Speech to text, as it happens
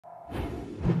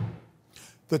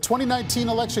The 2019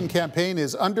 election campaign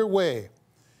is underway.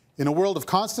 In a world of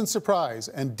constant surprise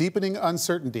and deepening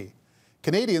uncertainty,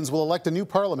 Canadians will elect a new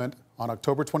parliament on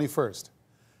October 21st.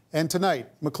 And tonight,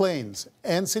 Maclean's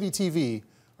and Citytv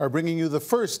are bringing you the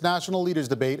first national leaders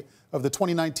debate of the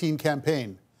 2019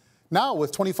 campaign, now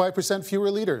with 25%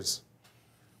 fewer leaders.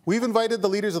 We've invited the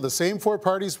leaders of the same four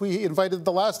parties we invited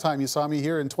the last time you saw me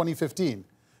here in 2015.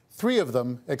 Three of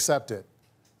them accepted.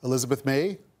 Elizabeth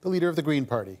May, the leader of the Green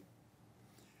Party;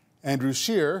 Andrew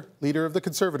Scheer, leader of the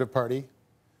Conservative Party;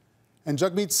 and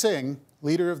Jagmeet Singh,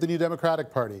 leader of the New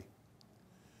Democratic Party.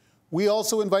 We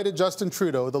also invited Justin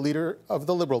Trudeau, the leader of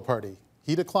the Liberal Party.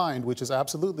 He declined, which is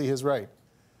absolutely his right.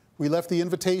 We left the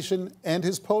invitation and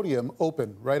his podium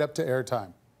open right up to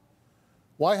airtime.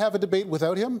 Why have a debate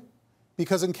without him?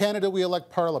 Because in Canada we elect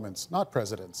parliaments, not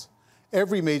presidents.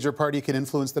 Every major party can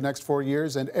influence the next 4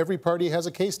 years, and every party has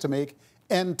a case to make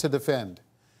and to defend.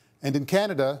 And in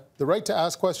Canada, the right to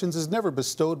ask questions is never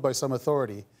bestowed by some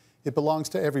authority. It belongs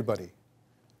to everybody.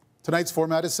 Tonight's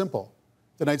format is simple.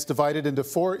 The night's divided into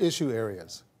 4 issue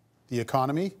areas: the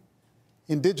economy,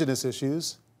 Indigenous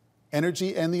issues,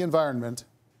 energy and the environment,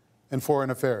 and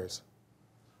foreign affairs.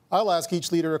 I'll ask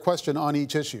each leader a question on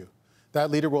each issue.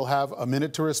 That leader will have a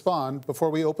minute to respond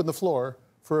before we open the floor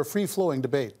for a free-flowing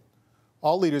debate.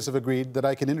 All leaders have agreed that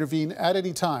I can intervene at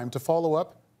any time to follow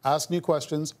up, ask new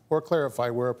questions, or clarify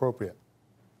where appropriate.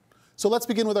 So let's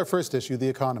begin with our first issue, the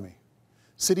economy.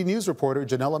 City News reporter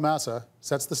Janella Massa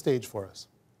sets the stage for us.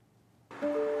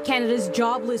 Canada's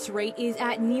jobless rate is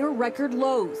at near record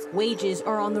lows. Wages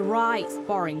are on the rise.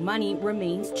 Borrowing money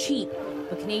remains cheap.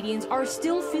 But Canadians are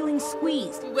still feeling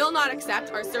squeezed. We will not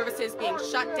accept our services being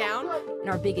shut down. In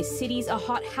our biggest cities, a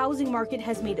hot housing market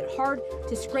has made it hard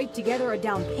to scrape together a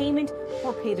down payment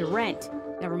or pay the rent.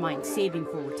 Never mind saving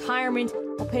for retirement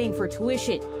or paying for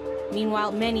tuition.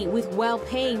 Meanwhile, many with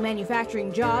well-paying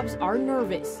manufacturing jobs are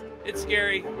nervous. It's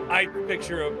scary. I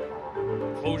picture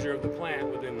a closure of the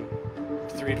plant within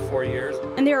 3 to 4 years.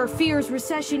 And there are fears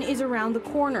recession is around the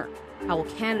corner. How will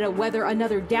Canada weather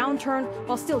another downturn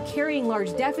while still carrying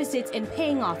large deficits and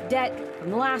paying off debt from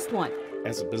the last one?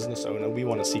 As a business owner, we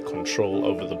want to see control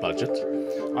over the budget.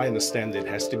 I understand it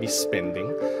has to be spending,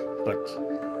 but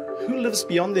who lives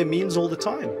beyond their means all the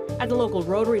time? At the local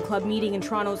Rotary Club meeting in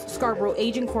Toronto's Scarborough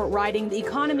Agincourt riding, the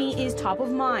economy is top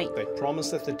of mind. They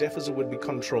promised that the deficit would be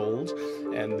controlled,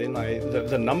 and then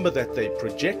the number that they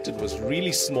projected was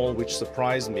really small, which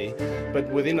surprised me. But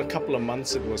within a couple of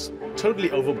months, it was totally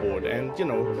overboard. And, you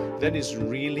know, that is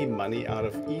really money out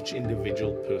of each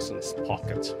individual person's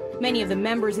pocket. Many of the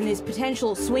members in this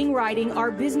potential swing riding are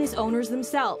business owners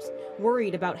themselves,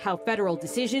 worried about how federal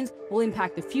decisions will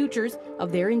impact the futures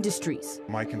of their industries.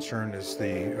 My concern is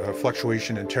the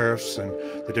fluctuation in tariffs and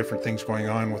the different things going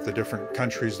on with the different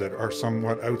countries that are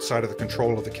somewhat outside of the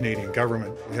control of the Canadian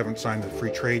government. We haven't signed the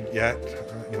free trade yet.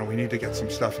 You know, we need to get some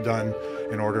stuff done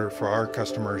in order for our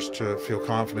customers to feel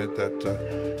confident that,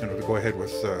 you know, to go ahead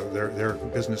with their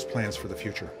business plans for the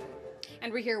future.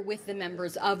 And we're here with the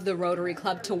members of the Rotary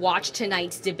Club to watch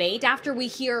tonight's debate. After we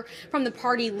hear from the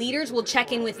party leaders, we'll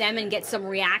check in with them and get some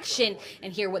reaction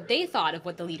and hear what they thought of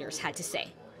what the leaders had to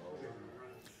say.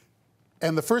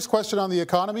 And the first question on the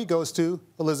economy goes to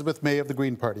Elizabeth May of the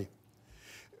Green Party.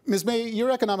 Ms. May,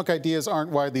 your economic ideas aren't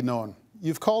widely known.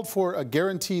 You've called for a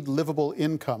guaranteed livable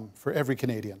income for every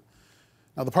Canadian.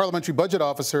 Now, the Parliamentary Budget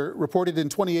Officer reported in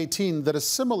 2018 that a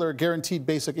similar guaranteed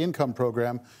basic income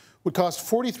program would cost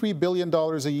 $43 billion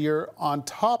a year on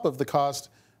top of the cost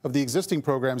of the existing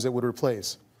programs it would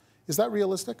replace. Is that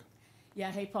realistic?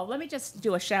 Yeah, hey, Paul, let me just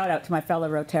do a shout out to my fellow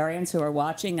Rotarians who are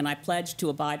watching, and I pledge to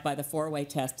abide by the 4-way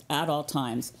test at all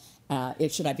times,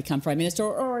 should I become Prime Minister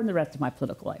or in the rest of my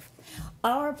political life.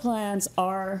 Our plans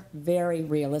are very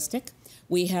realistic.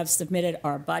 We have submitted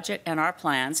our budget and our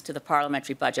plans to the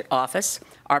Parliamentary Budget Office.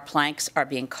 Our planks are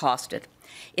being costed.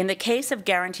 In the case of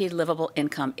guaranteed livable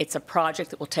income, it's a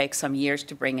project that will take some years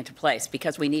to bring into place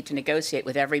because we need to negotiate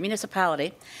with every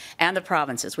municipality and the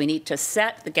provinces. We need to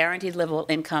set the guaranteed livable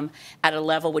income at a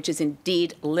level which is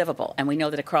indeed livable, and we know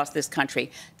that across this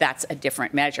country that's a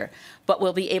different measure. But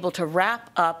we'll be able to wrap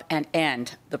up and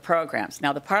end the programs.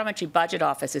 Now, the Parliamentary Budget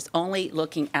Office is only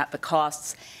looking at the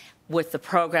costs with the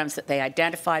programs that they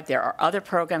identified. There are other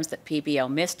programs that PBL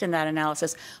missed in that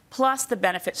analysis, plus the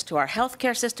benefits to our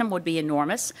healthcare system would be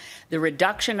enormous. The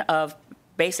reduction of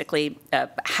basically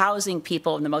housing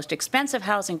people in the most expensive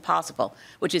housing possible,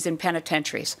 which is in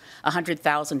penitentiaries,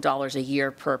 $100,000 a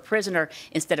year per prisoner,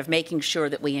 instead of making sure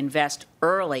that we invest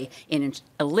early in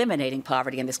eliminating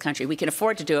poverty in this country. We can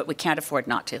afford to do it. We can't afford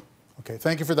not to. Okay,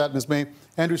 thank you for that, Ms. May.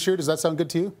 Andrew Scheer, does that sound good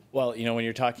to you? Well, you know, when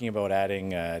you're talking about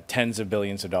adding tens of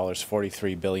billions of dollars,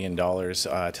 $43 billion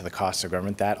to the cost of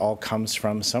government, that all comes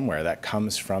from somewhere. That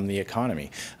comes from the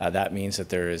economy. That means that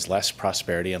there is less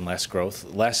prosperity and less growth,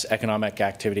 less economic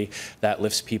activity that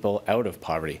lifts people out of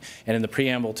poverty. And in the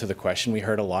preamble to the question, we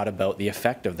heard a lot about the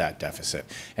effect of that deficit.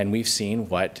 And we've seen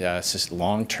what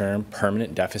long-term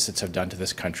permanent deficits have done to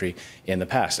this country in the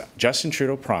past. Justin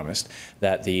Trudeau promised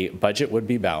that the budget would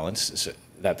be balanced,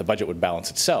 that the budget would balance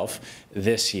itself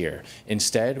this year.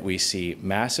 Instead, we see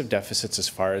massive deficits as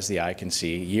far as the eye can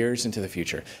see, years into the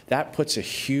future. That puts a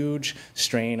huge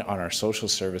strain on our social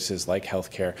services like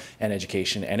healthcare and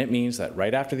education, and it means that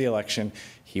right after the election,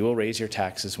 he will raise your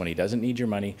taxes when he doesn't need your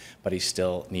money, but he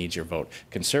still needs your vote.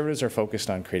 Conservatives are focused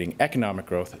on creating economic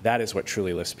growth. That is what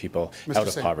truly lifts people out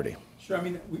of poverty. Sure. I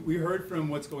mean, we heard from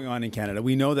what's going on in Canada.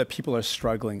 We know that people are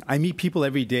struggling. I meet people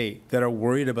every day that are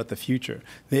worried about the future.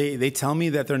 They tell me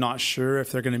that they're not sure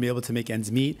if they're going to be able to make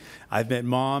ends meet. I've met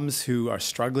moms who are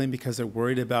struggling because they're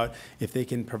worried about if they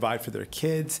can provide for their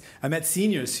kids. I met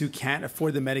seniors who can't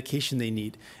afford the medication they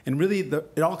need. And really,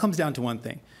 it all comes down to one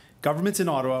thing. Governments in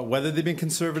Ottawa, whether they've been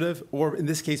conservative or in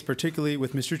this case, particularly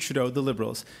with Mr. Trudeau, the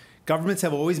Liberals, governments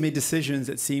have always made decisions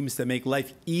that seems to make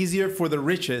life easier for the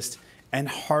richest and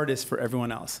hardest for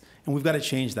everyone else. And we've got to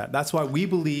change that. That's why we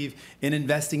believe in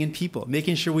investing in people,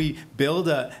 making sure we build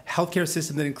a healthcare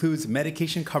system that includes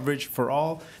medication coverage for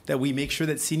all, that we make sure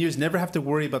that seniors never have to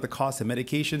worry about the cost of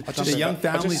medication, that young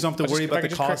families don't have to worry about the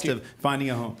cost of finding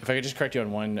a home. If I could just correct you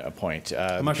on one point.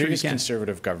 The previous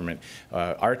Conservative government,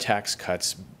 our tax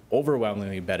cuts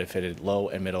overwhelmingly benefited low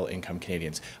and middle income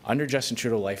Canadians. Under Justin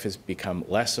Trudeau, life has become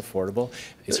less affordable.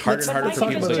 It's harder and harder for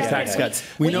people to get tax cuts.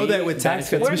 We know that with tax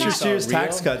cuts, Mr. Scheer's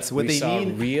tax cuts, what they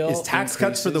mean is tax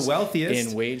cuts for the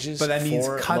wealthiest, in wages, but that means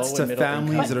cuts to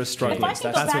families that are struggling. If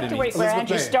I can go back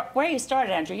to where you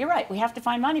started, Andrew, you're right. We have to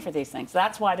find money for these things.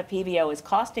 That's why the PBO is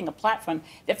costing a platform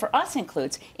that for us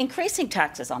includes increasing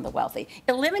taxes on the wealthy,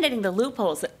 eliminating the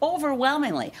loopholes that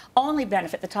overwhelmingly only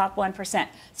benefit the top 1%,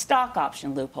 stock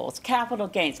option loopholes, capital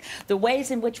gains, the ways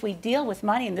in which we deal with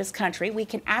money in this country. We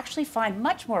can actually find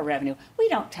much more revenue. We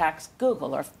don't tax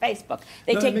Google or Facebook.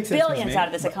 They take billions out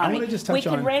of this economy. We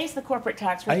can raise the corporate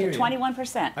tax rate to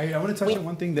 21%. I want to touch on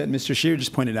one thing that Mr. Scheer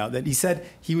just pointed out, that he said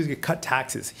he was going to cut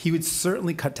taxes. He would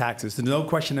certainly cut taxes. There's no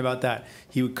question about that.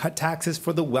 He would cut taxes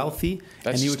for the wealthy,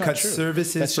 and he would cut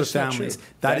services for families.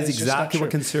 That is exactly what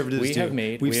Conservatives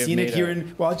do. We've seen it here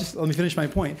in, well, just let me finish my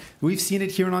point. We've seen it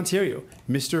here in Ontario.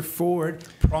 Mr. Ford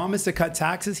promised to cut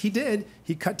taxes. He did.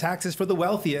 He cut taxes for the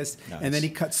wealthiest, and then he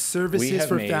cut services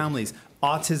for families.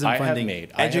 Autism funding,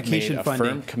 education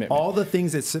funding, all the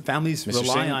things that families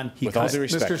rely on. With all due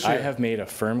respect, I have made a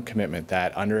firm commitment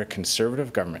that under a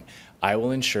Conservative government, I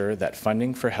will ensure that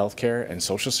funding for healthcare and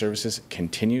social services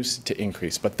continues to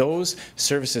increase. But those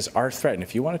services are threatened.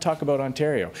 If you want to talk about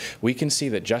Ontario, we can see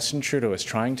that Justin Trudeau is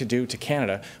trying to do to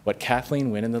Canada what Kathleen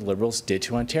Wynne and the Liberals did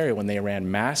to Ontario when they ran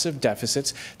massive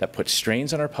deficits that put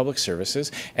strains on our public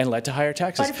services and led to higher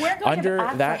taxes. Under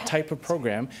that type of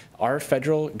program, our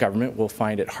federal government will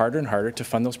find it harder and harder to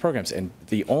fund those programs. And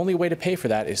the only way to pay for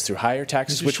that is through higher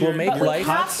taxes, which will make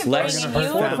life less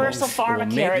affordable. Universal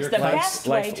pharmacare is the best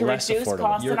way to reduce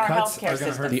costs in our healthcare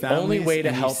system. The only way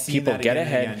to help people get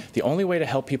ahead, the only way to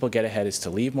help people get ahead is to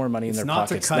leave more money in their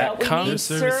pockets. That comes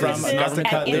from a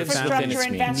government that lives within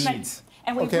its means.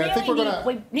 And we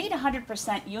really need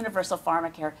 100% universal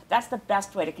pharmacare. That's the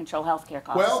best way to control healthcare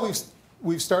costs. Well,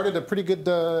 we've started a pretty good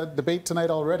debate tonight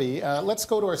already. Let's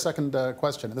go to our second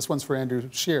question. This one's for Andrew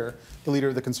Scheer, the leader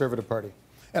of the Conservative Party.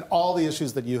 And all the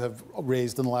issues that you have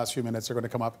raised in the last few minutes are going to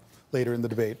come up later in the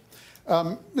debate.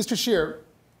 Mr. Scheer,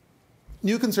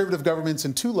 new Conservative governments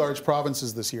in two large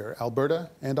provinces this year,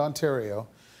 Alberta and Ontario,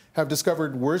 have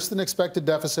discovered worse than expected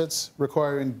deficits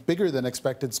requiring bigger than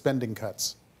expected spending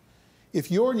cuts. If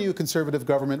your new Conservative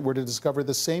government were to discover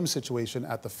the same situation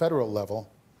at the federal level,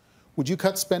 would you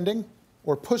cut spending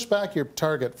or push back your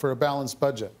target for a balanced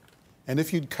budget? And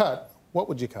if you'd cut, what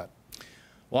would you cut?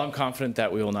 Well, I'm confident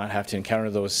that we will not have to encounter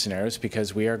those scenarios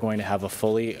because we are going to have a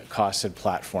fully costed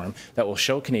platform that will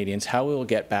show Canadians how we will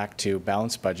get back to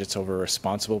balanced budgets over a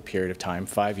responsible period of time,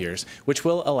 5 years, which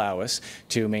will allow us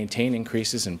to maintain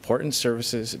increases in important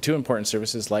services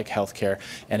like healthcare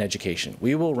and education.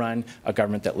 We will run a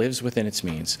government that lives within its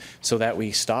means so that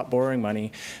we stop borrowing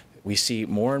money, We see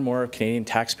more and more of Canadian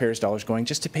taxpayers' dollars going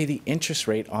just to pay the interest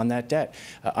rate on that debt.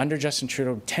 Under Justin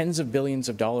Trudeau, tens of billions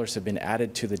of dollars have been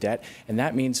added to the debt, and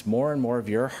that means more and more of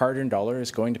your hard-earned dollar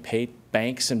is going to pay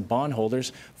banks and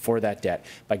bondholders for that debt.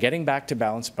 By getting back to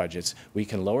balanced budgets, we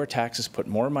can lower taxes, put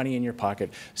more money in your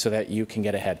pocket so that you can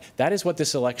get ahead. That is what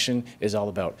this election is all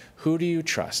about. Who do you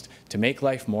trust to make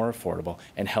life more affordable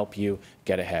and help you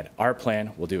get ahead? Our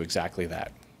plan will do exactly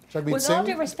that. With all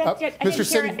due respect, I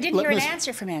didn't hear an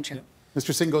answer from Andrew.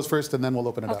 Mr. Singh goes first, and then we'll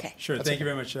open it up. Sure. Thank you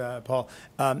very much, Paul.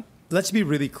 Let's be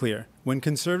really clear. When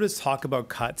Conservatives talk about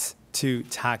cuts to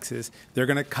taxes, they're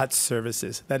going to cut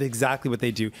services. That's exactly what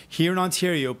they do. Here in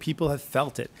Ontario, people have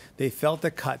felt it. They felt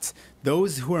the cuts.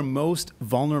 Those who are most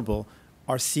vulnerable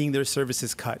are seeing their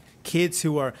services cut. Kids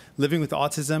who are living with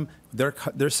autism,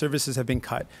 their services have been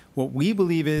cut. What we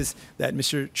believe is that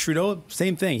Mr. Trudeau,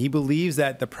 same thing. He believes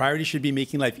that the priority should be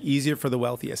making life easier for the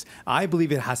wealthiest. I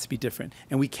believe it has to be different,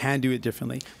 and we can do it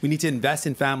differently. We need to invest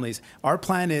in families. Our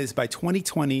plan is by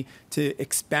 2020 to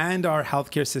expand our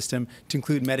healthcare system to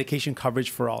include medication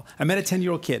coverage for all. I met a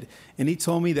 10-year-old kid, and he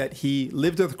told me that he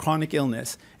lived with chronic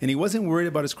illness, and he wasn't worried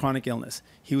about his chronic illness.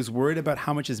 He was worried about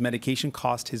how much his medication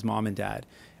cost his mom and dad.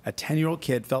 A 10-year-old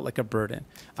kid felt like a burden.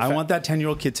 I want that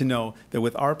 10-year-old kid to know that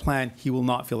with our plan, he will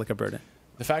not feel like a burden.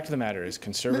 The fact of the matter is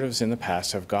Conservatives in the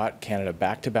past have got Canada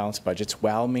back to balanced budgets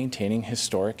while maintaining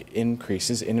historic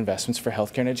increases in investments for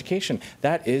healthcare and education.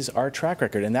 That is our track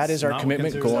record, and that is our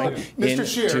commitment going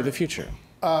into the future.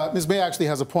 Ms. May actually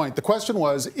has a point. The question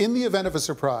was, in the event of a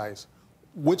surprise,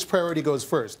 which priority goes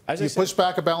first? Do you push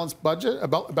back a balanced budget,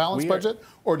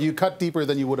 or do you cut deeper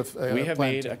than you would have We have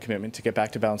made a commitment to get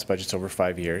back to balanced budgets over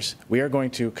 5 years. We are going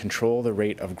to control the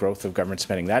rate of growth of government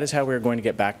spending. That is how we are going to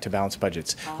get back to balanced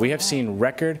budgets. We have seen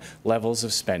record levels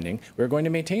of spending. We're going to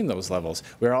maintain those levels.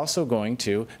 We're also going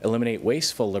to eliminate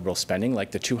wasteful Liberal spending,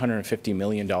 like the $250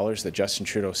 million that Justin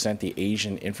Trudeau sent the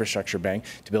Asian Infrastructure Bank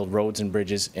to build roads and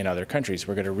bridges in other countries.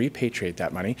 We're going to repatriate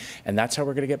that money, and that's how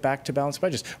we're going to get back to balanced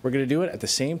budgets. We're going to do it at the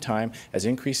same time as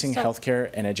increasing healthcare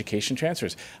and education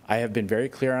transfers. I have been very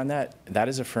clear on that. That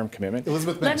is a firm commitment,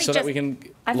 so that we can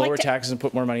lower taxes and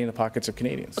put more money in the pockets of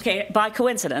Canadians. Okay, by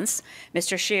coincidence,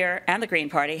 Mr. Scheer and the Green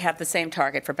Party have the same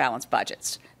target for balanced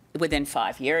budgets. Within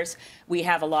 5 years, we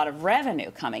have a lot of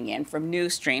revenue coming in from new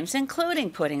streams,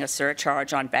 including putting a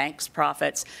surcharge on banks'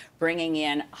 profits, bringing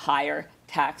in higher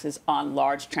taxes on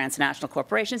large transnational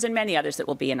corporations, and many others that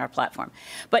will be in our platform.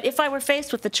 But if I were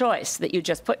faced with the choice that you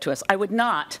just put to us, I would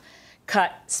not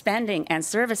cut spending and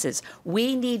services.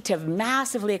 We need to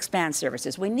massively expand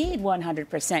services. We need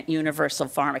 100% universal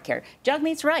pharmacare.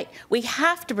 Jagmeet's right. We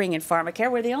have to bring in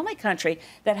pharmacare. We're the only country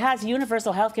that has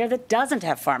universal health care that doesn't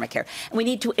have pharmacare. And we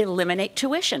need to eliminate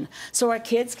tuition so our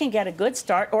kids can get a good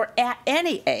start, or at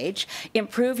any age,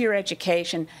 improve your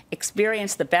education,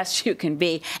 experience the best you can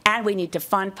be, and we need to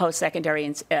fund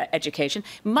post-secondary education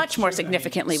much more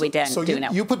significantly we do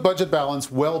now. You put budget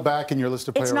balance well back in your list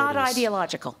of priorities. It's not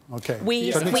ideological. Okay.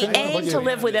 We aim to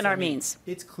live within our means.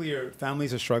 It's clear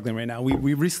families are struggling right now.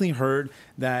 We recently heard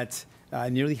that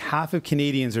nearly half of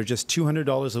Canadians are just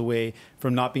 $200 away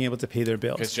from not being able to pay their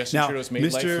bills. Because Justin Trudeau's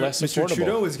made life less affordable. Mr.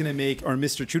 Trudeau is going to make, or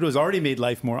Mr. Trudeau's already made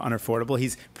life more unaffordable.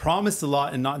 He's promised a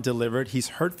lot and not delivered. He's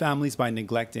hurt families by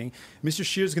neglecting. Mr.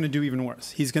 Scheer's going to do even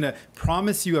worse. He's going to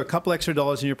promise you a couple extra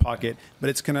dollars in your pocket, but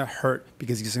it's going to hurt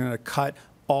because he's going to cut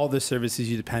all the services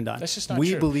you depend on. That's just not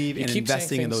we true. believe in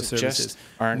investing in those services.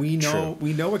 We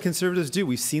know what Conservatives do.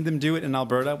 We've seen them do it in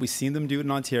Alberta. We've seen them do it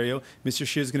in Ontario. Mr.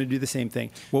 Scheer is going to do the same thing.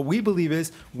 What we believe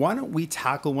is, why don't we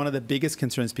tackle one of the biggest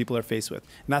concerns people are faced with,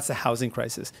 and that's the housing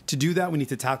crisis. To do that, we need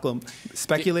to tackle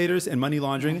speculators and money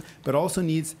laundering, but it also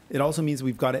means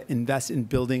we've got to invest in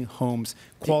building homes,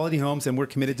 quality homes, and we're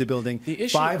committed to building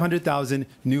 500,000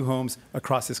 new homes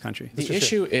across this country. The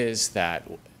issue is that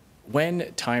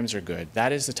when times are good,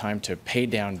 that is the time to pay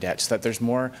down debt so that there's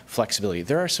more flexibility.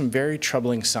 There are some very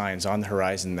troubling signs on the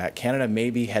horizon that Canada may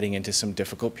be heading into some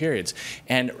difficult periods.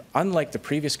 And unlike the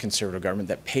previous Conservative government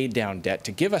that paid down debt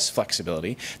to give us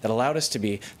flexibility, that allowed us to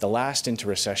be the last into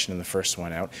recession and the first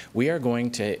one out, we are going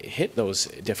to hit those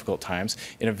difficult times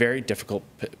in a very difficult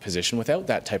position without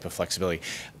that type of flexibility.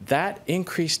 That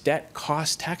increased debt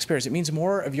costs taxpayers. It means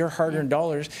more of your hard-earned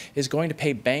dollars is going to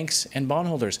pay banks and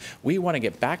bondholders. We want to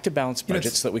get back to to balanced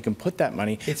budgets so that we can put that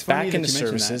money back into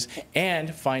services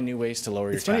and find new ways to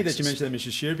lower your taxes. It's funny that you mentioned that,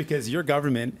 Mr. Scheer, because your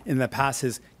government in the past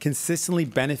has consistently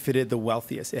benefited the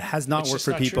wealthiest. It has not worked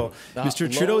for people.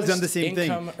 Mr. Trudeau has done the same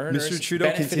thing. Mr.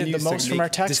 Trudeau continues the most to from our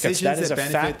make tax cuts. decisions That is a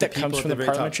fact that comes from the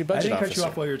parliamentary budget office. I didn't officer. cut you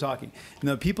off while you were talking.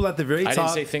 The people at the very top, I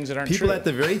didn't say things that aren't people true. at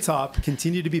the very top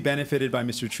continue to be benefited by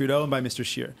Mr. Trudeau and by Mr.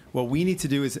 Scheer. What we need to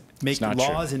do is make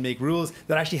laws and make rules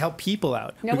that actually help people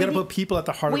out. We've got to put people at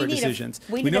the heart of our decisions.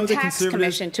 We know the tax Conservatives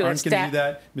commission to aren't going to do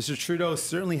that. Mr. Trudeau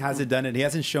certainly hasn't done it. He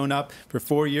hasn't shown up for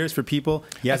 4 years for people.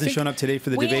 He hasn't shown up today for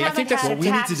the debate. I think that's what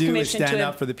we need to do is stand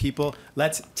up for the people.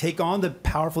 Let's take on the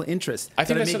powerful interests. I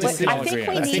think that's what I think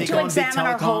we need to examine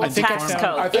our whole tax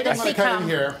code. It has become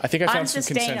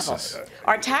unsustainable.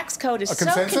 Our tax code is so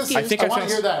confused. I want to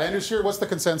hear that. Andrew Scheer, what's the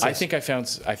consensus? I think I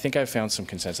found some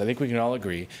consensus. I think we can all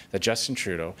agree that Justin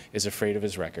Trudeau is afraid of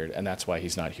his record, and that's why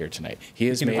he's not here tonight. He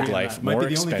has made life more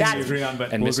expensive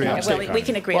and mismanaged the economy. We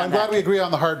can agree on I'm that. glad we agree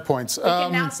on the hard points. We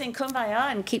can now sing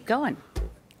Kumbaya and keep going.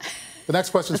 The next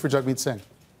question is for Jagmeet Singh.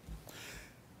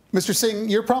 Mr. Singh,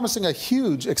 you're promising a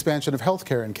huge expansion of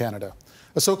healthcare in Canada,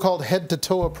 a so-called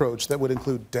head-to-toe approach that would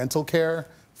include dental care,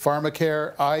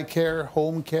 pharmacare, eye care,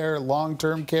 home care,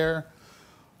 long-term care,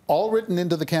 all written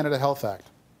into the Canada Health Act.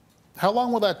 How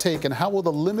long will that take, and how will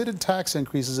the limited tax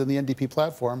increases in the NDP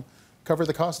platform cover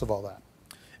the cost of all that?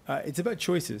 It's about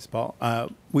choices, Paul.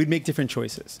 We'd make different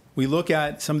choices. We look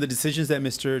at some of the decisions that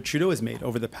Mr. Trudeau has made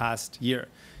over the past year.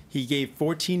 He gave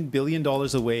 $14 billion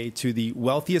away to the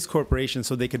wealthiest corporations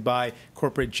so they could buy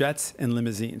corporate jets and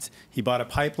limousines. He bought a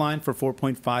pipeline for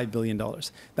 $4.5 billion.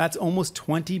 That's almost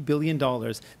 $20 billion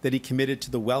that he committed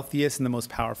to the wealthiest and the most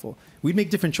powerful. We'd make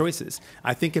different choices.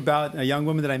 I think about a young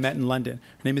woman that I met in London.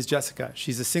 Her name is Jessica.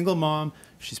 She's a single mom.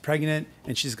 She's pregnant,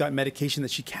 and she's got medication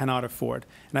that she cannot afford.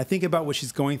 And I think about what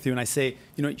she's going through, and I say,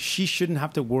 you know, she shouldn't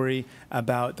have to worry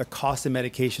about the cost of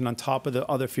medication on top of the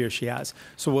other fears she has.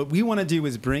 So what we want to do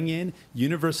is bring in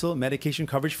universal medication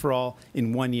coverage for all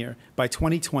in 1 year. By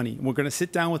 2020, we're going to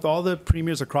sit down with all the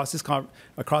premiers across this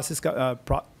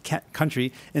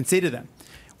country and say to them,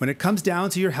 when it comes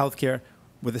down to your health care,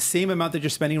 with the same amount that you're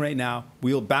spending right now,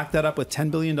 we will back that up with $10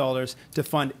 billion to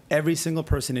fund every single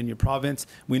person in your province.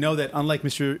 We know that unlike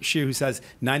Mr. Scheer, who says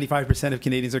 95% of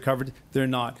Canadians are covered, they're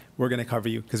not. We're going to cover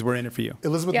you because we're in it for you.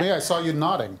 Elizabeth May, I saw you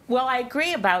nodding. Well, I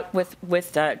agree with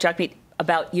Jagmeet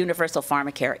about universal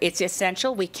pharmacare. It's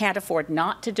essential. We can't afford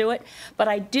not to do it. But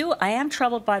I am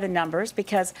troubled by the numbers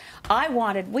because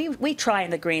we try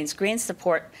in the Greens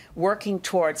support working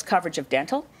towards coverage of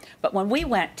dental. But when we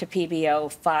went to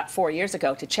PBO 4 years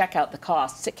ago to check out the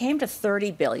costs, it came to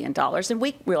 $30 billion, and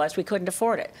we realized we couldn't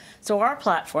afford it. So our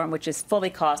platform, which is fully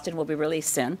costed and will be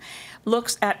released soon,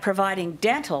 looks at providing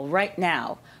dental right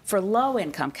now for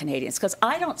low-income Canadians. Because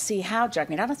I don't see how,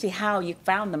 Jagmeet, I don't see how you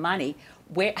found the money,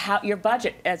 how your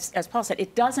budget, as Paul said,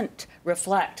 it doesn't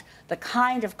reflect the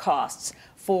kind of costs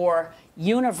for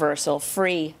universal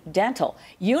free dental.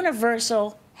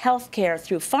 Universal health care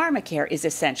through pharmacare is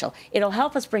essential. It'll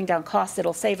help us bring down costs.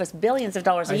 It'll save us billions of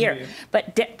dollars a year.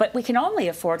 But we can only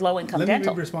afford low-income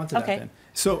dental. Let me respond to that then.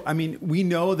 So, I mean, we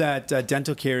know that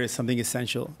dental care is something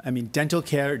essential. I mean, dental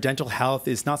care, dental health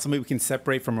is not something we can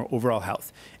separate from our overall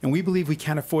health. And we believe we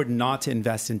can't afford not to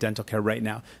invest in dental care right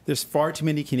now. There's far too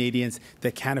many Canadians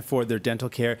that can't afford their dental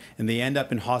care, and they end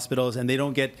up in hospitals and they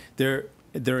don't get their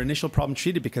initial problem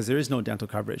treated because there is no dental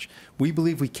coverage. We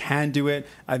believe we can do it.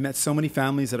 I've met so many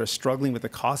families that are struggling with the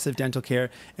cost of dental care,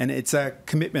 and it's a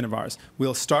commitment of ours.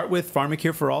 We'll start with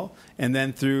pharmacare for all, and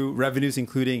then through revenues,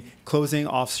 including closing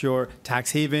offshore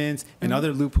tax havens and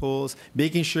other loopholes,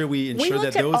 making sure we ensure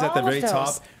that those at the very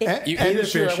top pay their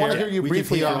fair share. I want to hear you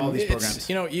briefly on all these programs.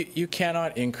 You know, you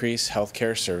cannot increase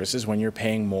healthcare services when you're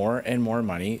paying more and more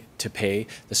money to pay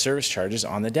the service charges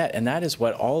on the debt. And that is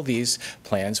what all these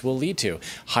plans will lead to.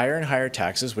 Higher and higher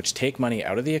taxes, which take money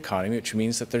out of the economy, which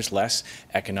means that there's less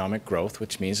economic growth,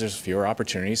 which means there's fewer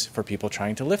opportunities for people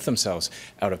trying to lift themselves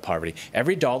out of poverty.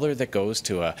 Every dollar that goes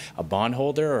to a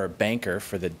bondholder or a banker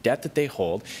for the debt that they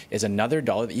hold is another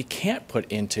dollar that you can't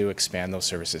put in to expand those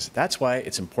services. That's why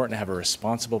it's important to have a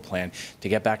responsible plan to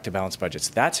get back to balanced budgets.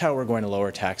 That's how we're going to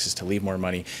lower taxes to leave more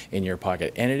money in your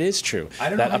pocket. And it is true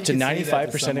that up to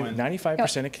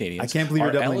 95% of Canadians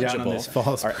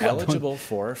are eligible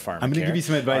for pharmacare. I'm going to give you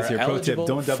some advice here. Pro tip: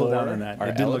 don't double down on that.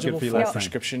 It didn't look good for you last time.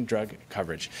 Prescription drug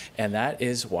coverage, and that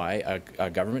is why a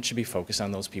government should be focused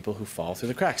on those people who fall through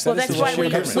the cracks. Well, that's why we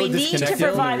need to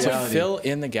provide to fill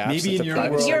in the gaps. Maybe in your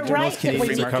world, most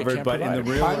Canadians are covered, but in the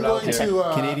real world out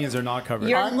there, Canadians are not covered.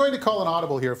 I'm going to call an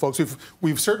audible here, folks.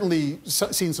 We've certainly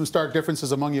seen some stark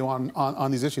differences among you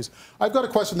on these issues. I've got a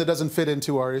question that doesn't fit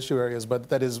into our issue areas, but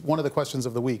that is one of the questions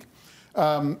of the week.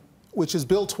 week, which is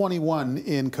Bill 21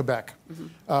 in Quebec,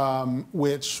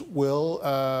 which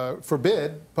will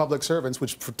forbid public servants,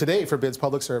 which today forbids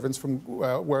public servants from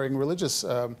wearing religious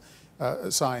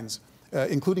signs,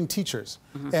 including teachers.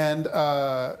 And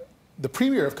the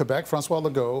Premier of Quebec, François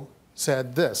Legault,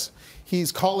 said this.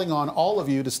 He's calling on all of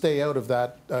you to stay out of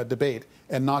that debate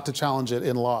and not to challenge it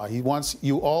in law. He wants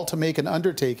you all to make an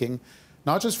undertaking,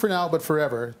 not just for now, but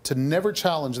forever, to never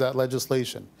challenge that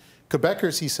legislation.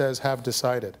 Quebecers, he says, have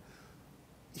decided.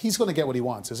 He's going to get what he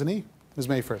wants, isn't he? Ms.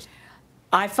 Mayfirst.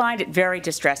 I find it very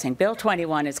distressing. Bill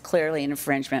 21 is clearly an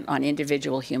infringement on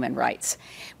individual human rights.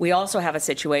 We also have a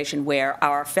situation where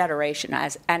our federation,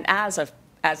 as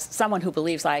someone who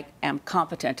believes I am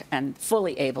competent and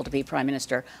fully able to be Prime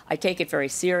Minister, I take it very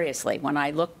seriously. When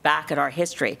I look back at our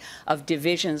history of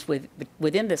divisions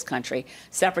within this country,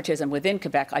 separatism within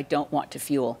Quebec, I don't want to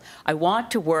fuel. I want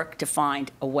to work to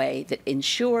find a way that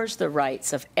ensures the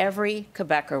rights of every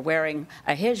Quebecer wearing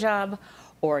a hijab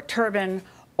or a turban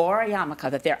or a yarmulke,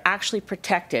 that they're actually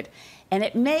protected. And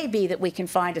it may be that we can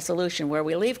find a solution where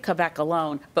we leave Quebec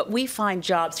alone, but we find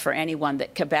jobs for anyone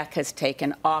that Quebec has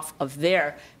taken off of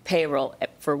their payroll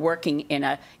for working in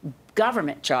a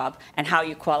government job. And how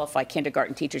you qualify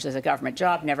kindergarten teachers as a government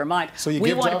job, never mind. So you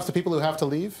give jobs to people who have to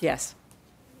leave? Yes.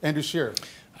 Andrew Scheer.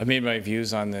 I've made my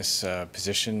views on this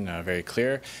position very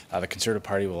clear. The Conservative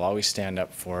Party will always stand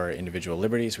up for individual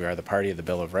liberties. We are the party of the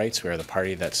Bill of Rights. We are the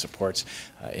party that supports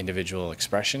individual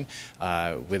expression.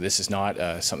 This is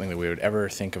not something that we would ever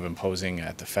think of imposing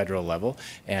at the federal level.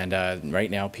 And right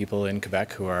now, people in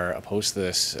Quebec who are opposed to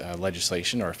this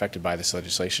legislation or affected by this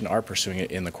legislation are pursuing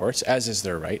it in the courts, as is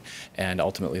their right. And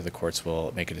ultimately, the courts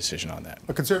will make a decision on that.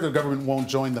 A Conservative government won't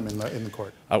join them in the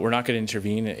court? We're not going to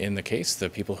intervene in the case. The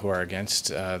people who are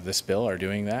against this bill are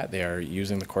doing that. They are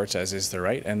using the courts as is their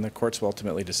right, and the courts will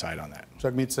ultimately decide on that.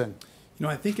 Jagmeet Singh. You know,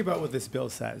 I think about what this bill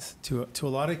says to a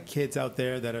lot of kids out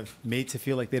there that are made to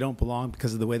feel like they don't belong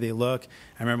because of the way they look.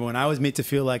 I remember when I was made to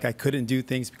feel like I couldn't do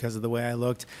things because of the way I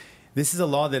looked. This is a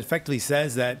law that effectively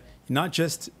says that not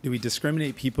just do we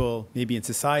discriminate people maybe in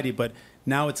society, but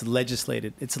now it's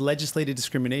legislated. It's legislated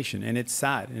discrimination, and it's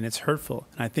sad, and it's hurtful.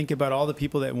 And I think about all the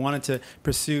people that wanted to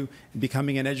pursue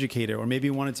becoming an educator or maybe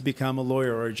wanted to become a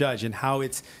lawyer or a judge, and how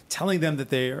it's telling them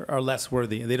that they are less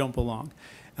worthy and they don't belong.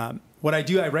 What I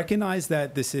do, I recognize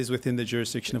that this is within the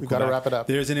jurisdiction of Quebec. We've got to wrap it up.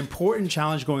 There's an important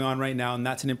challenge going on right now, and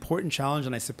that's an important challenge,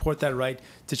 and I support that right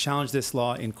to challenge this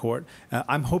law in court.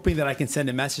 I'm hoping that I can send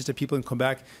a message to people in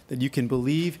Quebec that you can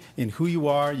believe in who you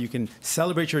are, you can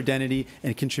celebrate your identity,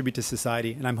 and contribute to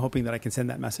society, and I'm hoping that I can send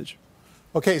that message.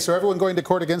 Okay, so everyone going to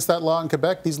court against that law in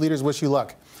Quebec, these leaders wish you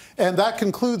luck. And that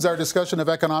concludes our discussion of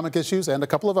economic issues and a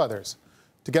couple of others.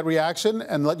 To get reaction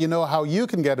and let you know how you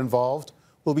can get involved,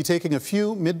 we'll be taking a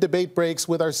few mid-debate breaks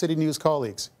with our City News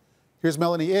colleagues. Here's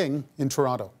Melanie Ng in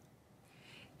Toronto.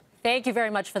 Thank you very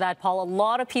much for that, Paul. A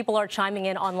lot of people are chiming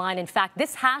in online. In fact,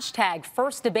 this hashtag,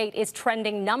 First Debate, is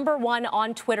trending #1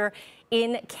 on Twitter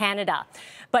in Canada.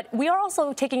 But we are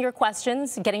also taking your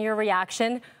questions, getting your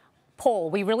reaction. Poll.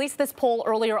 We released this poll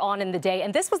earlier on in the day,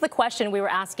 and this was the question we were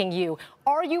asking you.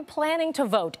 Are you planning to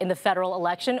vote in the federal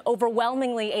election?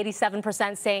 Overwhelmingly,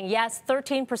 87% saying yes,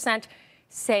 13%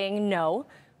 saying no.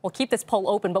 We'll keep this poll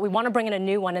open, but we want to bring in a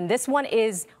new one, and this one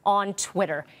is on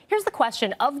Twitter. Here's the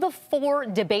question. Of the 4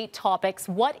 debate topics,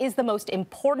 what is the most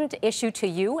important issue to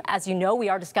you? As you know, we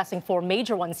are discussing 4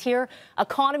 major ones here: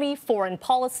 economy, foreign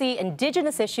policy,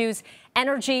 Indigenous issues,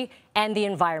 energy, and the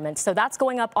environment. So that's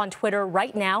going up on Twitter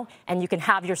right now, and you can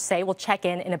have your say. We'll check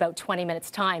in about 20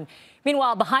 minutes' time.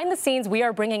 Meanwhile, behind the scenes, we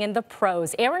are bringing in the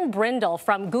pros. Aaron Brindle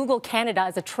from Google Canada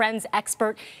is a trends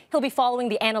expert. He'll be following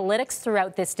the analytics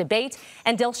throughout this debate.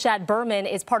 And Dilshad Berman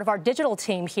is part of our digital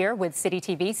team here with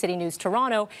Citytv, City News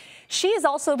Toronto. She has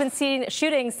also been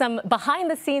shooting some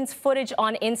behind-the-scenes footage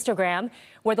on Instagram,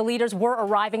 where the leaders were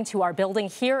arriving to our building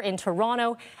here in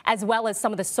Toronto, as well as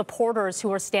some of the supporters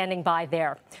who are standing by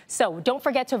there. So don't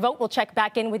forget to vote. We'll check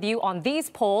back in with you on these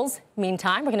polls.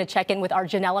 Meantime, we're going to check in with our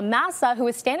Janella Massa, who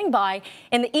is standing by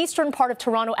in the eastern part of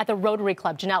Toronto at the Rotary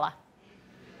Club. Janella.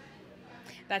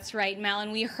 That's right, Mel,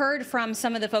 and we heard from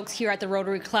some of the folks here at the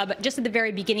Rotary Club just at the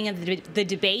very beginning of the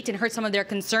debate and heard some of their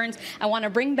concerns. I want to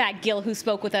bring back Gil, who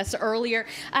spoke with us earlier.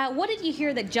 What did you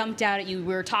hear that jumped out at you?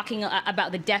 We were talking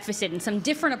about the deficit and some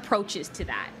different approaches to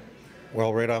that.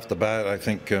 Well, right off the bat, I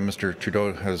think Mr. Trudeau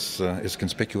is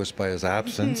conspicuous by his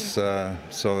absence,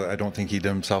 so I don't think he did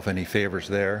himself any favors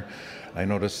there. I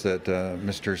noticed that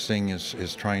Mr. Singh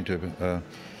is trying to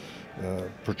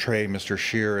portray Mr.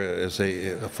 Scheer as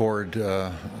a forward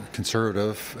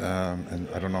conservative, and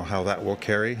I don't know how that will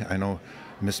carry. I know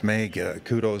Miss May,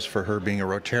 kudos for her being a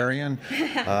Rotarian,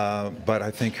 but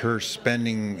I think her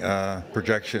spending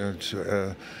projections,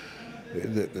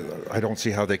 I don't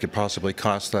see how they could possibly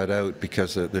cost that out,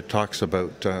 because the talks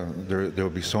about there will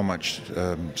be so much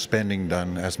spending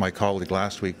done, as my colleague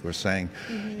last week was saying.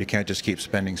 You can't just keep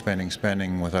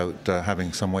spending without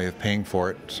having some way of paying for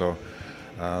it. So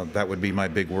that would be my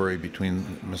big worry between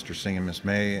Mr. Singh and Ms.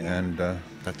 May, and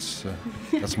that's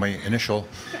my initial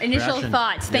reaction.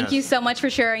 Thoughts. Thank Yes. you so much for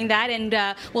sharing that,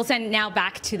 and we'll send now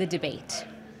back to the debate.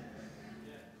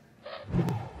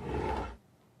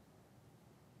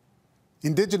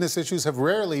 Indigenous issues have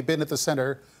rarely been at the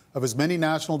center of as many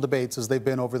national debates as they've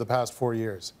been over the past 4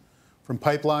 years. From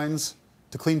pipelines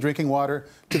to clean drinking water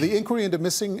to the inquiry into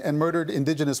missing and murdered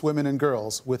Indigenous women and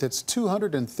girls with its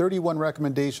 231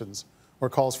 recommendations or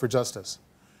calls for justice.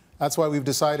 That's why we've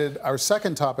decided our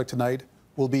second topic tonight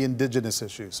will be Indigenous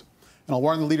issues. And I'll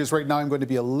warn the leaders right now, I'm going to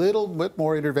be a little bit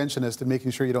more interventionist in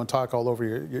making sure you don't talk all over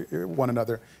your one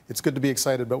another. It's good to be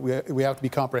excited, but we have to be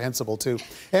comprehensible too.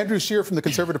 Andrew Scheer from the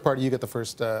Conservative Party, you get the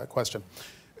first question.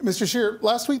 Mr. Scheer,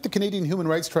 last week the Canadian Human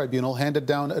Rights Tribunal handed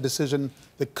down a decision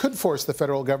that could force the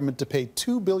federal government to pay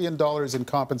 $2 billion in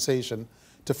compensation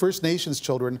to First Nations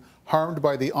children harmed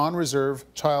by the on-reserve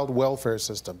child welfare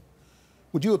system.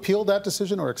 Would you appeal that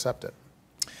decision or accept it?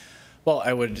 Well,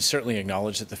 I would certainly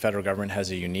acknowledge that the federal government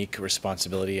has a unique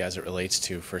responsibility as it relates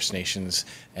to First Nations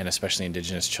and especially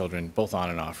Indigenous children, both on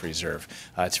and off reserve.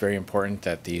 It's very important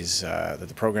that that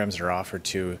the programs that are offered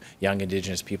to young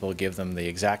Indigenous people give them the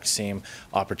exact same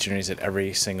opportunities that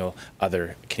every single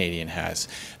other Canadian has.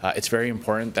 It's very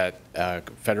important that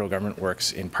federal government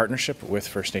works in partnership with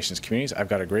First Nations communities. I've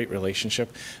got a great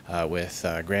relationship with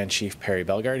Grand Chief Perry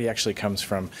Bellegarde. He actually comes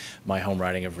from my home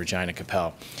riding of Regina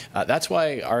Capel. That's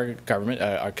why our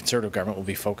Conservative government will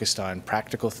be focused on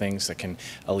practical things that can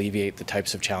alleviate the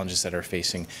types of challenges that are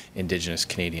facing Indigenous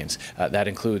Canadians. That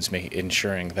includes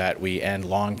ensuring that we end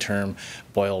long-term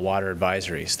boil water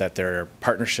advisories, that there are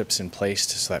partnerships in place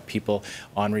so that people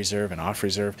on reserve and off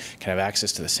reserve can have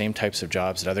access to the same types of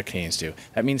jobs that other Canadians do.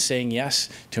 That means saying yes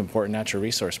to important natural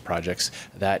resource projects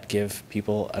that give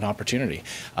people an opportunity.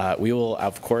 We will,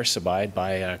 of course, abide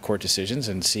by court decisions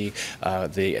and see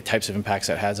the types of impacts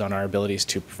that has on our abilities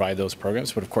to provide those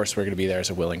programs, but of course we're going to be there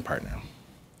as a willing partner.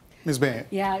 Ms. May.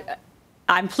 Yeah,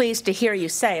 I'm pleased to hear you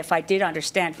say, if I did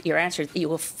understand your answer, that you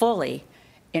will fully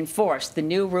enforce the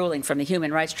new ruling from the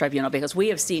Human Rights Tribunal, because we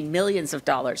have seen millions of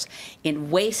dollars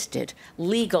in wasted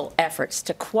legal efforts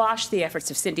to quash the efforts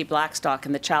of Cindy Blackstock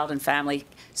and the Child and Family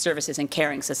Services and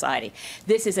Caring Society.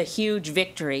 This is a huge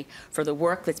victory for the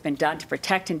work that's been done to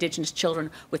protect Indigenous children,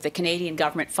 with the Canadian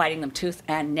government fighting them tooth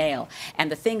and nail.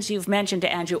 And the things you've mentioned,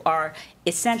 Andrew, are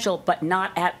essential but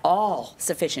not at all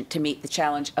sufficient to meet the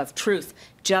challenge of truth,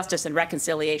 justice and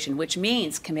reconciliation, which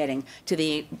means committing to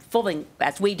the fulfilling,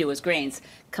 as we do as Greens,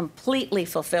 completely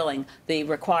fulfilling the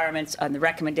requirements and the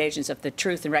recommendations of the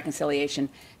Truth and Reconciliation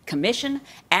Commission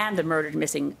and the Murdered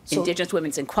Missing Indigenous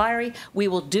Women's Inquiry. We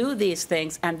will do these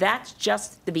things, and that's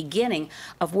just the beginning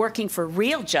of working for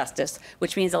real justice,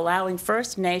 which means allowing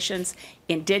First Nations,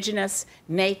 Indigenous,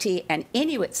 Métis, and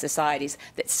Inuit societies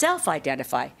that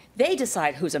self-identify. They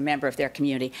decide who's a member of their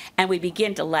community, and we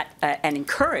begin to let and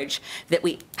encourage that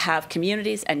we have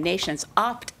communities and nations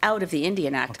opt out of the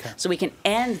Indian Act, so we can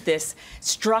end this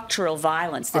structural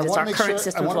violence that is our current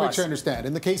system of laws. I want to make sure I understand.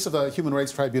 In the case of a Human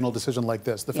Rights Tribunal decision like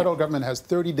this, the federal government has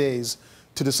 30 days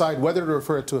to decide whether to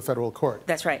refer it to a federal court.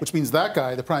 That's right. Which means that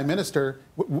guy, the Prime Minister,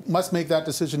 must make that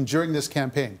decision during this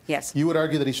campaign. Yes. You would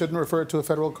argue that he shouldn't refer it to a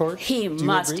federal court? He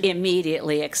must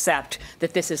immediately accept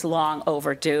that this is long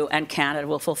overdue, and Canada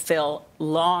will fulfill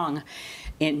long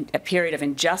in a period of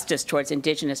injustice towards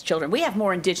Indigenous children. We have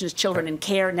more Indigenous children in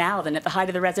care now than at the height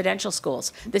of the residential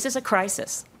schools. This is a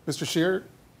crisis. Mr. Scheer,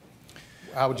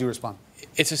 how would you respond?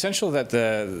 It's essential that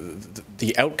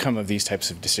the outcome of these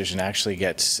types of decisions actually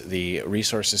gets the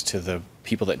resources to the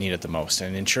people that need it the most,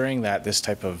 and ensuring that this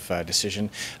type of decision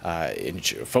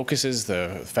focuses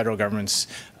the federal government's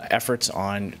efforts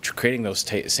on creating those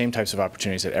same types of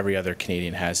opportunities that every other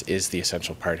Canadian has is the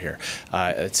essential part here.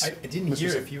 I didn't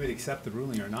hear if you would accept the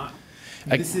ruling or not.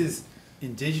 This is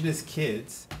Indigenous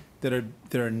kids that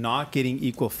are not getting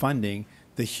equal funding.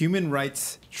 The Human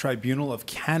Rights Tribunal of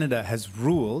Canada has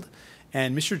ruled,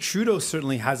 and Mr. Trudeau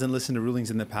certainly hasn't listened to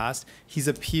rulings in the past. He's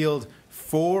appealed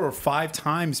 4 or 5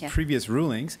 times previous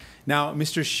rulings. Now,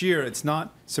 Mr. Scheer, it's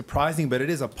not surprising, but it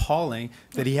is appalling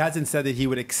that he hasn't said that he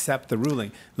would accept the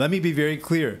ruling. Let me be very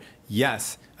clear.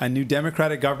 Yes, a new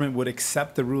Democratic government would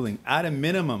accept the ruling. At a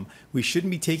minimum, we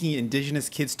shouldn't be taking Indigenous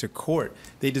kids to court.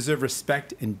 They deserve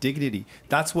respect and dignity.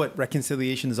 That's what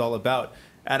reconciliation is all about.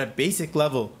 at a basic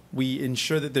level, we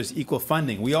ensure that there's equal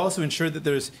funding. We also ensure that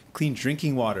there's clean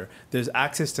drinking water, there's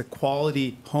access to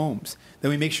quality homes.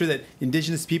 Then we make sure that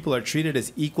Indigenous people are treated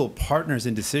as equal partners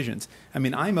in decisions. I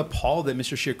mean, I'm appalled that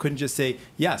Mr. Scheer couldn't just say,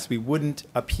 yes, we wouldn't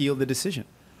appeal the decision.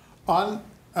 On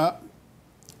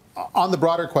the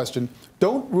broader question,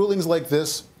 don't rulings like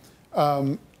this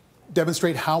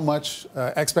demonstrate how much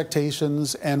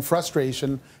expectations and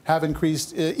frustration have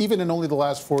increased even in only the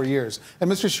last 4 years?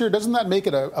 And Mr. Scheer, doesn't that make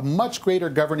it a much greater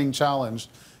governing challenge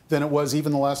than it was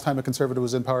even the last time a Conservative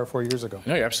was in power 4 years ago?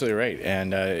 No, you're absolutely right.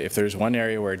 And if there's one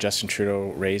area where Justin Trudeau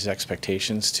raised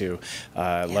expectations to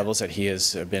levels that he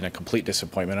has been a complete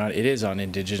disappointment on, it is on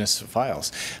Indigenous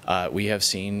files. We have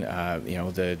seen,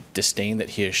 the disdain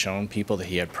that he has shown people that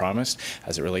he had promised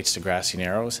as it relates to Grassy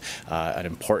Narrows, an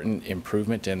important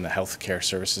improvement in the health care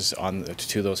services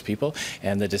to those people,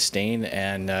 and the disdain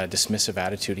and dismissive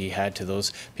attitude he had to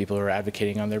those people who are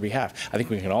advocating on their behalf. I think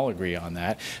we can all agree on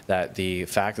that the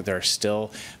fact that there are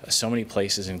still so many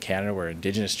places in Canada where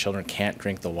Indigenous children can't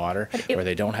drink the water, where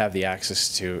they don't have the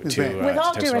access to with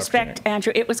all due respect,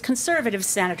 Andrew, it was Conservative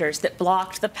senators that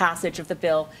blocked the passage of the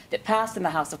bill that passed in the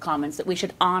House of Commons that we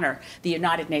should honour the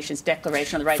United Nations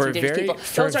Declaration on the Rights of Indigenous People.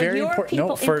 Those are your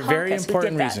people in for a very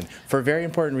important reason. For a very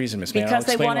important reason, Ms. Mann. Because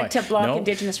they wanted to block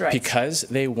Indigenous rights.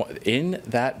 Because in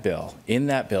that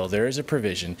bill, there is a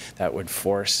provision that would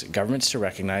force governments to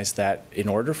recognize that in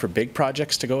order for big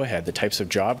projects to go ahead, the types of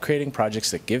job-creating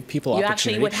projects that give people opportunity. You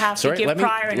actually would have to give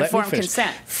prior and informed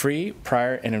consent. Free,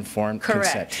 prior, and informed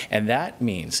consent. And that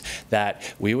means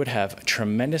that we would have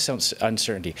tremendous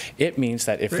uncertainty. It means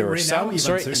that if there were some... Let me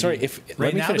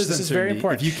finish. This is very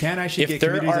important. If you can't actually get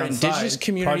communities on side, Indigenous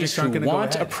communities who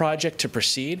want a project to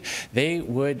proceed, they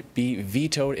would be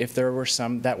vetoed if there were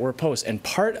some that were opposed. And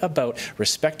part about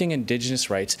respecting Indigenous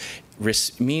rights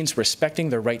means respecting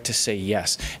the right to say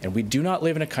yes. And we do not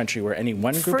live in a country where any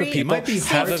one group of people have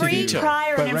a veto. Free,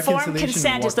 prior, and informed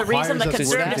consent is the reason the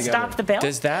Conservatives stopped the bill.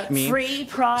 Does that mean free,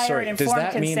 prior, and informed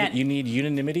consent? Does that mean that you need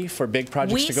unanimity for big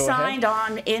projects to go ahead? We signed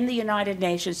on in the United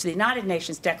Nations to the United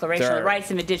Nations Declaration on the Rights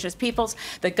of Indigenous Peoples.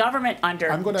 The government under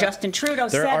Justin Trudeau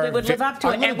said we would live up to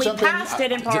it, and we passed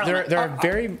it in Parliament.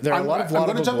 There are a lot of I'm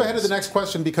going to jump ahead of the next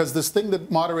question because this thing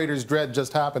that moderators dread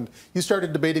just happened. You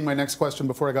started debating my next question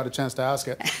before I got a chance to ask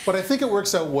it, but I think it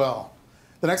works out well.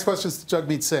 The next question is to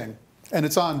Jagmeet Singh, and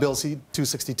it's on Bill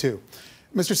C-262.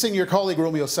 Mr. Singh, your colleague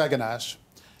Romeo Saganash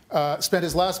spent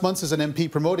his last months as an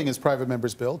MP promoting his private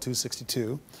member's bill,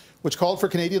 262, which called for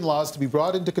Canadian laws to be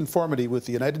brought into conformity with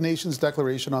the United Nations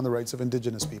Declaration on the Rights of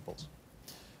Indigenous Peoples.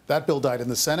 That bill died in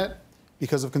the Senate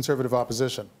because of Conservative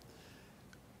opposition.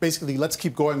 Basically, let's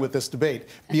keep going with this debate.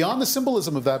 Beyond the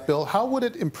symbolism of that bill, how would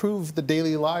it improve the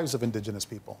daily lives of Indigenous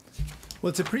people? Well,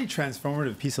 it's a pretty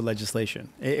transformative piece of legislation.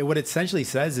 What it essentially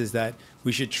says is that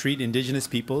we should treat Indigenous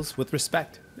peoples with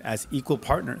respect as equal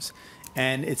partners.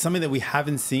 And it's something that we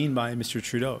haven't seen by Mr.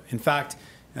 Trudeau. In fact,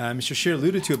 Mr. Scheer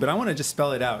alluded to it, but I want to just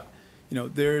spell it out.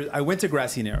 I went to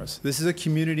Grassy Narrows. This is a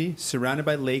community surrounded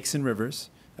by lakes and rivers,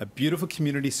 a beautiful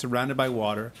community surrounded by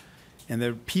water. And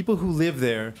the people who live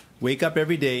there wake up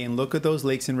every day and look at those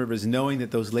lakes and rivers knowing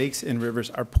that those lakes and rivers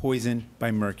are poisoned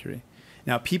by mercury.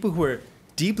 Now, people who are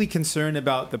deeply concerned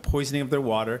about the poisoning of their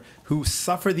water, who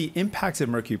suffer the impacts of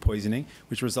mercury poisoning,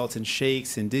 which results in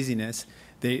shakes and dizziness,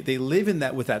 they live in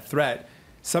that with that threat.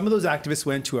 Some of those activists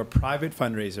went to a private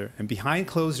fundraiser, and behind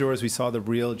closed doors, we saw the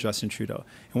real Justin Trudeau.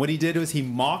 And what he did was he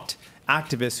mocked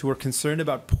activists who were concerned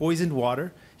about poisoned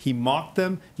water. He mocked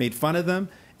them, made fun of them,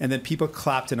 and then people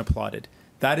clapped and applauded.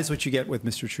 That is what you get with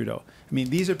Mr. Trudeau. I mean,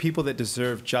 these are people that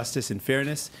deserve justice and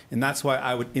fairness, and that's why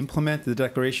I would implement the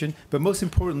declaration. But most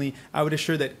importantly, I would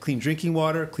assure that clean drinking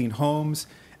water, clean homes,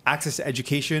 access to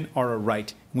education are a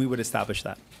right, and we would establish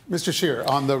that. Mr. Scheer,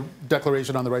 on the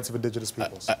Declaration on the Rights of Indigenous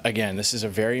Peoples. Again, this is a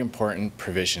very important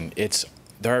provision.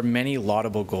 There are many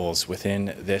laudable goals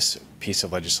within this piece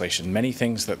of legislation, many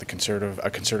things that a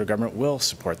conservative government will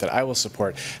support, that I will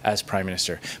support as Prime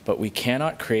Minister. But we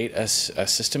cannot create a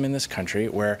system in this country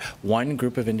where one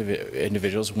group of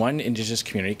individuals, one Indigenous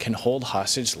community can hold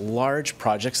hostage large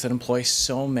projects that employ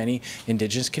so many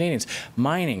Indigenous Canadians.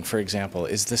 Mining, for example,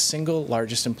 is the single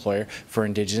largest employer for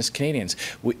Indigenous Canadians.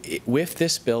 If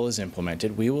this bill is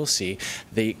implemented, we will see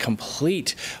the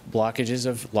complete blockages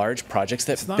of large projects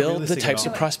that build the types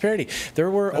of prosperity.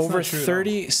 There were over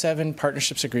 37 7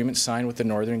 partnerships agreements signed with the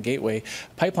Northern Gateway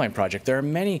pipeline project. There are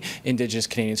many Indigenous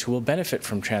Canadians who will benefit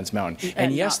from Trans Mountain.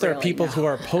 And yes, there are people who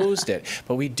are opposed it,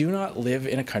 but we do not live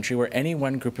in a country where any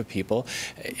one group of people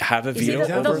have a veto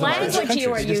over the language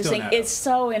you are using is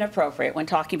so inappropriate when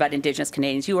talking about Indigenous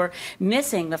Canadians. You are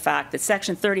missing the fact that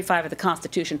Section 35 of the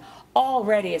Constitution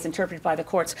already, as interpreted by the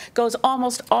courts, goes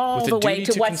almost all the way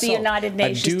to what the United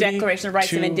Nations Declaration of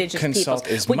Rights of Indigenous Peoples.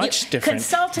 Is much different.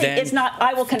 Consulting is not,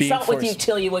 I will consult with you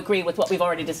till you agree with what we've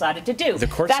already decided to do.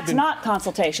 That's not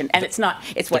consultation, and it's not.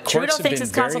 It's what Trudeau thinks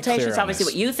is consultation. It's obviously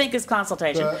what you think is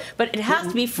consultation, but it has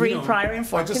to be free, prior,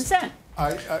 informed consent.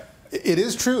 It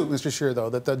is true, Mr. Scheer, though,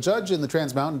 that the judge in the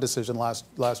Trans Mountain decision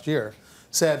last year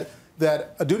said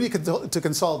that a duty to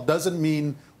consult doesn't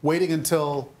mean waiting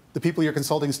until the people you're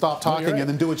consulting stop talking and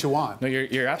then do what you want. No,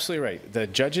 you're absolutely right. The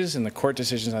judges and the court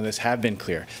decisions on this have been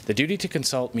clear. The duty to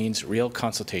consult means real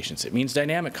consultations. It means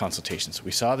dynamic consultations.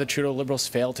 We saw the Trudeau Liberals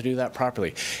fail to do that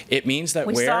properly. It means that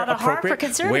where appropriate,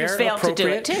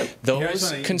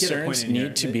 those concerns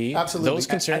need to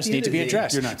be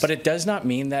addressed. But it does not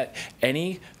mean that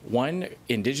any one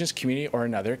Indigenous community or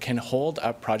another can hold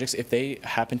up projects if they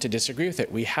happen to disagree with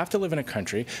it. We have to live in a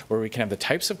country where we can have the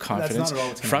types of confidence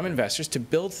from investors to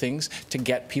build things to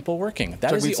get people working.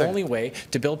 That is the only way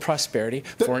to build prosperity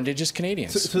for Indigenous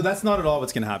Canadians. So that's not at all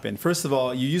what's going to happen. First of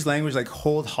all, you use language like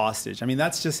hold hostage. I mean,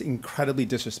 that's just incredibly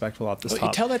disrespectful off the top.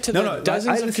 You tell that to the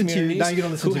dozens of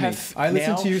communities who have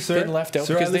been left out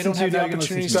because they don't have the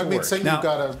opportunities to work.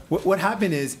 Now, what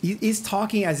happened is he's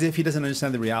talking as if he doesn't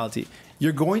understand the reality.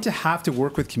 You're going to have to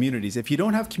work with communities. If you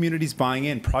don't have communities buying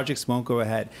in, projects won't go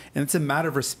ahead. And it's a matter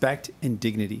of respect and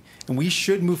dignity. And we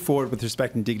should move forward with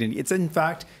respect and dignity. It's, in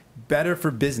fact, better for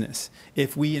business.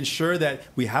 If we ensure that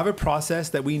we have a process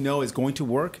that we know is going to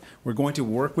work, we're going to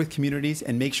work with communities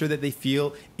and make sure that they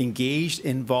feel engaged,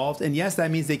 involved. And yes,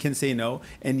 that means they can say no.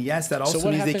 And yes, that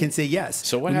also means they can say yes.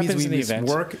 So what happens in the event?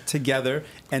 Work together,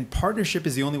 and partnership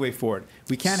is the only way forward.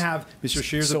 We can't have Mr.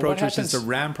 Scheer's approach, which is to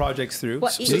ram projects through.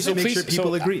 We need to make sure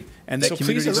people agree and that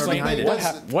communities are behind it.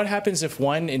 What happens if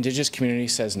one Indigenous community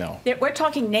says no? We're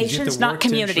talking nations, not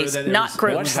communities, not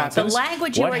groups. The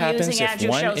language you are using,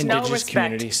 Andrew, shows no Indigenous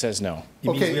community says no.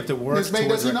 Okay, we have to work towards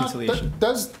reconciliation.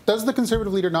 Does the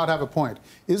Conservative leader not have a point?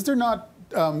 Is there not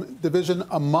division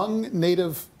among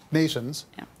Native nations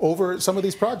over some of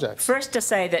these projects? First, to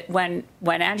say that when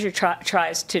Andrew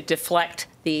tries to deflect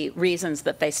the reasons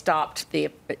that they stopped the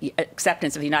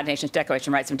acceptance of the United Nations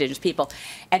Declaration of Rights of Indigenous People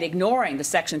and ignoring the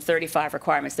Section 35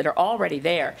 requirements that are already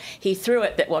there, he threw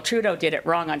it that, well, Trudeau did it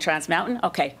wrong on Trans Mountain.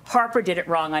 Okay, Harper did it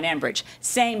wrong on Enbridge.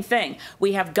 Same thing.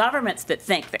 We have governments that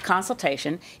think that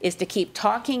consultation is to keep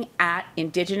talking at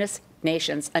Indigenous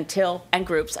nations and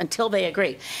groups until they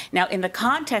agree. Now, in the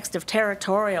context of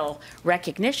territorial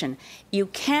recognition, you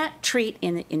can't treat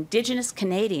Indigenous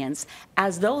Canadians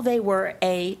as though they were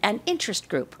an interest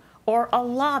group or a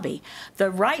lobby. The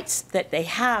rights that they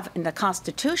have in the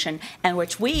Constitution, and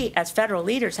which we as federal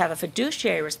leaders have a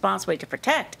fiduciary responsibility to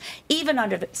protect, even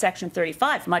under Section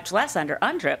 35, much less under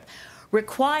UNDRIP,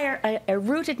 require a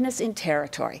rootedness in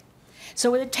territory.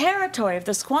 So the territory of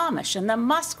the Squamish and the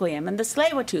Musqueam and the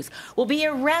Tsleil-Waututh will be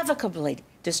irrevocably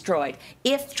destroyed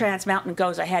if Trans Mountain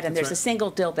goes ahead and there's a single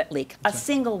dilbit leak, a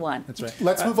single one. That's right.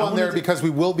 Let's move on there because we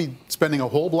will be spending a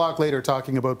whole block later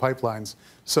talking about pipelines.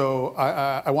 So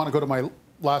I want to go to my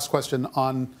last question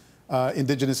on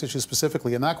Indigenous issues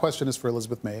specifically, and that question is for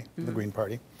Elizabeth May, the Green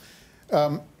Party.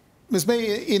 Ms.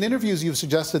 May, in interviews you've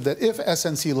suggested that if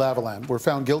SNC-Lavalin were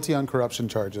found guilty on corruption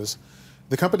charges,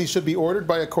 the company should be ordered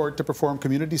by a court to perform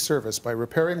community service by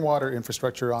repairing water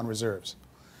infrastructure on reserves.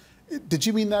 Did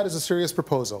you mean that as a serious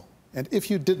proposal? And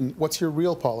if you didn't, what's your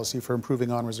real policy for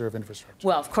improving on-reserve infrastructure?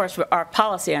 Well, of course, our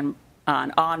policy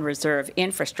on reserve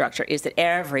infrastructure is that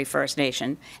every First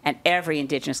Nation and every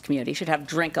Indigenous community should have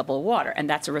drinkable water, and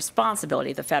that's a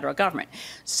responsibility of the federal government.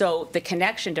 So the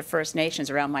connection to First Nations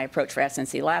around my approach for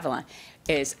SNC-Lavalin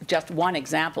is just one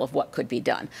example of what could be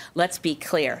done. Let's be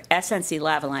clear.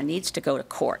 SNC-Lavalin needs to go to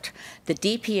court. The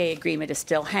DPA agreement is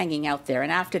still hanging out there,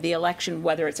 and after the election,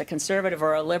 whether it's a Conservative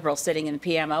or a Liberal sitting in the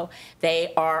PMO,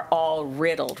 they are all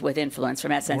riddled with influence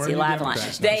from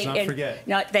SNC-Lavalin.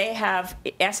 They have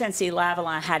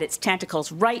SNC-Lavalin had its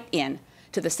tentacles right in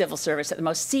to the civil service at the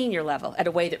most senior level at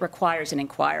a way that requires an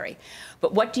inquiry.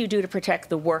 But what do you do to protect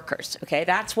the workers? Okay,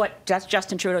 that's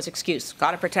Justin Trudeau's excuse.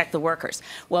 Got to protect the workers.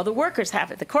 Well, the workers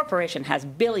have it. The corporation has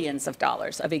billions of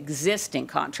dollars of existing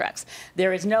contracts.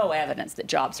 There is no evidence that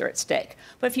jobs are at stake.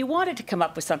 But if you wanted to come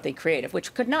up with something creative,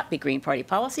 which could not be Green Party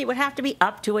policy, it would have to be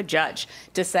up to a judge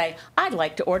to say, I'd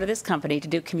like to order this company to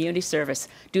do community service,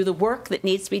 do the work that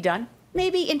needs to be done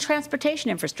Maybe in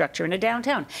transportation infrastructure in a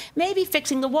downtown. Maybe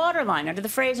fixing the water line under the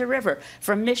Fraser River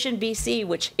from Mission, BC,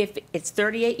 which if it's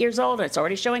 38 years old and it's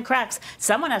already showing cracks,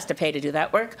 someone has to pay to do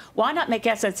that work. Why not make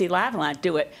SNC-Lavalin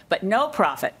do it, but no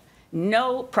profit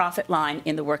line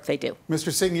in the work they do?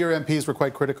 Mr. Singh, your MPs were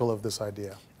quite critical of this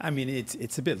idea. I mean,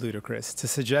 it's a bit ludicrous to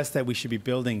suggest that we should be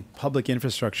building public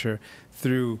infrastructure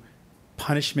through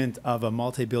punishment of a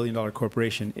multi-billion-dollar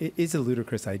corporation. It is a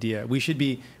ludicrous idea. We should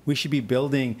be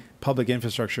building public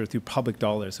infrastructure through public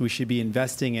dollars. We should be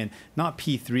investing in not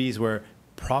P3s where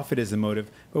profit is the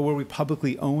motive, but where we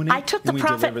publicly own it. I took the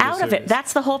profit out of it.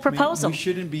 That's the whole proposal. I mean, we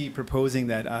shouldn't be proposing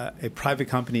that a private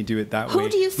company do it that way. Who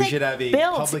do you think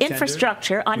builds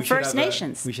infrastructure on First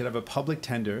Nations? We should have a public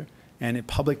tender, and a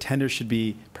public tender should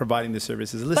be providing the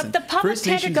services. Listen, but the public First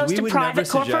tender Nations, goes to private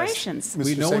corporations.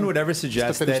 No one would ever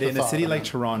suggest that in a city like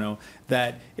Toronto,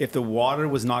 that if the water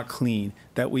was not clean,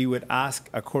 that we would ask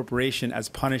a corporation as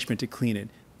punishment to clean it.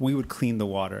 We would clean the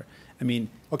water. I mean,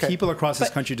 people across this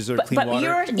country deserve clean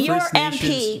water. But your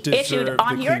MP issued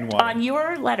on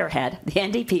your letterhead, the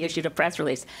NDP issued a press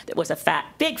release that was a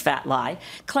big fat lie,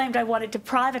 claimed I wanted to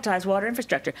privatize water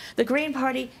infrastructure. The Green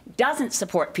Party doesn't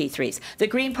support P3s. The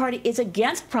Green Party is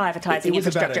against privatizing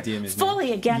infrastructure,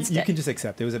 fully against it. You can just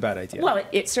accept it was a bad idea. Well,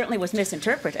 it certainly was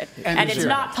misinterpreted, and it's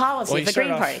not policy of the Green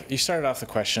Party. You started off the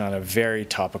question on a very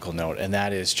topical note, and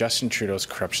that is Justin Trudeau's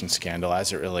corruption scandal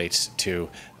as it relates to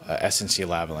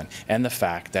SNC-Lavalin, and the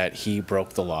fact that he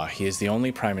broke the law. He is the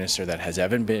only prime minister that has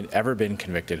ever been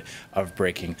convicted of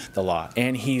breaking the law,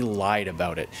 and he lied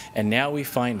about it. And now we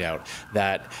find out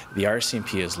that the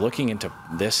RCMP is looking into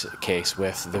this case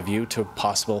with the view to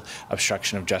possible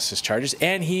obstruction of justice charges,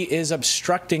 and he is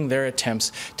obstructing their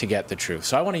attempts to get the truth.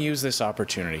 So I want to use this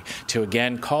opportunity to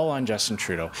again call on Justin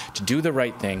Trudeau to do the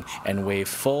right thing and waive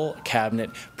full cabinet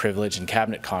privilege and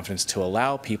cabinet confidence to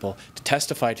allow people to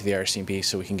testify to the RCMP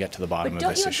so we can get to the bottom of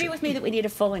this issue. But don't you agree with me that we need a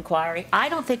full inquiry? I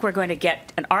don't think we're going to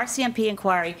get an RCMP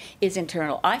inquiry is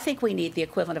internal. I think we need the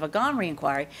equivalent of a Gomery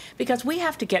inquiry because we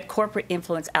have to get corporate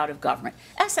influence out of government.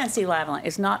 SNC-Lavalin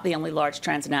is not the only large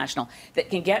transnational that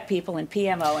can get people in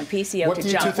PMO and PCO to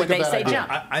jump when they say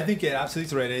jump. I think it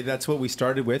absolutely right. That's what we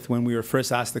started with when we were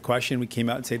first asked the question. We came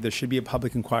out and said there should be a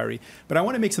public inquiry. But I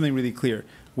want to make something really clear.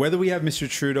 Whether we have Mr.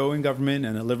 Trudeau in government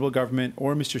and a Liberal government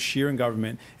or Mr. Scheer in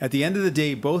government, at the end of the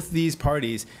day, both these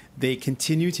parties, they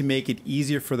continue to make it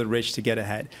easier for the rich to get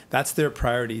ahead. That's their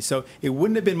priority. So it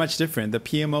wouldn't have been much different. The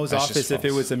PMO's office, if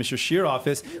it was a Mr. Scheer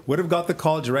office, would have got the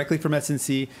call directly from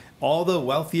SNC. All the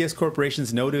wealthiest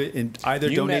corporations know to either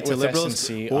donate to Liberals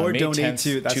or donate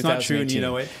to, that's not true, and you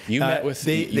know it.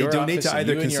 They donate to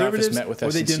either Conservatives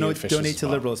or they donate to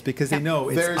Liberals because they know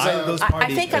it's either of those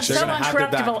parties. I think I'm so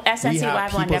uncorruptible,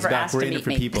 SNC-Lavalin never asked to meet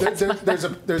me.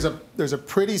 There's a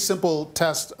pretty simple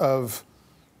test of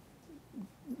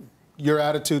your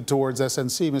attitude towards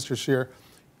SNC, Mr. Scheer.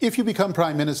 If you become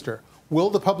Prime Minister, will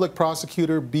the public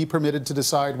prosecutor be permitted to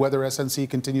decide whether SNC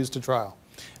continues to trial?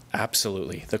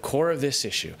 Absolutely. The core of this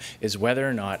issue is whether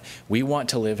or not we want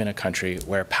to live in a country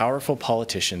where powerful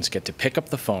politicians get to pick up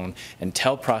the phone and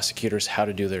tell prosecutors how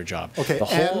to do their job. Okay,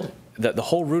 the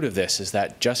whole root of this is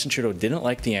that Justin Trudeau didn't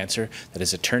like the answer that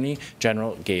his Attorney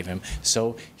General gave him,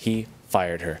 so he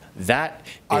fired her. That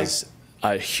is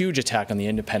a huge attack on the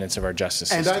independence of our justice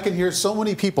system. And I can hear so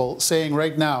many people saying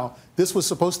right now, this was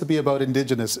supposed to be about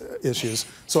Indigenous issues.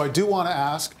 So I do want to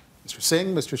ask Mr.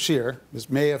 Singh, Mr. Scheer, Ms.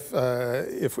 May, if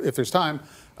there's time,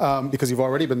 because you've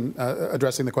already been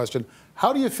addressing the question,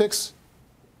 how do you fix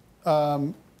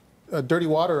dirty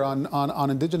water on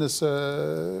Indigenous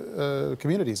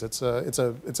communities? It's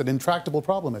an intractable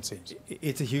problem, it seems.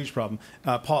 It's a huge problem.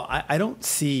 Paul, I don't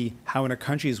see how in a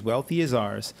country as wealthy as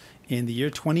ours, in the year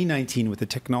 2019, with the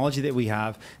technology that we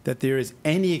have, that there is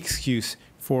any excuse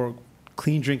for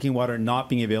clean drinking water not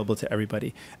being available to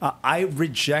everybody. I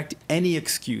reject any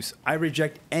excuse. I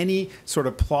reject any sort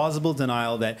of plausible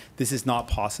denial that this is not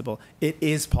possible. It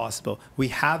is possible. We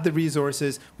have the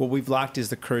resources. What we've lacked is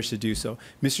the courage to do so.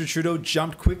 Mr. Trudeau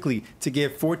jumped quickly to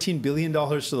give $14 billion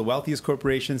to the wealthiest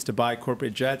corporations to buy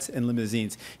corporate jets and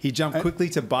limousines. He jumped quickly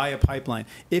to buy a pipeline.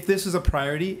 If this was a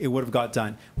priority, it would have got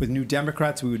done. With New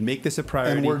Democrats, we would make this a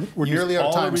priority. And we're nearly out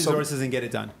of time. All the resources and get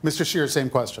it done. Mr. Scheer, same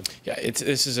question. Yeah,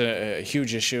 this is a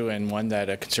huge issue and one that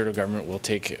a Conservative government will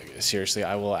take seriously.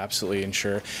 I will absolutely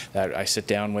ensure that I sit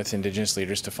down with Indigenous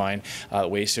leaders to find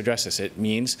ways to address this. It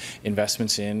means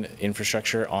investments in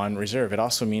infrastructure on reserve. It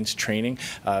also means training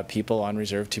people on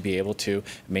reserve to be able to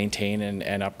maintain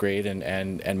and upgrade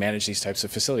and manage these types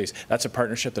of facilities. That's a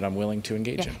partnership that I'm willing to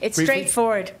engage in. It's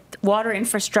straightforward. Water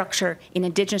infrastructure in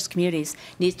Indigenous communities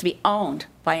needs to be owned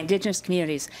by Indigenous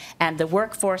communities, and the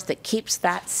workforce that keeps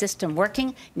that system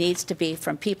working needs to be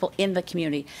from people in the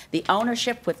community. The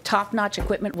ownership with top-notch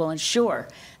equipment will ensure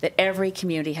that every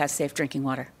community has safe drinking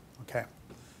water. Okay.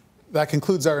 That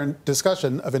concludes our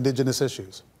discussion of Indigenous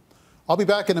issues. I'll be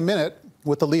back in a minute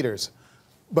with the leaders.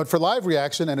 But for live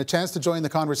reaction and a chance to join the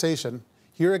conversation,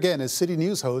 here again is City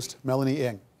News host Melanie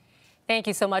Ng. Thank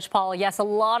you so much, Paul. Yes, a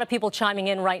lot of people chiming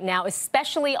in right now,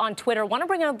 especially on Twitter. I want to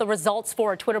bring out the results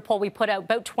for a Twitter poll we put out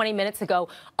about 20 minutes ago.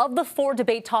 Of the 4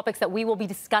 debate topics that we will be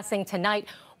discussing tonight,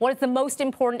 what is the most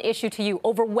important issue to you?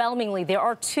 Overwhelmingly, there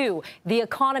are 2. The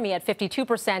economy at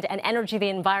 52% and energy, the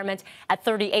environment at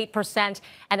 38%,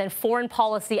 and then foreign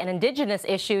policy and Indigenous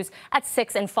issues at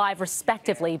 6 and 5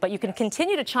 respectively. But you can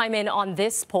continue to chime in on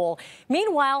this poll.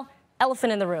 Meanwhile,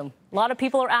 elephant in the room. A lot of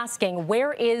people are asking,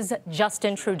 where is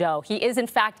Justin Trudeau? He is, in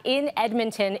fact, in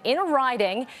Edmonton in a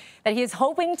riding that he is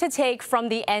hoping to take from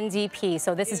the NDP.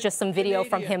 So this is just some video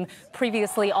from him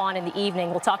previously on in the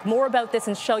evening. We'll talk more about this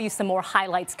and show you some more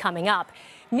highlights coming up.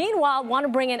 Meanwhile, I want to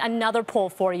bring in another poll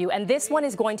for you, and this one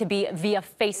is going to be via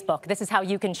Facebook. This is how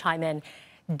you can chime in.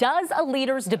 Does a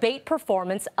leader's debate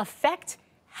performance affect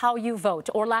how you vote,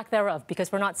 or lack thereof, because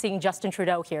we're not seeing Justin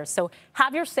Trudeau here? So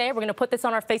have your say. We're going to put this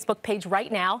on our Facebook page right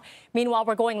now. Meanwhile,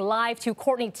 we're going live to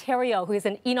Courtney Theriault, who is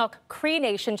in Enoch Cree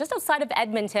Nation, just outside of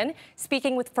Edmonton,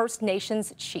 speaking with First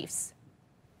Nations chiefs.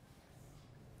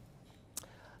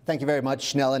 Thank you very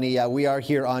much, Melanie. We are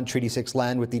here on Treaty 6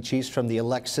 land with the chiefs from the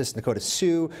Alexis, Nakota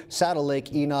Sioux, Saddle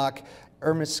Lake, Enoch,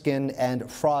 Ermiskin, and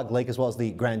Frog Lake, as well as the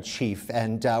Grand Chief.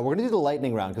 And we're going to do the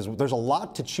lightning round because there's a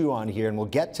lot to chew on here, and we'll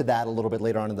get to that a little bit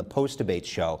later on in the post-debate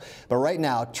show. But right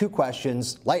now, 2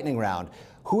 questions, lightning round.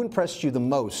 Who impressed you the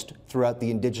most throughout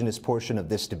the Indigenous portion of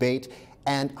this debate,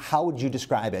 and how would you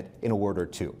describe it in a word or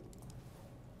 2?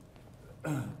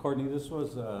 Courtney, this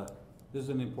is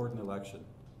an important election,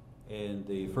 and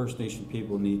the First Nation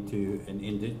people need to, and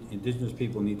Indigenous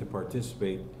people need to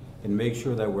participate and make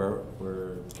sure that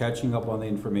we're catching up on the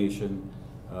information,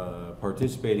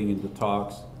 participating in the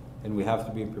talks, and we have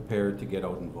to be prepared to get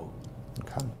out and vote.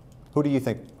 Okay. Who do you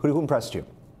think? Who impressed you?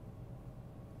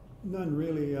 None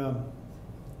really.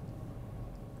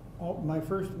 My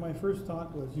first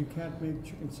thought was you can't make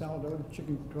chicken salad out of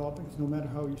chicken droppings no matter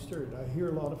how you stir it. I hear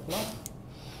a lot of fluff,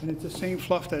 and it's the same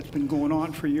fluff that's been going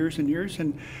on for years and years,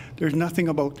 and there's nothing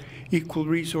about equal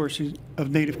resources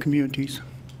of Native communities.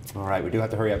 All right, we do have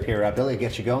to hurry up here. Billy,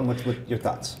 get you going. What's your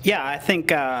thoughts? Yeah, I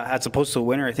think as opposed to a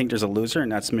winner, I think there's a loser,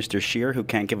 and that's Mr. Scheer, who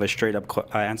can't give a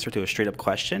straight-up answer to a straight-up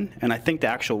question. And I think the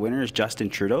actual winner is Justin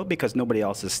Trudeau, because nobody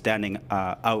else is standing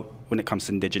out when it comes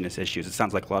to Indigenous issues. It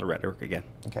sounds like a lot of rhetoric again.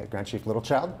 Okay, Grand Chief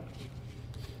Littlechild?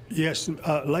 Yes,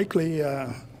 likely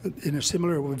in a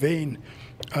similar vein.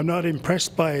 I'm not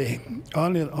impressed by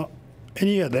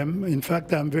any of them. In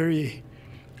fact, I'm very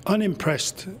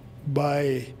unimpressed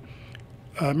by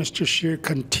Mr. Scheer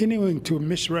continuing to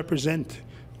misrepresent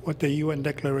what the UN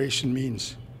declaration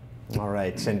means. All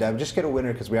right, and just get a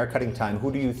winner because we are cutting time.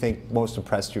 Who do you think most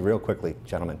impressed you real quickly,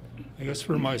 gentlemen? I guess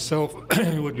for myself,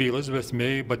 it would be Elizabeth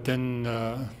May, but then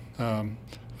I'm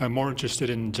more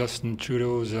interested in Justin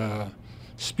Trudeau's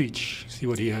speech, see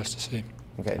what he has to say.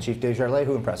 Okay, Chief Desjardins,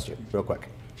 who impressed you, real quick?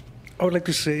 I would like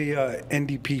to say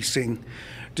NDP Singh,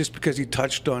 just because he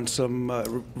touched on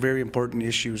some very important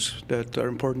issues that are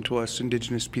important to us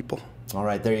Indigenous people. All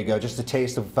right, there you go. Just a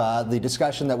taste of the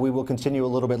discussion that we will continue a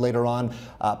little bit later on,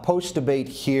 post-debate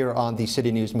here on the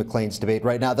City News Maclean's debate.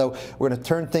 Right now, though, we're going to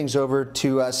turn things over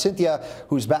to Cynthia,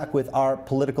 who's back with our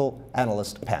political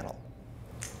analyst panel.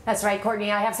 That's right,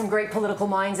 Courtney. I have some great political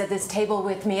minds at this table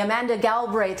with me. Amanda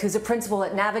Galbraith, who's a principal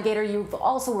at Navigator. You've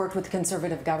also worked with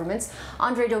conservative governments.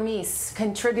 Andre Domis,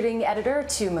 contributing editor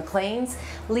to Maclean's.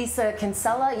 Lisa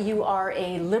Kinsella, you are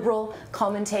a Liberal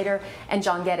commentator. And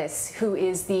John Geddes, who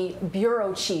is the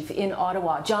bureau chief in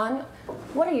Ottawa. John,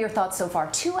 what are your thoughts so far?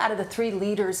 2 out of the 3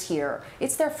 leaders here.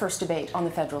 It's their first debate on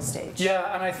the federal stage.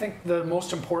 Yeah, and I think the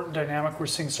most important dynamic we're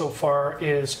seeing so far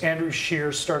is Andrew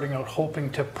Scheer starting out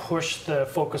hoping to push the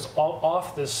focus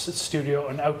off this studio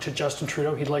and out to Justin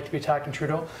Trudeau. He'd like to be attacking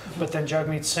Trudeau, but then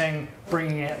Jagmeet Singh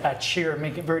bringing it at Scheer,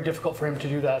 making it very difficult for him to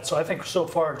do that. So I think so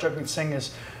far Jagmeet Singh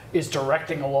is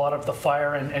directing a lot of the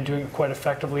fire and doing it quite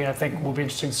effectively. And I think we'll be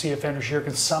interesting to see if Andrew Scheer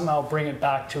can somehow bring it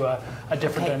back to a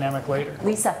different dynamic later.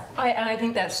 Lisa. I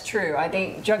think that's true. I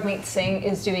think Jagmeet Singh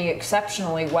is doing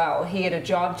exceptionally well. He had a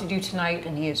job to do tonight,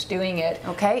 and he is doing it.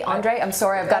 Okay, Andre, I'm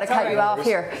sorry, I've got to cut you off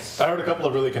here. I heard a couple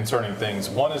of really concerning things.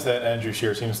 One is that Andrew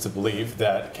Scheer seems to believe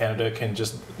that Canada can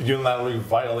just unilaterally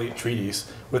violate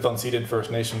treaties with unceded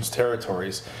First Nations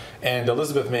territories. And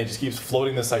Elizabeth May just keeps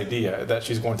floating this idea that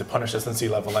she's going to punish SNC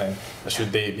Lavalin,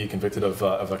 should they be convicted of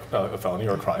a felony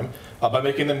or a crime, by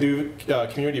making them do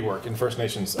community work in First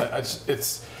Nations.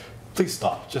 Please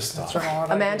stop. Just stop.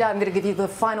 Amanda, I'm going to give you the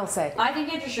final say. I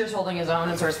think Andrew Scheer's holding his own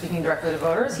and sort of speaking directly to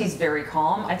voters. He's very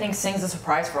calm. I think Singh's a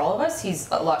surprise for all of us. He's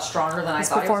a lot stronger than I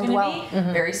thought he was going to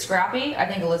be. Very scrappy. I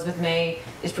think Elizabeth May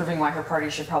is proving why her party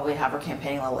should probably have her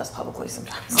campaigning a little less publicly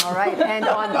sometimes. All right, and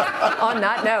on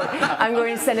that note, I'm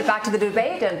going to send it back to the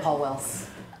debate and Paul Wells.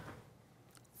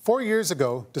 4 years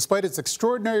ago, despite its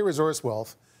extraordinary resource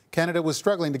wealth, Canada was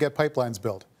struggling to get pipelines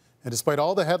built. And despite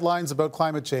all the headlines about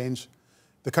climate change,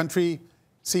 the country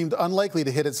seemed unlikely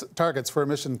to hit its targets for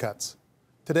emission cuts.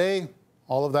 Today,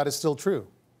 all of that is still true.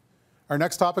 Our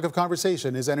next topic of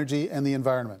conversation is energy and the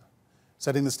environment.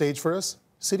 Setting the stage for us,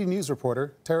 City News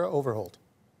reporter Tara Overholt.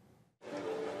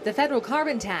 The federal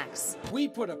carbon tax. We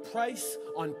put a price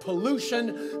on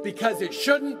pollution because it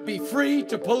shouldn't be free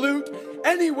to pollute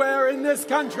anywhere in this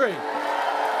country.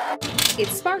 It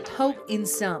sparked hope in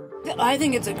some. I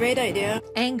think it's a great idea.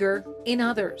 Anger in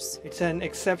others. It's an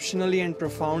exceptionally and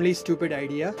profoundly stupid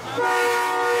idea.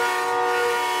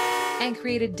 And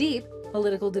created deep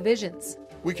political divisions.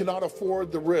 We cannot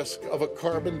afford the risk of a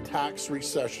carbon tax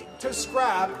recession. To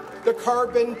scrap the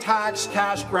carbon tax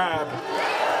cash grab.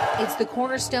 It's the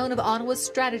cornerstone of Ottawa's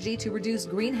strategy to reduce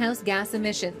greenhouse gas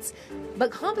emissions. But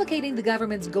complicating the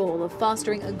government's goal of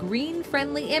fostering a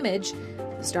green-friendly image,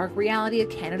 the stark reality of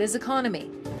Canada's economy.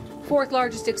 Fourth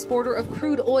largest exporter of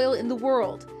crude oil in the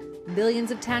world.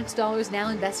 Billions of tax dollars now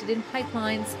invested in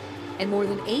pipelines, and more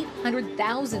than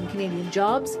 800,000 Canadian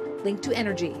jobs linked to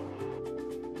energy.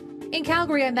 In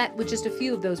Calgary, I met with just a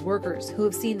few of those workers who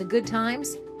have seen the good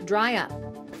times dry up.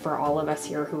 For all of us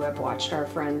here who have watched our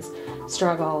friends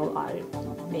struggle,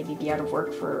 maybe be out of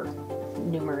work for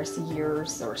numerous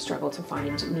years or struggle to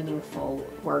find meaningful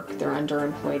work, they're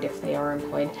underemployed if they are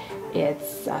employed,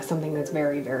 it's something that's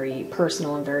very, very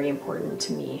personal and very important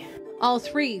to me. All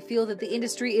three feel that the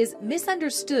industry is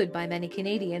misunderstood by many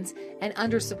Canadians and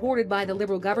undersupported by the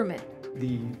Liberal government.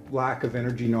 The lack of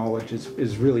energy knowledge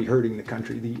is really hurting the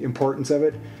country. The importance of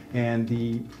it and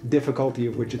the difficulty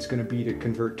of which it's going to be to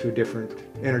convert to a different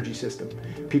energy system.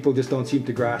 People just don't seem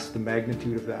to grasp the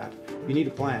magnitude of that. You need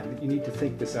a plan. You need to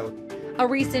think this out. A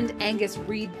recent Angus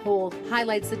Reid poll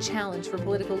highlights the challenge for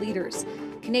political leaders.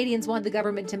 Canadians want the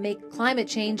government to make climate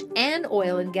change and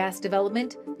oil and gas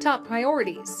development top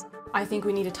priorities. I think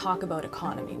we need to talk about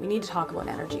economy. We need to talk about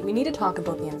energy. We need to talk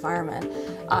about the environment.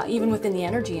 Even within the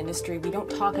energy industry, we don't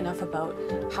talk enough about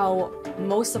how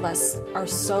most of us are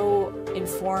so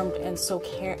informed and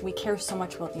we care so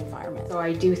much about the environment. So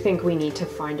I do think we need to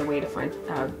find a way to find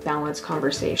a balanced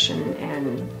conversation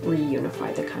and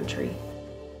reunify the country.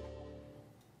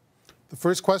 The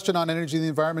first question on energy and the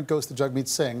environment goes to Jagmeet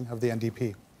Singh of the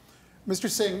NDP. Mr.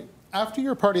 Singh, after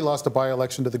your party lost a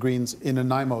by-election to the Greens in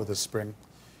Nanaimo this spring,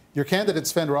 your candidate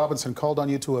Sven Robinson called on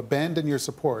you to abandon your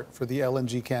support for the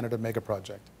LNG Canada mega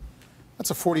project.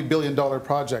 That's a $40 billion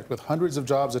project with hundreds of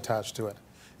jobs attached to it.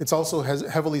 It's also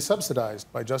heavily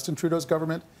subsidized by Justin Trudeau's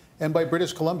government and by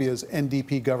British Columbia's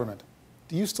NDP government.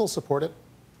 Do you still support it?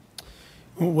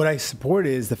 What I support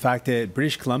is the fact that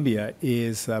British Columbia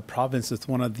is a province with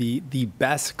one of the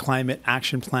best climate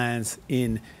action plans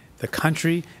in the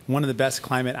country, one of the best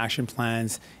climate action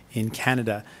plans in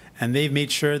Canada. And they've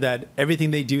made sure that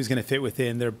everything they do is going to fit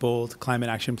within their bold climate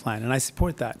action plan. And I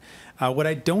support that. What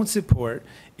I don't support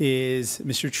is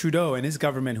Mr. Trudeau and his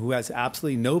government, who has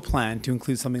absolutely no plan to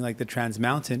include something like the Trans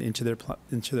Mountain into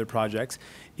their projects.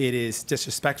 It is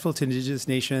disrespectful to Indigenous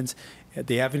nations.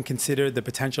 They haven't considered the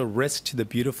potential risk to the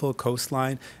beautiful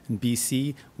coastline in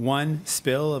BC. One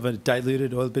spill of a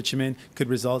diluted oil bitumen could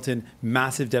result in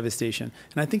massive devastation.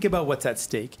 And I think about what's at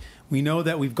stake. We know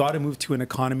that we've got to move to an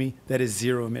economy that is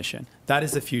zero emission. That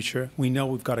is the future. We know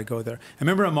we've got to go there. I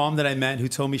remember a mom that I met who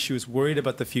told me she was worried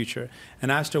about the future,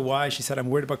 and I asked her why. She said, I'm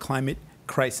worried about climate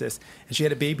crisis. And she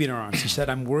had a baby in her arms. She said,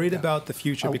 I'm worried about the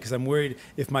future because I'm worried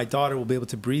if my daughter will be able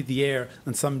to breathe the air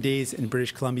on some days in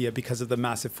British Columbia because of the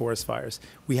massive forest fires.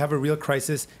 We have a real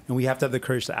crisis, and we have to have the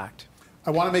courage to act.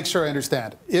 I want to make sure I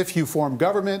understand. If you form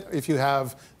government, if you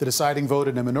have the deciding vote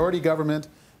in a minority government,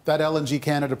 that LNG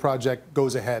Canada project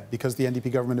goes ahead because the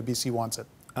NDP government of BC wants it.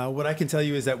 What I can tell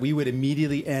you is that we would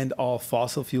immediately end all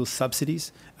fossil fuel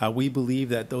subsidies. We believe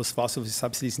that those fossil fuel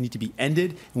subsidies need to be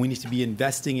ended, and we need to be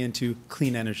investing into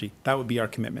clean energy. That would be our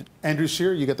commitment. Andrew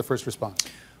Scheer, you get the first response.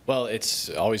 Well, it's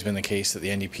always been the case that the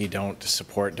NDP don't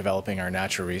support developing our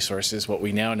natural resources. What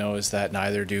we now know is that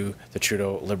neither do the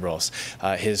Trudeau Liberals.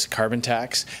 His carbon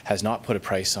tax has not put a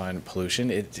price on pollution.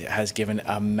 It has given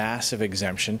a massive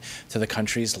exemption to the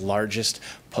country's largest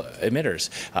emitters.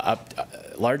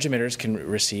 Large emitters can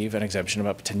receive an exemption of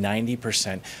up to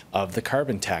 90% of the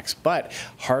carbon tax, but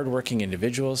hardworking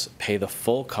individuals pay the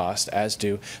full cost, as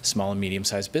do small and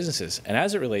medium-sized businesses. And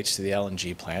as it relates to the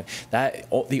LNG plant,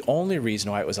 the only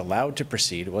reason why it was allowed to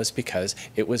proceed was because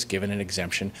it was given an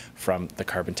exemption from the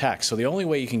carbon tax. So the only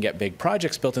way you can get big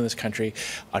projects built in this country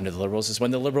under the Liberals is when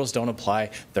the Liberals don't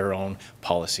apply their own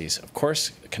policies. Of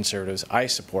course, Conservatives, I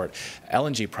support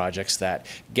LNG projects that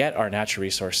get our natural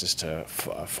resources to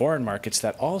foreign markets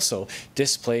that also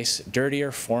displace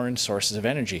dirtier foreign sources of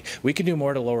energy. We can do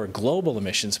more to lower global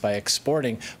emissions by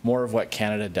exporting more of what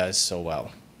Canada does so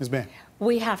well. Ms. May.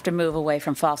 We have to move away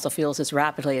from fossil fuels as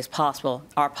rapidly as possible.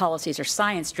 Our policies are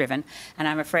science-driven, and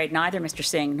I'm afraid neither Mr.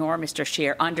 Singh nor Mr.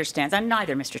 Scheer understands, and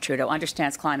neither Mr. Trudeau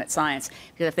understands climate science.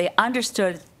 Because if they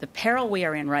understood the peril we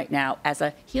are in right now as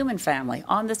a human family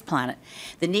on this planet,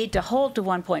 the need to hold to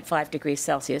 1.5 degrees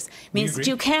Celsius means that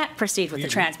you can't proceed with the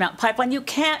Trans Mountain Pipeline. You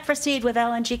can't proceed with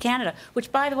LNG Canada,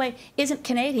 which, by the way, isn't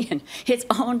Canadian. It's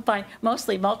owned by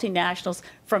mostly multinationals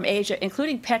from Asia,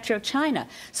 including PetroChina.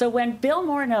 So when Bill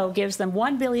Morneau gives them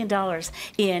 $1 billion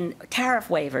in tariff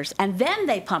waivers, and then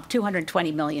they pump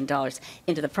 $220 million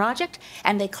into the project,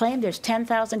 and they claim there's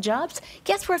 10,000 jobs,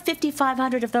 guess where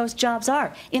 5,500 of those jobs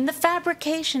are? In the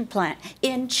fabrication plant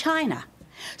in China.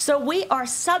 So we are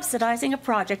subsidizing a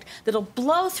project that'll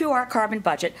blow through our carbon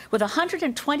budget with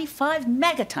 125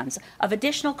 megatons of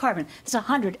additional carbon. That's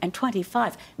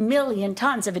 125 million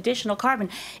tons of additional carbon.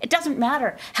 It doesn't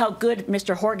matter how good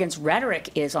Mr. Horgan's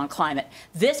rhetoric is on climate.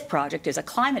 This project is a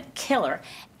climate killer.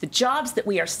 The jobs that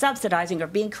we are subsidizing are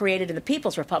being created in the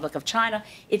People's Republic of China.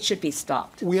 It should be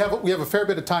stopped. We have a fair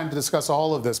bit of time to discuss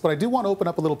all of this, but I do want to open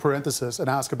up a little parenthesis and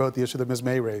ask about the issue that Ms.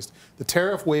 May raised, the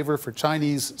tariff waiver for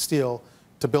Chinese steel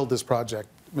to build this project.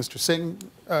 Mr. Singh,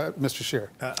 Mr. Scheer.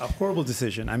 A horrible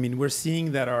decision. I mean, we're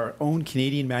seeing that our own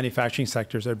Canadian manufacturing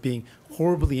sectors are being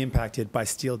horribly impacted by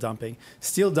steel dumping.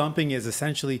 Steel dumping is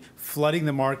essentially flooding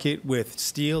the market with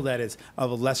steel that is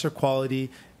of a lesser quality.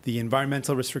 The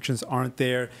environmental restrictions aren't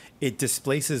there. It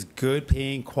displaces good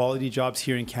paying quality jobs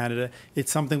here in Canada.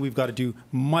 It's something we've got to do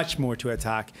much more to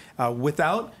attack.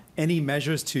 Without any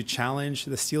measures to challenge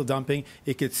the steel dumping,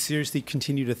 it could seriously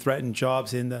continue to threaten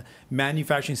jobs in the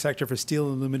manufacturing sector for steel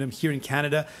and aluminum here in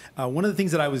Canada. One of the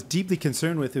things that I was deeply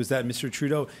concerned with was that Mr.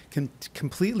 Trudeau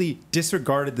completely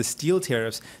disregarded the steel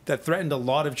tariffs that threatened a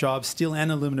lot of jobs, steel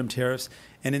and aluminum tariffs,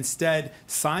 and instead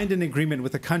signed an agreement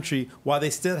with a country while they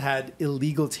still had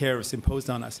illegal tariffs imposed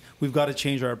on us. We've got to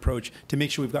change our approach to make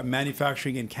sure we've got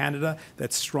manufacturing in Canada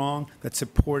that's strong, that's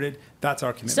supported. That's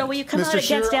our commitment. So will you come out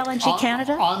against LNG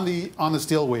Canada? On the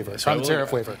steel waiver, on the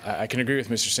tariff waiver. I can agree with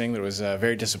Mr. Singh that it was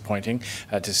very disappointing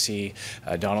to see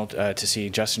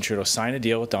Justin Trudeau sign a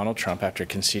deal with Donald Trump after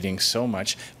conceding so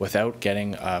much without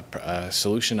getting a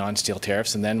solution on steel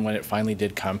tariffs. And then when it finally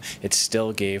did come, it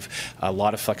still gave a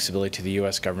lot of flexibility to the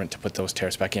U.S. government to put those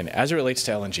tariffs back in. As it relates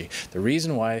to LNG, the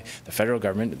reason why the federal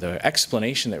government, the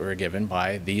explanation that we were given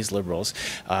by these Liberals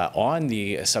on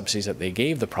the subsidies that they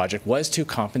gave the project was to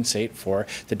compensate for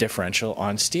the differential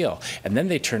on steel. And then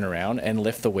they turn around and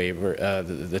lift the waiver,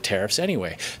 the tariffs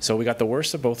anyway. So we got the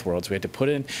worst of both worlds. We had to put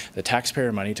in the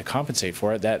taxpayer money to compensate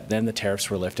for it. Then the tariffs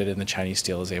were lifted and the Chinese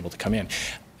steel is able to come in.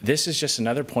 This is just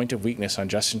another point of weakness on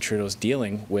Justin Trudeau's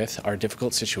dealing with our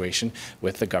difficult situation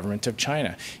with the government of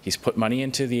China. He's put money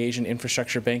into the Asian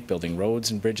Infrastructure Bank, building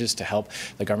roads and bridges to help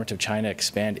the government of China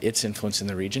expand its influence in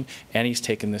the region, and he's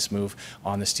taken this move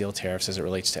on the steel tariffs as it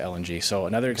relates to LNG. So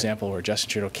another example where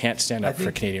Justin Trudeau can't stand up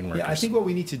for Canadian workers. Yeah, I think what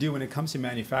we need to do when it comes to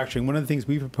manufacturing, one of the things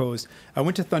we proposed, I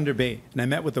went to Thunder Bay and I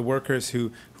met with the workers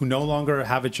who no longer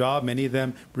have a job. Many of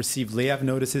them received layoff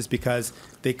notices because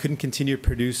they couldn't continue to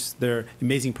produce their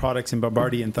amazing products in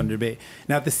Bombardier and Thunder Bay.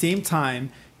 Now, at the same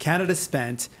time, Canada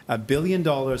spent $1 billion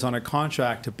on a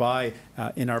contract to buy,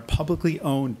 in our publicly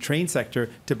owned train sector,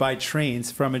 to buy trains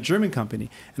from a German company.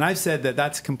 And I've said that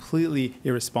that's completely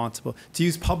irresponsible. To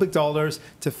use public dollars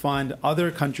to fund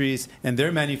other countries and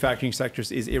their manufacturing sectors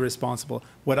is irresponsible.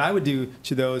 What I would do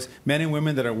to those men and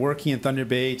women that are working in Thunder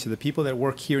Bay, to the people that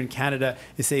work here in Canada,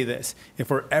 is say this: if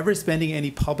we're ever spending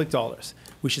any public dollars,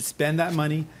 we should spend that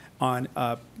money on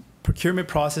procurement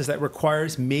process that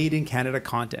requires made in Canada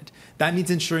content. That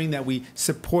means ensuring that we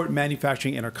support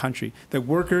manufacturing in our country, that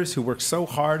workers who work so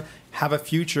hard have a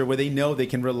future where they know they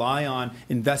can rely on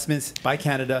investments by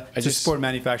Canada to support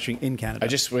manufacturing in Canada. I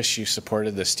just wish you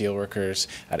supported the steel workers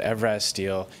at Evraz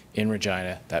Steel in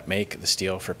Regina that make the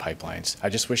steel for pipelines. I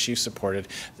just wish you supported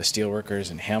the steel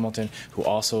workers in Hamilton who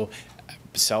also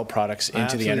sell products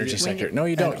into the energy sector. No,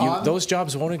 you don't. Those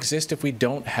jobs won't exist if we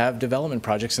don't have development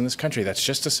projects in this country. That's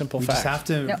just a simple fact. We just have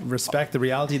to respect the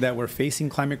reality that we're facing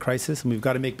climate crisis, and we've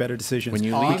got to make better decisions. When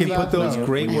you we can put those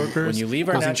great workers, when you leave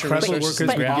our natural incredible workers, we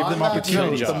can give them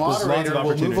opportunities. The moderator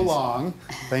will move along.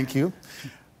 Thank you.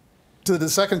 To the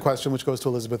second question, which goes to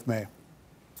Elizabeth May.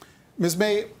 Ms.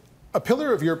 May, a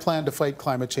pillar of your plan to fight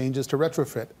climate change is to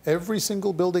retrofit every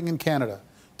single building in Canada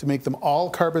to make them all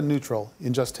carbon neutral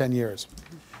in just 10 years.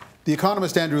 The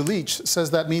economist Andrew Leach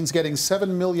says that means getting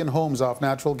 7 million homes off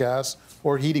natural gas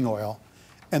or heating oil,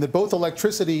 and that both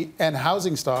electricity and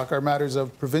housing stock are matters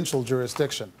of provincial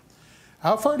jurisdiction.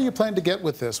 How far do you plan to get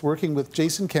with this, working with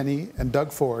Jason Kenney and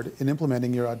Doug Ford in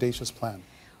implementing your audacious plan?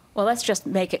 Well, let's just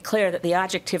make it clear that the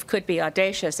adjective could be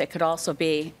audacious. It could also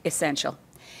be essential.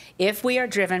 If we are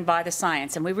driven by the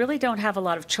science, and we really don't have a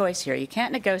lot of choice here, you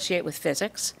can't negotiate with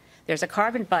physics. There's a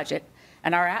carbon budget,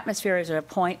 and our atmosphere is at a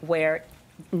point where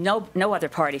no other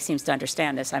party seems to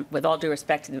understand this. With all due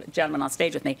respect to the gentleman on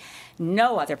stage with me,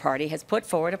 no other party has put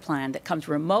forward a plan that comes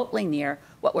remotely near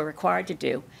what we're required to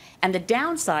do. And the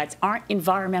downsides aren't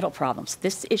environmental problems.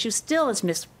 This issue still is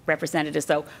misrepresented as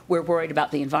though we're worried about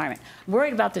the environment. I'm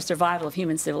worried about the survival of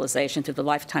human civilization through the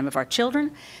lifetime of our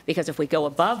children, because if we go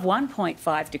above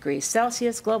 1.5 degrees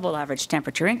Celsius global average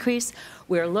temperature increase,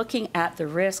 we're looking at the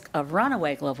risk of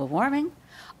runaway global warming,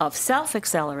 of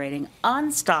self-accelerating,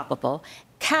 unstoppable,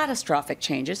 catastrophic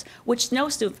changes, which no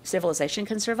civilization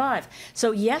can survive.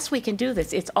 So yes, we can do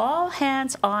this. It's all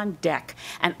hands on deck.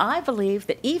 And I believe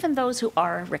that even those who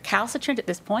are recalcitrant at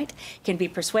this point can be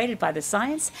persuaded by the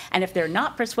science. And if they're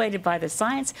not persuaded by the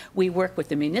science, we work with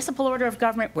the municipal order of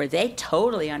government where they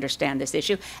totally understand this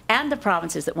issue, and the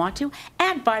provinces that want to.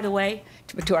 And by the way,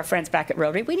 to our friends back at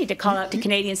Rotary, we need to call out to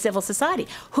Canadian civil society.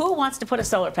 Who wants to put a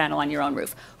solar panel on your own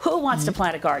roof? Who wants to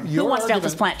plant a garden? Who wants to help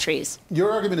us plant trees?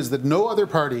 Your argument is that no other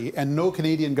party and no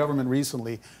Canadian government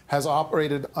recently has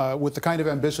operated with the kind of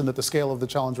ambition that the scale of the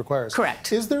challenge requires.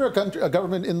 Correct. Is there a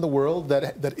government in the world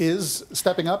that is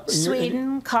stepping up?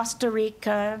 Sweden, Costa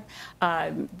Rica,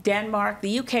 Denmark.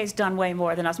 The UK's done way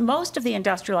more than us. Most of the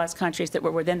industrialized countries that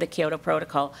were within the Kyoto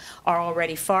Protocol are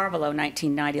already far below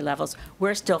 1990 levels.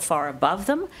 We're still far above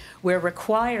them. We're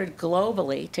required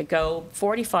globally to go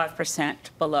 45%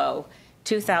 below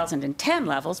 2010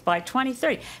 levels by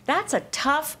 2030. That's a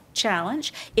tough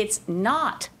challenge. It's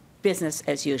not business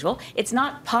as usual. It's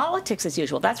not politics as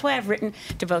usual. That's why I've written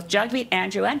to both Jagmeet,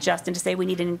 Andrew, and Justin to say we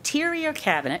need an interior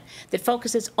cabinet that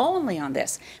focuses only on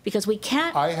this, because we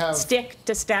can't stick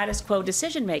to status quo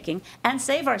decision-making and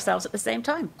save ourselves at the same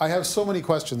time. I have so many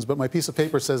questions, but my piece of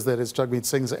paper says that it's Jagmeet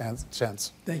Singh's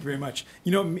chance. Thank you very much.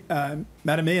 You know,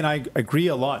 Madam May and I agree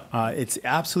a lot. It's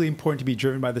absolutely important to be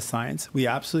driven by the science. We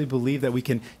absolutely believe that we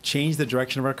can change the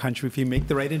direction of our country if we make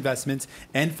the right investments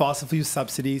and fossil fuel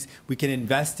subsidies. We can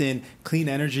invest in clean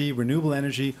energy, renewable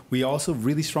energy. We also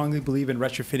really strongly believe in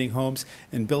retrofitting homes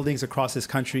and buildings across this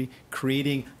country,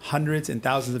 creating hundreds and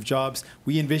thousands of jobs.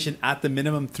 We envision at the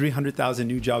minimum 300,000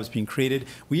 new jobs being created.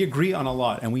 We agree on a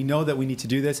lot, and we know that we need to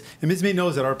do this. And Ms. May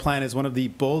knows that our plan is one of the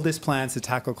boldest plans to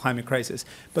tackle climate crisis.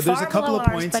 But there's a couple of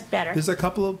points. There's a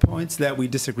couple of points that we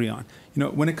disagree on. You know,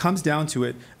 when it comes down to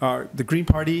it, the Green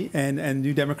Party and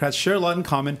New Democrats share a lot in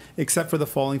common, except for the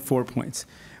following 4 points.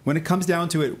 When it comes down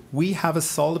to it, we have a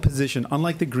solid position,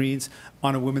 unlike the Greens,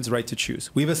 on a woman's right to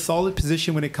choose. We have a solid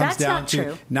position when it comes down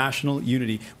to national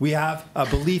unity. We have a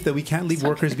belief that we can't leave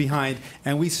workers behind,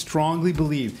 and we strongly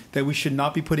believe that we should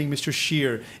not be putting Mr.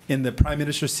 Scheer in the Prime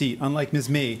Minister's seat, unlike Ms.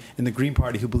 May in the Green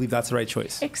Party, who believe that's the right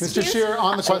choice. Mr. Scheer,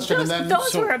 on the question,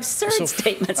 those were absurd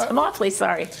statements. I'm awfully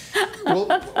sorry.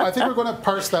 Well, I think we're going to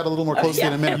parse that a little more closely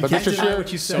in a minute. But Mr.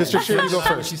 Scheer, you go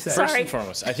first. First and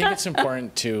foremost, I think it's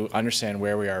important to understand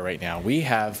where we are right now. We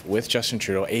have, with Justin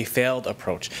Trudeau, a failed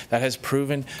approach that has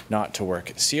proven not to work.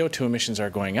 CO2 emissions are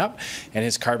going up, and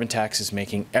his carbon tax is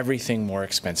making everything more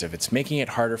expensive. It's making it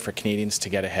harder for Canadians to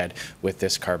get ahead with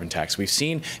this carbon tax. We've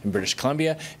seen in British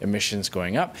Columbia emissions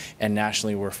going up, and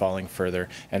nationally we're falling further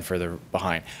and further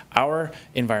behind. Our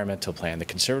environmental plan, the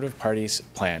Conservative Party's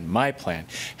plan, my plan,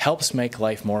 helps make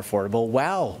life more affordable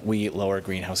while we lower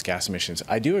greenhouse gas emissions.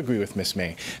 I do agree with Ms.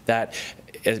 May that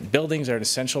buildings are an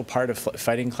essential part of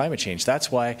fighting climate change.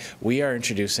 That's why we are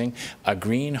introducing a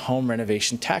green home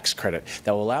renovation tax credit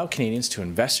that will allow Canadians to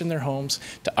invest in their homes,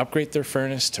 to upgrade their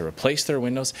furnace, to replace their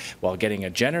windows, while getting a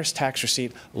generous tax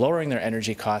receipt, lowering their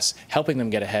energy costs, helping them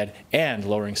get ahead, and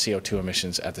lowering CO2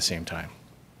 emissions at the same time.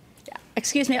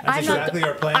 Excuse me, I'm not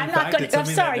going to. I'm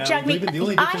sorry,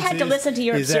 Jagmeet. I had to listen to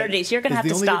your absurdities. You're going to have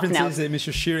to stop now. The only difference is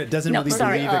that Mr. Scheer doesn't really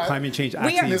believe that climate change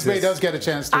actually exists. Ms. May does get a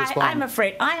chance to respond. I'm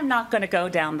afraid I am not going to go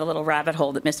down the little rabbit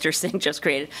hole that Mr. Singh just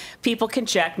created. People can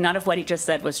check. None of what he just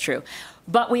said was true.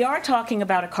 But we are talking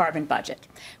about a carbon budget.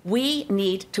 We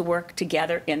need to work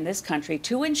together in this country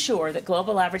to ensure that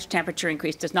global average temperature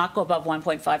increase does not go above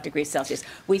 1.5 degrees Celsius.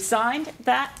 We signed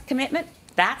that commitment.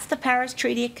 That's the Paris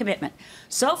Treaty commitment.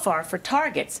 So far, for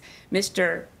targets,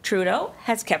 Mr. Trudeau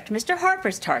has kept Mr.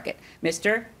 Harper's target.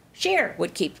 Mr. Scheer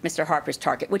would keep Mr. Harper's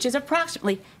target, which is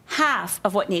approximately half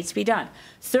of what needs to be done.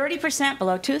 30%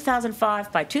 below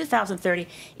 2005 by 2030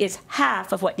 is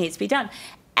half of what needs to be done.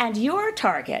 And your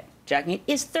target, Jagmeet,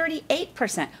 is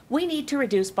 38%. We need to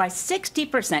reduce by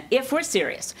 60% if we're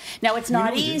serious. Now, it's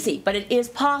not easy, but it is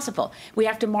possible. We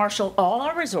have to marshal all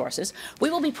our resources. We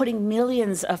will be putting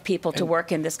millions of people to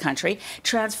work in this country,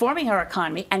 transforming our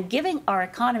economy and giving our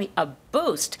economy a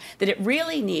boost that it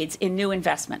really needs in new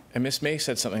investment. And Ms. May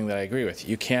said something that I agree with.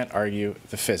 You can't argue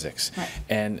the physics. Right.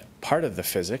 And part of the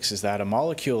physics is that a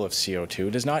molecule of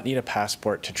CO2 does not need a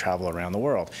passport to travel around the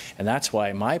world. And that's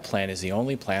why my plan is the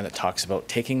only plan that talks about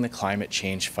taking the climate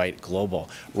change fight global,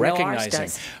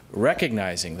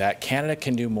 recognizing that Canada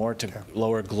can do more to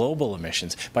lower global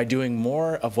emissions by doing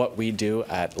more of what we do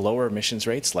at lower emissions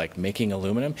rates, like making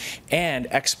aluminum, and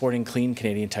exporting clean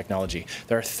Canadian technology.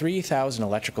 There are 3,000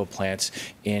 electrical plants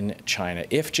in China.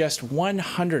 If just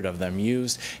 100 of them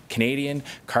used Canadian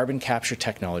carbon capture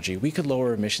technology, we could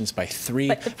lower emissions by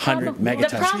 300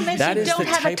 megatons. The problem is that you is don't the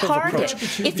have type a target. of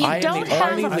approach. If you don't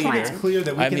have a plan.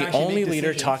 I'm the only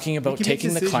leader talking about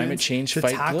taking the climate change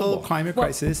fight tackle global. Climate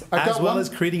crisis as well as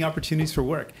creating opportunities for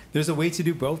work. There's a way to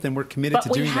do both, and we're committed to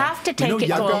doing that. But we have to take it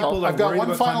global. I've got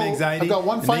one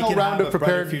final round of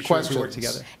prepared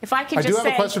questions. If I can I just do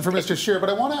have a question for Mr. Scheer, but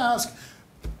I want to ask,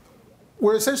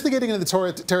 we're essentially getting into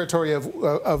the territory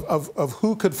of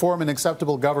who could form an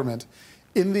acceptable government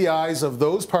in the eyes of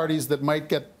those parties that might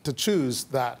get to choose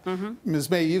that. Ms.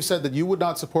 May, you've said that you would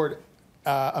not support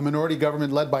a minority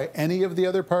government led by any of the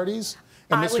other parties.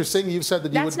 And Mr. Singh, you've said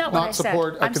that you would not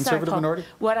support a conservative minority?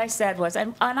 What I said was,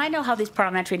 and I know how these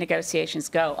parliamentary negotiations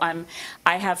go.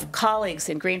 I have colleagues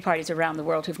in Green parties around the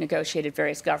world who've negotiated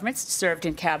various governments, served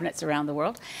in cabinets around the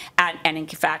world. And in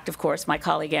fact, of course, my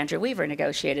colleague Andrew Weaver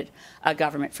negotiated a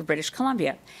government for British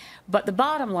Columbia. But the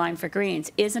bottom line for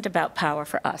Greens isn't about power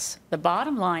for us. The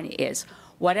bottom line is,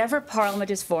 whatever parliament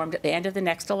is formed at the end of the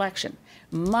next election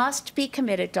must be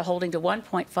committed to holding to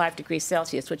 1.5 degrees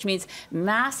Celsius, which means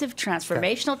massive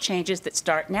transformational changes that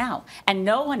start now. And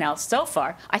no one else so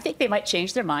far, I think they might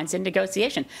change their minds in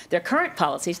negotiation. Their current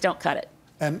policies don't cut it.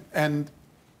 And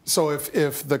so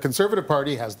if the Conservative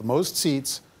Party has the most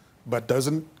seats but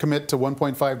doesn't commit to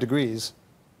 1.5 degrees,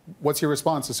 what's your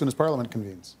response as soon as Parliament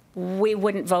convenes? We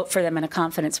wouldn't vote for them in a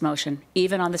confidence motion,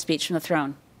 even on the speech from the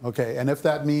throne. Okay, and if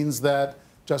that means that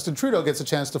Justin Trudeau gets a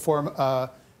chance to form a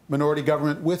minority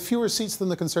government with fewer seats than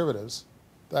the Conservatives,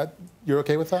 you're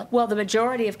okay with that? Well, the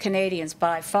majority of Canadians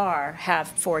by far have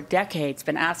for decades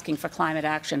been asking for climate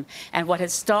action, and what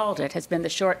has stalled it has been the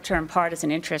short-term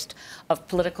partisan interest of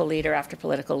political leader after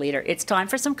political leader. It's time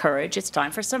for some courage, it's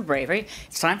time for some bravery,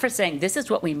 it's time for saying this is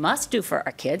what we must do for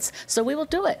our kids, so we will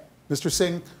do it. Mr.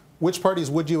 Singh, which parties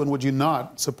would you and would you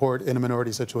not support in a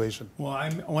minority situation? Well, I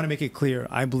want to make it clear.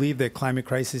 I believe that climate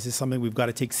crisis is something we've got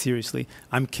to take seriously.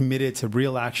 I'm committed to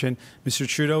real action. Mr.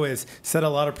 Trudeau has said a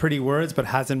lot of pretty words, but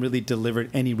hasn't really delivered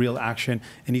any real action,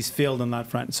 and he's failed on that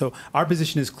front. So our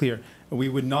position is clear. We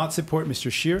would not support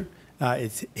Mr. Scheer.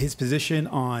 It's his position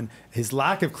on his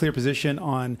lack of clear position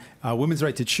on women's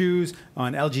right to choose,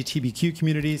 on LGBTQ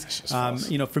communities.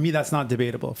 For me, that's not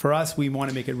debatable. For us, we want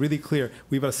to make it really clear.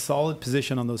 We have a solid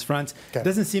position on those fronts. Okay. It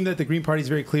doesn't seem that the Green Party is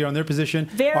very clear on their position.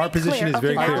 Our position is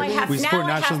very clear. We support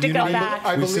national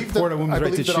unity. We support a women's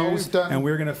right to choose, and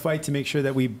we're going to fight to make sure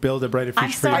that we build a brighter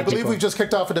future for I believe we've just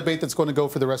kicked off a debate that's going to go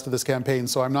for the rest of this campaign,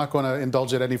 so I'm not going to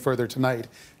indulge it any further tonight.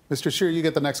 Mr. Scheer, you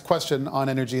get the next question on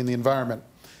energy and the environment.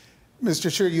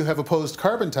 Mr. Scheer, you have opposed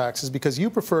carbon taxes because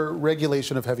you prefer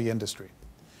regulation of heavy industry.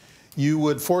 You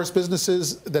would force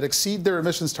businesses that exceed their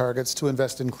emissions targets to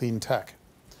invest in clean tech.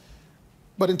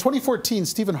 But in 2014,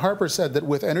 Stephen Harper said that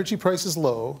with energy prices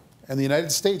low and the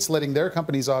United States letting their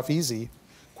companies off easy,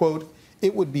 quote,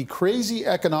 it would be crazy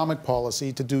economic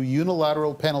policy to do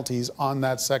unilateral penalties on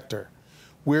that sector.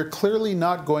 we're clearly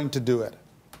not going to do it.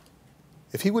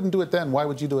 If he wouldn't do it then, why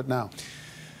would you do it now?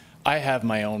 I have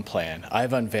my own plan.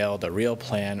 I've unveiled a real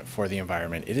plan for the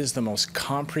environment. It is the most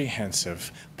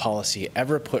comprehensive policy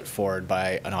ever put forward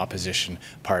by an opposition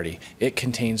party. It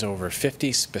contains over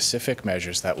 50 specific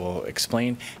measures that will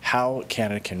explain how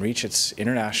Canada can reach its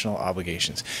international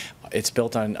obligations. It's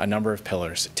built on a number of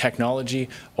pillars. Technology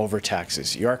over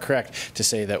taxes. You are correct to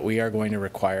say that we are going to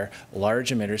require large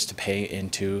emitters to pay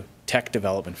into tech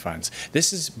development funds.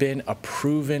 This has been a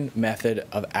proven method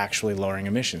of actually lowering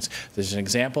emissions. There's an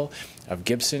example of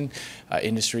Gibson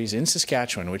Industries in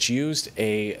Saskatchewan, which used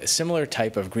a similar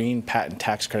type of green patent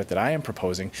tax credit that I am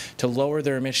proposing to lower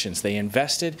their emissions. They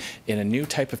invested in a new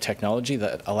type of technology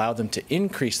that allowed them to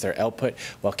increase their output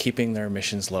while keeping their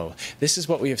emissions low. This is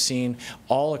what we have seen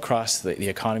all across the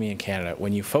economy in Canada.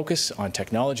 When you focus on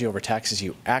technology over taxes,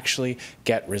 you actually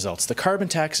get results. The carbon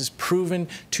tax is proven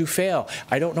to fail.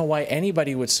 I don't know why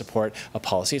anybody would support a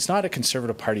policy. It's not a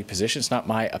Conservative Party position. It's not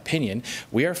my opinion.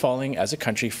 We are falling as a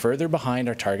country further behind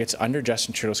our targets under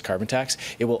Justin Trudeau's carbon tax.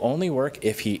 It will only work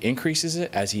if he increases it,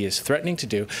 as he is threatening to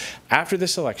do. After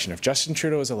this election, if Justin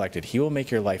Trudeau is elected, he will make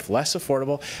your life less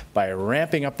affordable by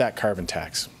ramping up that carbon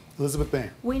tax. Elizabeth May.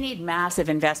 We need massive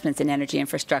investments in energy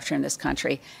infrastructure in this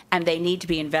country, and they need to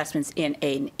be investments in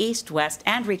an east-west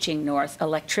and reaching north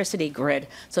electricity grid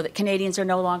so that Canadians are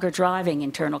no longer driving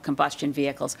internal combustion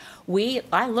vehicles.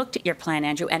 I looked at your plan,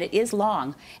 Andrew, and it is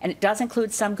long, and it does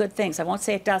include some good things. I won't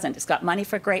say it doesn't. It's got money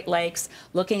for Great Lakes,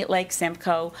 looking at Lake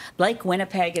Simcoe. Lake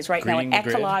Winnipeg is right now an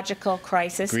ecological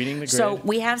crisis. Greening the grid. So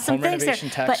we have some Home things there. renovation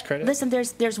tax But credit. listen,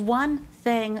 there's one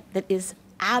thing that is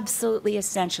absolutely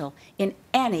essential in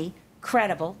any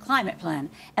credible climate plan,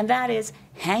 and that is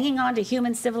hanging on to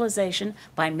human civilization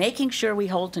by making sure we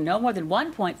hold to no more than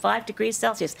 1.5 degrees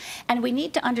Celsius. And we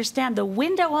need to understand the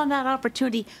window on that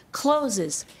opportunity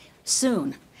closes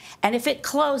soon. And if it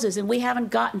closes and we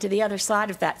haven't gotten to the other side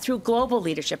of that through global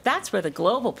leadership, that's where the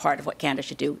global part of what Canada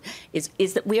should do is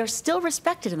that we are still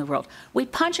respected in the world. We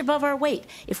punch above our weight.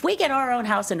 If we get our own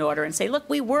house in order and say, look,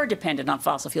 we were dependent on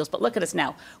fossil fuels, but look at us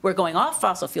now. We're going off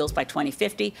fossil fuels by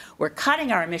 2050. We're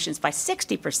cutting our emissions by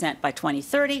 60% by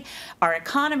 2030. Our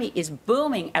economy is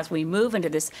booming as we move into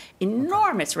this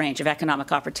enormous range of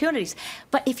economic opportunities.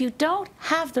 But if you don't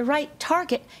have the right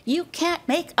target, you can't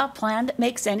make a plan that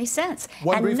makes any sense.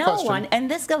 No one in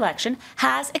this election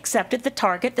has accepted the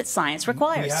target that science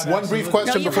requires. One brief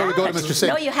question before we go to Mr. Singh.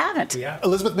 No, you haven't.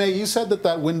 Elizabeth May, you said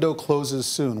that window closes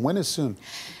soon. When is soon?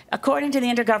 According to the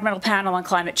Intergovernmental Panel on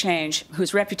Climate Change,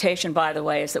 whose reputation, by the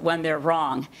way, is that when they're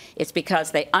wrong, it's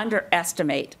because they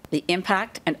underestimate the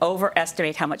impact and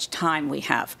overestimate how much time we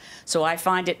have. So I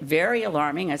find it very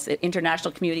alarming. As the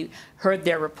international community heard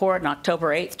their report on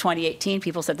October 8th, 2018,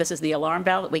 people said this is the alarm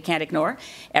bell that we can't ignore.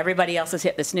 Everybody else has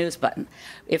hit the snooze button.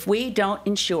 If we don't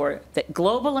ensure that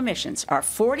global emissions are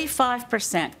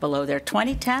 45% below their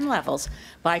 2010 levels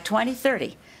by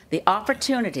 2030, the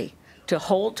opportunity to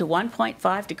hold to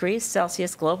 1.5 degrees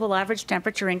Celsius global average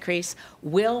temperature increase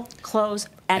will close,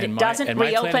 and it doesn't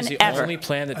reopen plan is the ever. Only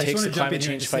plan that takes the climate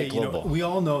change fight global. We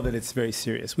all know that it's very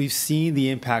serious. We've seen the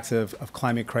impacts of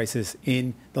climate crisis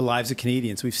in the lives of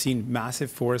Canadians. We've seen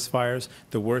massive forest fires,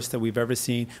 the worst that we've ever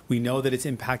seen. We know that it's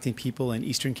impacting people in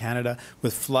Eastern Canada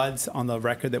with floods on the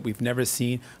record that we've never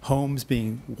seen, homes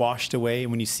being washed away.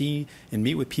 And when you see and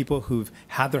meet with people who've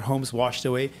had their homes washed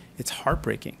away, it's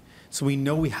heartbreaking. So we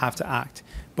know we have to act,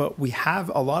 but we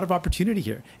have a lot of opportunity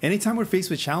here. Anytime we're faced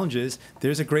with challenges,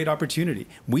 there's a great opportunity.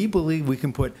 We believe we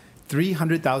can put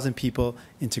 300,000 people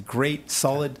into great,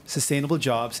 solid, sustainable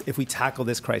jobs if we tackle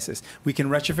this crisis. We can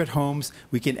retrofit homes.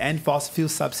 We can end fossil fuel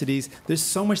subsidies. There's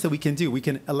so much that we can do. We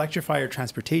can electrify our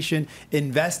transportation,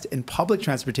 invest in public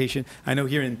transportation. I know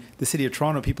here in the city of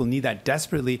Toronto, people need that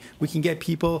desperately. We can get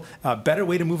people a better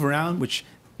way to move around, which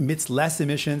emits less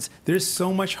emissions. There's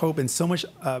so much hope and so much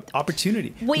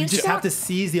opportunity. We just have to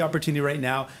seize the opportunity right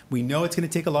now. We know it's going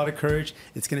to take a lot of courage.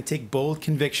 It's going to take bold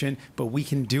conviction, but we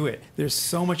can do it. There's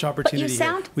so much opportunity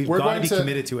here. We've got to be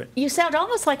committed to it. You sound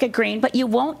almost like a Green, but you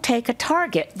won't take a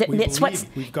target that meets what's...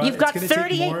 You've got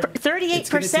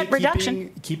 38%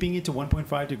 reduction. Keeping it to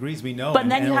 1.5 degrees, we know. But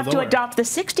then you have to adopt the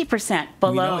 60%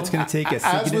 below. We know it's going to take a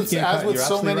significant cut. You're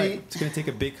absolutely right. It's going to take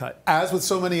a big cut. As with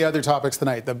so many other topics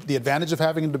tonight, the advantage of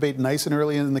having a debate nice and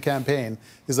early in the campaign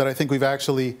is that I think we've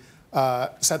actually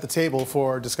set the table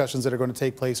for discussions that are going to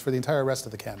take place for the entire rest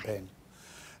of the campaign.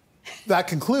 That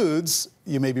concludes,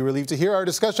 you may be relieved to hear, our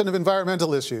discussion of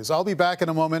environmental issues. I'll be back in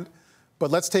a moment, but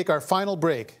let's take our final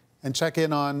break and check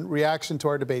in on reaction to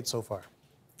our debate so far.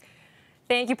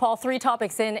 Thank you, Paul. 3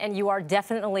 topics in, and you are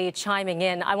definitely chiming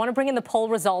in. I want to bring in the poll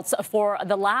results for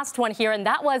the last one here, and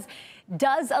that was,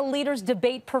 does a leader's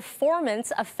debate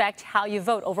performance affect how you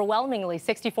vote? Overwhelmingly,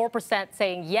 64%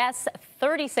 saying yes,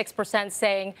 36%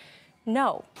 saying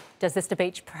no. Does this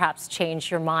debate perhaps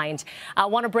change your mind? I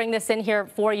want to bring this in here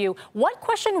for you. What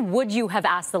question would you have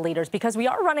asked the leaders? Because we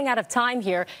are running out of time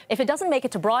here. If it doesn't make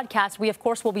it to broadcast, we, of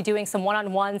course, will be doing some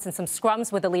one-on-ones and some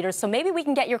scrums with the leaders. So maybe we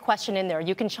can get your question in there.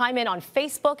 You can chime in on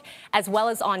Facebook as well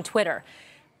as on Twitter.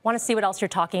 Want to see what else you're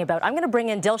talking about. I'm going to bring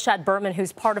in Dilshad Berman,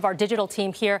 who's part of our digital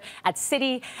team here at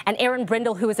City, and Aaron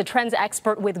Brindle, who is a trends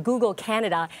expert with Google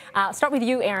Canada. Start with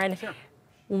you, Aaron. Sure.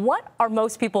 What are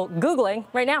most people Googling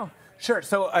right now? Sure.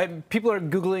 So people are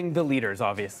Googling the leaders,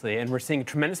 obviously, and we're seeing a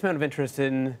tremendous amount of interest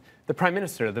in the Prime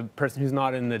Minister, the person who's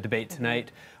not in the debate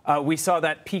tonight. We saw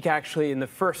that peak actually in the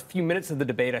first few minutes of the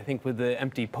debate, I think, with the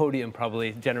empty podium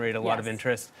probably generated a lot of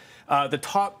interest. The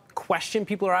top question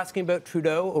people are asking about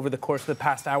Trudeau over the course of the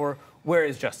past hour, where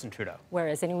is Justin Trudeau? Where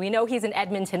is? And we know he's in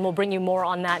Edmonton. We'll bring you more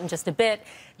on that in just a bit.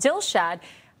 Dilshad,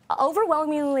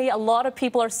 overwhelmingly, a lot of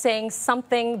people are saying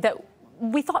something that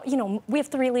we thought, we have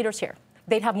 3 leaders here.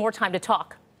 They'd have more time to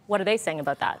talk. What are they saying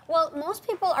about that? Well, most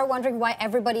people are wondering why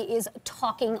everybody is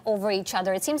talking over each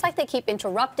other. It seems like they keep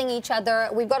interrupting each other.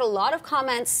 We've got a lot of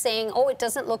comments saying, oh, it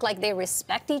doesn't look like they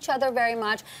respect each other very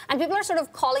much. And people are sort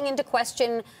of calling into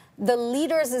question the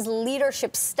leaders'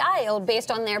 leadership style based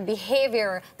on their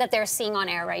behavior that they're seeing on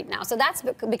air right now. So that's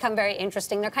become very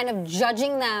interesting. They're kind of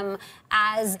judging them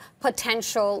as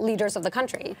potential leaders of the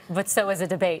country. But so is a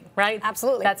debate, right?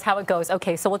 Absolutely. That's how it goes.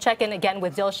 Okay, so we'll check in again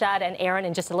with Dilshad and Aaron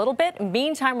in just a little bit.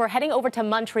 Meantime, we're heading over to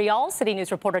Montreal. City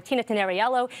News reporter Tina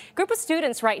Teneriello, group of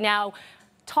students right now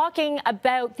talking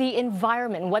about the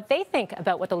environment, what they think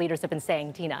about what the leaders have been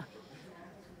saying. Tina.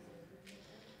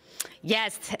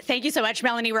 Yes, thank you so much,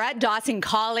 Melanie. We're at Dawson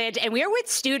College, and we are with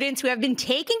students who have been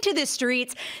taking to the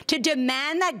streets to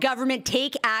demand that government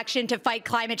take action to fight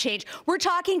climate change. We're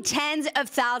talking tens of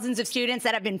thousands of students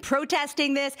that have been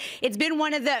protesting this. It's been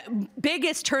one of the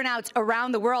biggest turnouts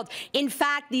around the world. In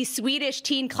fact, the Swedish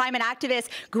teen climate activist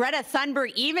Greta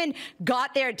Thunberg even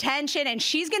got their attention, and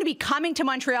she's going to be coming to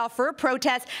Montreal for a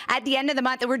protest at the end of the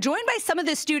month. And we're joined by some of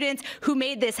the students who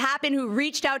made this happen, who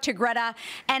reached out to Greta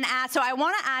and asked. So I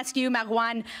want to ask you,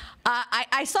 Marwan,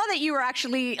 I saw that you were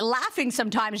actually laughing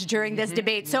sometimes during this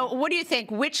debate. So what do you think?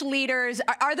 Which leaders,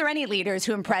 are there any leaders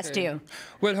who impressed you?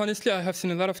 Well, honestly, I have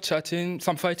seen a lot of chatting,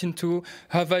 some fighting too.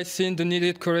 Have I seen the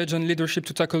needed courage and leadership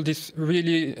to tackle this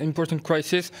really important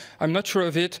crisis? I'm not sure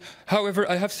of it. However,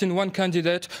 I have seen one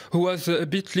candidate who was a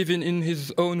bit living in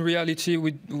his own reality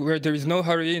where there is no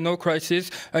hurry, no crisis,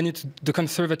 and it's the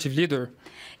Conservative leader.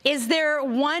 Is there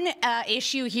one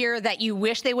issue here that you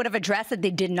wish they would have addressed that they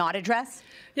did not address?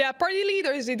 Yeah, party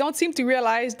leaders, they don't seem to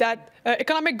realize that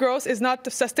economic growth is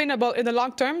not sustainable in the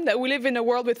long term, that we live in a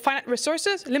world with finite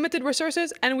resources, limited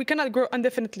resources, and we cannot grow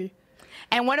indefinitely.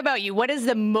 And what about you? What is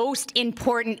the most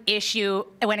important issue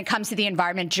when it comes to the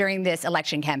environment during this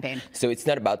election campaign? So it's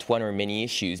not about one or many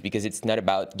issues, because it's not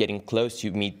about getting close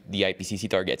to meet the IPCC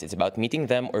targets. It's about meeting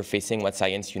them or facing what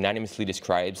science unanimously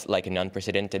describes like an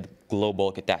unprecedented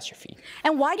global catastrophe.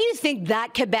 And why do you think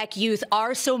that Quebec youth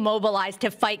are so mobilized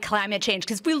to fight climate change?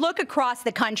 Because if we look across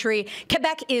the country,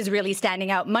 Quebec is really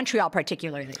standing out, Montreal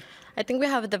particularly. I think we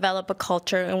have developed a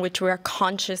culture in which we are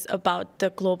conscious about the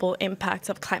global impacts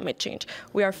of climate change.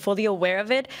 We are fully aware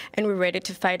of it, and we're ready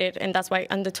to fight it. And that's why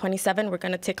on the 27th, we're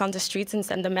going to take on the streets and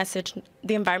send the message.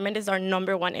 The environment is our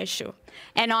 #1 issue.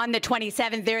 And on the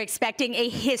 27th, they're expecting a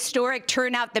historic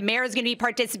turnout. The mayor is going to be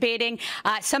participating.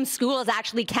 Some schools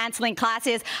actually canceling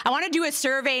classes. I want to do a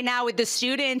survey now with the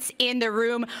students in the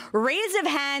room. Raise of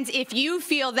hands if you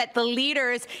feel that the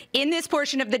leaders in this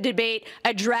portion of the debate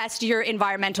addressed your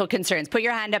environmental concerns. Put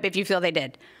your hand up if you feel they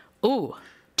did. Ooh,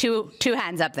 two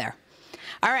hands up there.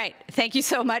 All right. Thank you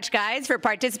so much, guys, for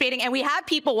participating. And we have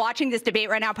people watching this debate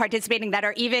right now participating that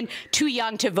are even too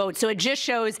young to vote. So it just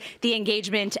shows the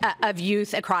engagement of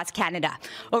youth across Canada.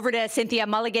 Over to Cynthia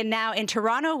Mulligan now in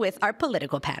Toronto with our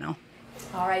political panel.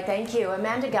 All right, thank you.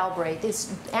 Amanda Galbraith,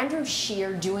 is Andrew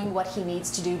Scheer doing what he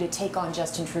needs to do to take on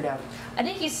Justin Trudeau? I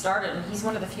think he's started, and he's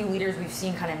one of the few leaders we've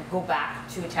seen kind of go back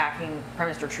to attacking Prime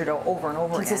Minister Trudeau over and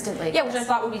over Consistently. again. Yeah, which I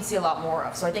thought we'd see a lot more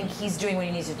of. So I think he's doing what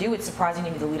he needs to do. It's surprising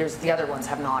to me the leaders, the other ones,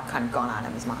 have not kind of gone at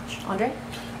him as much. Andre?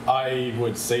 I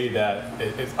would say that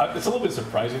it's a little bit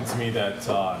surprising to me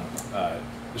that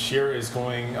Scheer is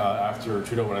going after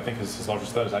Trudeau when I think his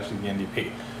largest threat is actually the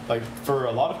NDP. like for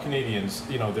a lot of Canadians,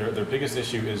 you know, their biggest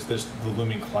issue is the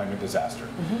looming climate disaster.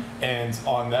 And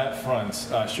on that front,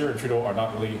 Scheer and Trudeau are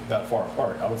not really that far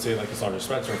apart. I would say like his largest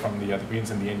threats are from the Greens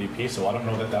and the NDP, so I don't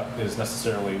know that that is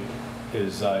necessarily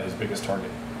his biggest target.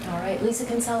 All right, Lisa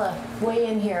Kinsella, weigh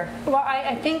in here. Well,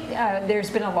 I think there's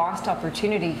been a lost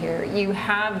opportunity here. You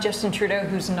have Justin Trudeau,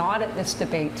 who's not at this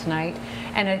debate tonight,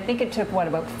 and I think it took, what,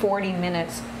 about 40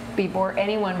 minutes before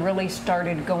anyone really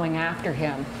started going after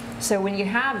him. So when you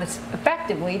have this,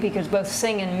 effectively, because both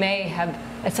Singh and May have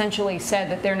essentially said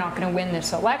that they're not going to win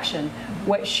this election,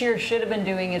 what Scheer should have been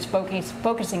doing is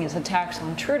focusing his attacks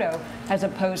on Trudeau as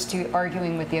opposed to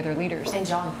arguing with the other leaders. And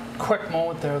John. Quick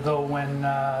moment there, though, when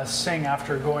Singh,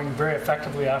 after going very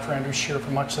effectively after Andrew Scheer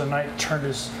for much of the night,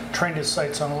 trained his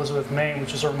sights on Elizabeth May,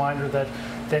 which is a reminder that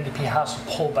the NDP has to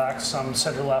pull back some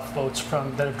centre-left votes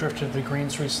that have drifted to the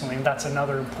Greens recently, and that's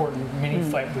another important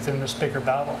mini-fight within this bigger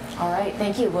battle. All right,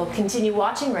 thank you. We'll continue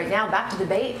watching right now. Back to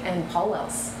debate, and Paul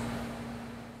Wells.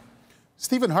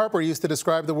 Stephen Harper used to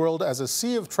describe the world as a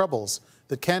sea of troubles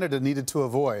that Canada needed to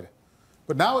avoid.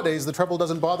 But nowadays, the trouble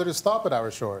doesn't bother to stop at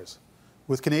our shores.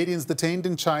 With Canadians detained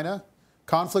in China,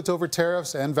 conflict over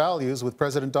tariffs and values with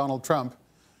President Donald Trump,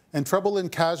 and trouble in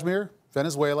Kashmir,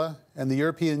 Venezuela, and the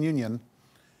European Union.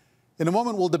 In a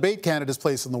moment, we'll debate Canada's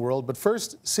place in the world, but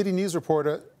first, City News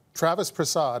reporter Travis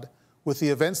Prasad with the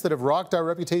events that have rocked our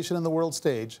reputation on the world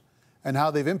stage and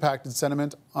how they've impacted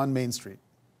sentiment on Main Street.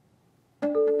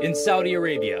 In Saudi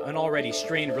Arabia, an already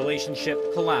strained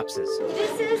relationship collapses.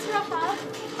 This is Rahab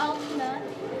Altina,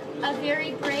 a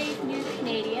very brave new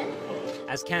Canadian.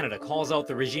 As Canada calls out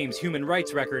the regime's human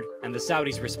rights record and the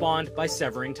Saudis respond by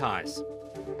severing ties.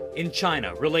 In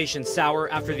China, relations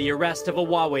sour after the arrest of a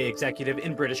Huawei executive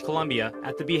in British Columbia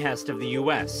at the behest of the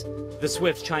U.S. The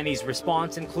swift Chinese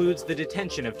response includes the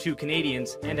detention of 2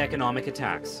 Canadians and economic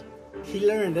attacks. He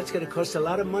learned that's going to cost a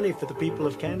lot of money for the people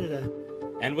of Canada.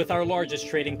 And with our largest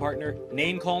trading partner,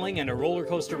 name-calling and a roller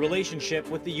coaster relationship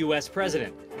with the U.S.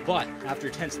 president. But after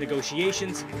tense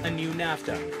negotiations, a new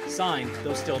NAFTA, signed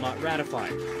though still not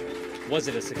ratified. Was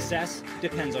it a success?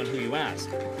 Depends on who you ask.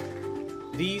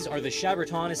 These are the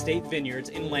Chaberton Estate Vineyards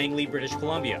in Langley, British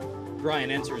Columbia.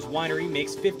 Brian Enser's winery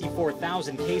makes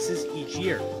 54,000 cases each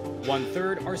year.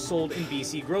 1/3 are sold in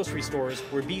BC grocery stores,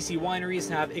 where BC wineries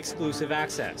have exclusive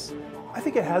access. I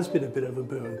think it has been a bit of a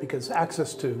boon because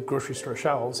access to grocery store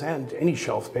shelves and any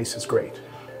shelf space is great.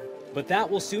 But that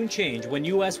will soon change when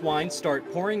U.S. wines start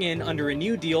pouring in under a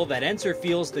new deal that Enser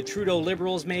feels the Trudeau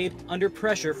Liberals made under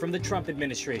pressure from the Trump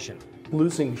administration.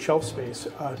 Losing shelf space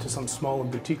to some small and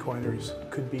boutique wineries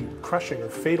could be crushing or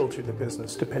fatal to the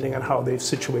business, depending on how they've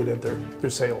situated their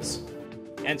sales.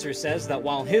 Enser says that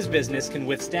while his business can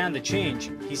withstand the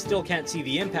change, he still can't see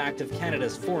the impact of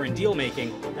Canada's foreign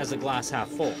deal-making as a glass half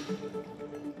full.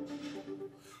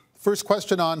 First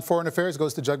question on foreign affairs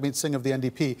goes to Jagmeet Singh of the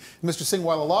NDP. Mr. Singh,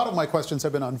 while a lot of my questions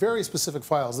have been on very specific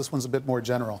files, this one's a bit more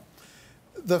general.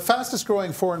 The fastest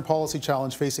growing foreign policy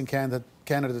challenge facing Canada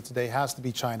today has to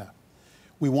be China.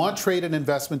 We want trade and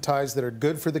investment ties that are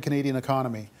good for the Canadian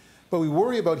economy, but we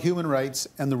worry about human rights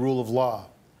and the rule of law.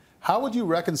 How would you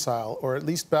reconcile or at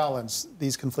least balance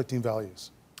these conflicting values?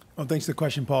 Well, thanks for the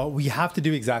question, Paul. We have to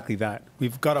do exactly that.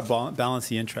 We've got to balance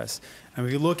the interests. And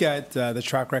if you look at the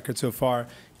track record so far,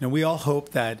 we all hope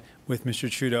that with Mr.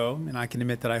 Trudeau, and I can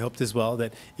admit that I hoped as well,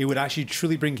 that it would actually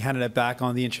truly bring Canada back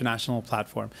on the international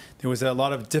platform. There was a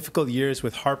lot of difficult years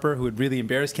with Harper, who had really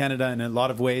embarrassed Canada in a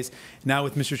lot of ways. Now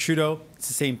with Mr. Trudeau, it's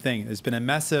the same thing. There's been a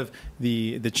mess of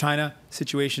the China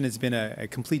situation. Has been a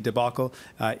complete debacle.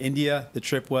 India, the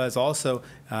trip was also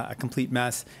a complete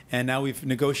mess. And now we've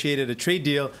negotiated a trade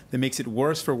deal that makes it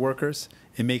worse for workers.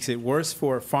 It makes it worse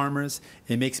for farmers.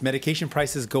 It makes medication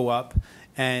prices go up.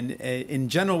 And in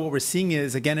general, what we're seeing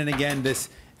is, again and again, this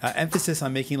emphasis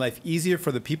on making life easier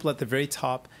for the people at the very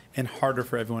top and harder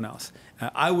for everyone else.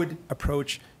 I would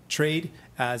approach trade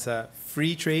as a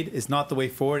free trade is not the way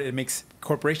forward. It makes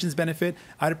corporations benefit.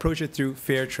 I'd approach it through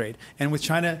fair trade. And with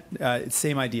China, it's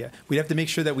same idea. We have to make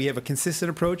sure that we have a consistent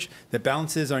approach that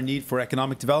balances our need for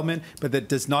economic development, but that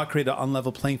does not create an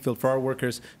unlevel playing field for our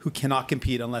workers who cannot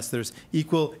compete unless there's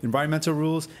equal environmental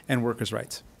rules and workers'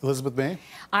 rights. Elizabeth May?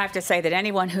 I have to say that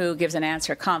anyone who gives an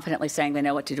answer confidently saying they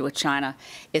know what to do with China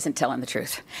isn't telling the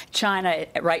truth. China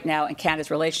right now and Canada's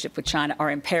relationship with China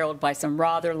are imperiled by some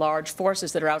rather large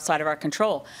forces that are outside of our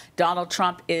control. Donald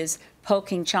Trump is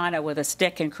poking China with a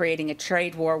stick and creating a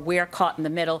trade war. We're caught in the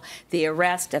middle. The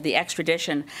arrest of the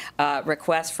extradition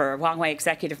request for Huawei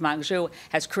executive Meng Zhu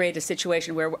has created a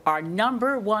situation where our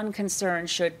number one concern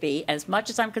should be, as much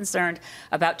as I'm concerned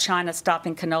about China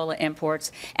stopping canola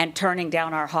imports and turning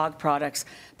down our hog products,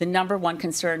 the number one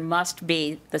concern must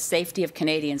be the safety of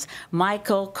Canadians.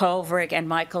 Michael Kovrig and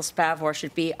Michael Spavor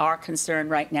should be our concern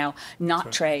right now,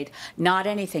 not trade, not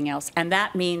anything else. And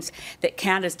that means that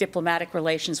Canada's diplomatic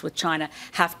relations with China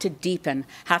have to deepen,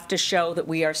 have to show that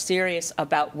we are serious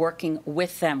about working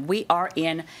with them. We are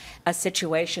in a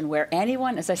situation where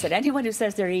anyone, as I said, anyone who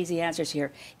says there are easy answers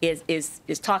here is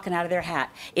talking out of their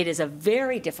hat. It is a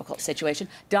very difficult situation.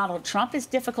 Donald Trump is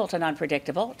difficult and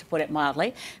unpredictable, to put it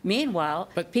mildly. Meanwhile,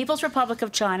 People's Republic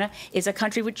of China is a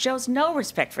country which shows no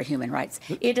respect for human rights.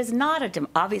 It is not a,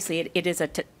 obviously, it is a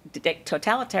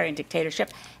totalitarian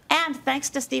dictatorship. And thanks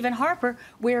to Stephen Harper,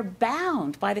 we're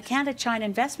bound by the Canada-China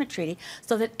Investment Treaty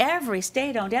so that every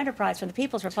state-owned enterprise from the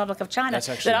People's Republic of China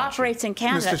that operates in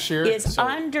Canada is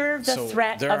under the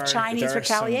threat of Chinese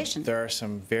retaliation. There are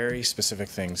some very specific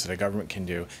things that a government can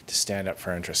do to stand up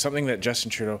for interests, something that Justin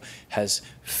Trudeau has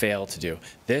failed to do.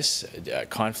 This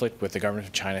conflict with the government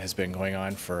of China has been going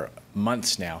on for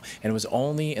months now, and it was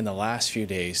only in the last few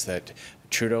days that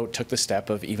Trudeau took the step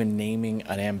of even naming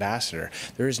an ambassador.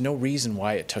 There is no reason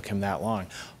why it took him that long.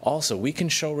 Also, we can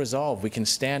show resolve. We can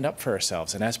stand up for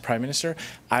ourselves. And as Prime Minister,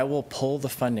 I will pull the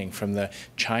funding from the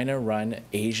China-run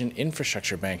Asian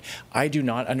Infrastructure Bank. I do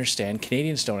not understand,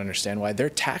 Canadians don't understand why their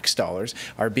tax dollars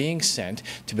are being sent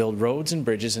to build roads and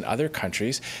bridges in other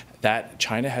countries that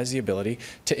China has the ability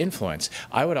to influence.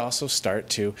 I would also start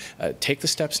to take the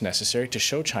steps necessary to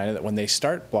show China that when they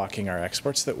start blocking our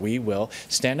exports, that we will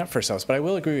stand up for ourselves. But I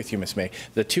will agree with you, Ms. May.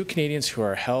 The 2 Canadians who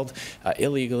are held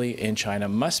illegally in China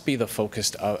must be the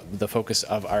focus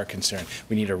of our concern.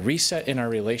 We need a reset in our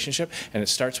relationship, and it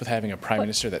starts with having a Prime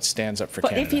Minister that stands up for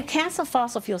Canada. But if you cancel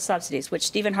fossil fuel subsidies, which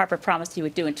Stephen Harper promised he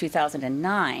would do in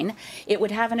 2009, it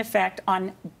would have an effect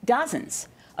on dozens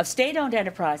of state-owned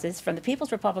enterprises from the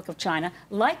People's Republic of China,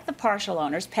 like the partial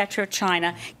owners,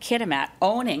 PetroChina, Kitimat,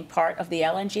 owning part of the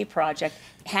LNG project,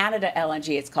 Canada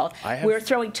LNG it's called. We're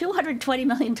throwing $220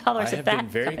 million at that.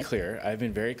 I have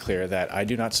been very clear that I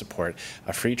do not support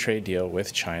a free trade deal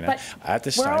with China at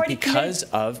this time because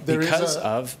of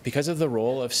the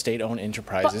role of state-owned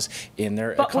enterprises in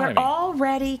their economy. But we're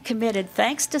already committed,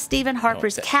 thanks to Stephen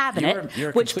Harper's cabinet,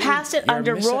 which passed it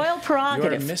under royal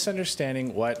prerogative. You are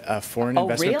misunderstanding what a Foreign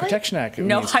Investment Protection Act means.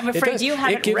 No, I'm afraid you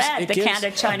haven't read the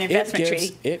Canada-China Investment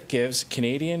Treaty. It gives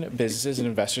Canadian businesses and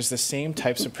investors the same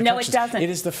types of protections. No, it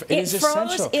doesn't. It is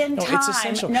essential. It's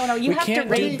essential. No, you have to read.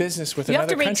 We can't do business with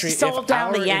another country if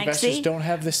our investors don't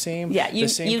have the same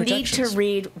protections. You need to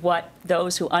read what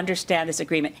those who understand this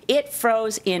agreement. It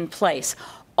froze in place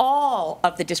all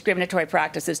of the discriminatory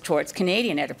practices towards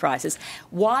Canadian enterprises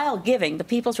while giving the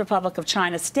People's Republic of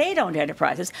China state-owned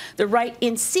enterprises the right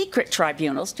in secret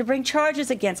tribunals to bring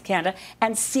charges against Canada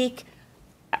and seek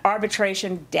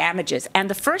arbitration damages. And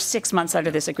the first 6 months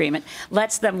under this agreement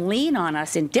lets them lean on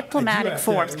us in diplomatic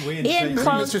forms in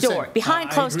closed doors,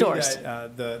 behind closed doors.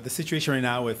 The situation right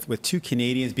now with 2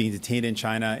 Canadians being detained in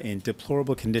China in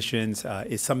deplorable conditions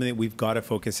is something that we've got to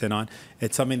focus in on.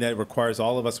 It's something that requires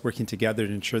all of us working together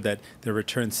to ensure that they're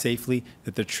returned safely,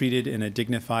 that they're treated in a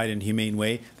dignified and humane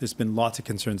way. There's been lots of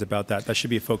concerns about that. That should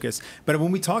be a focus. But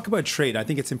when we talk about trade, I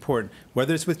think it's important,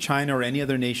 whether it's with China or any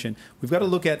other nation, we've got to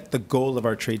look at the goal of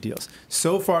our trade deals.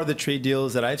 So far, the trade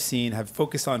deals that I've seen have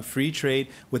focused on free trade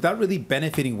without really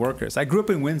benefiting workers. I grew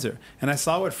up in Windsor, and I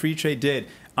saw what free trade did.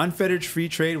 Unfettered free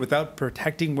trade without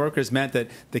protecting workers meant that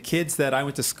the kids that I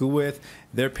went to school with,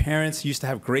 their parents used to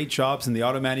have great jobs in the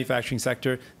auto manufacturing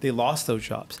sector. They lost those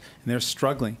jobs, and they're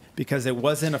struggling because there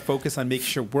wasn't a focus on making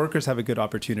sure workers have a good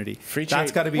opportunity. Free trade.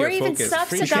 That's got to be our focus. We're even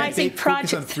subsidizing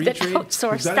projects that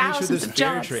outsource thousands of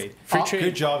jobs. Free trade,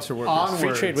 good jobs for workers.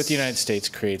 Free trade with the United States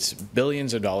creates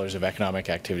billions of dollars of economic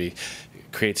activity,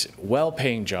 creates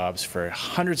well-paying jobs for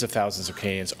hundreds of thousands of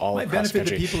Canadians all across the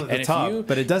country. Might benefit the people at the top,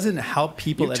 but it doesn't help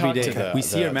people every day. We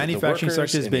see our manufacturing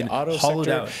sector has been hollowed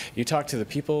out. You talk to the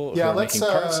people who are making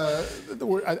cars.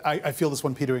 I feel this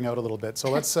one petering out a little bit. So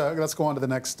let's go on to the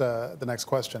next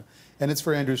question, and it's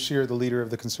for Andrew Scheer, the leader of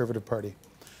the Conservative Party.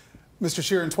 Mr.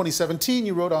 Scheer, in 2017,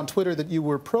 you wrote on Twitter that you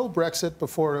were pro-Brexit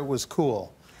before it was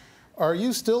cool. Are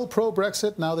you still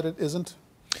pro-Brexit now that it isn't?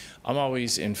 I'm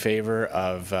always in favor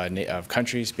of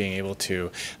countries being able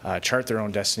to chart their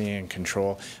own destiny and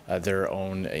control their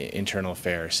own internal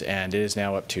affairs. And it is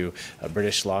now up to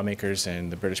British lawmakers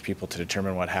and the British people to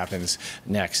determine what happens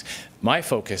next. My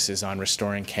focus is on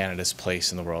restoring Canada's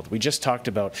place in the world. We just talked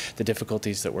about the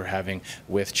difficulties that we're having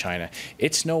with China.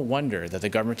 It's no wonder that the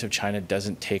government of China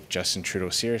doesn't take Justin Trudeau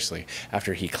seriously.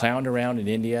 After he clowned around in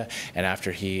India and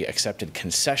after he accepted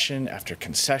concession after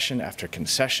concession after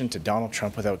concession to Donald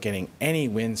Trump without getting any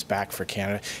wins back for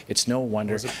Canada, it's no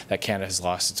wonder that Canada has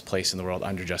lost its place in the world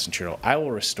under Justin Trudeau. I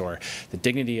will restore the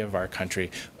dignity of our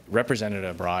country represented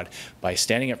abroad by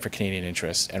standing up for Canadian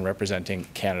interests and representing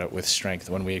Canada with strength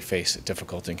when we face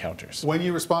difficult encounters. When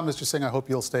you respond, Mr. Singh, I hope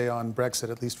you'll stay on Brexit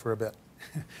at least for a bit.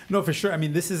 No, for sure. I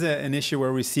mean, this is an issue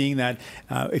where we're seeing that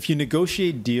if you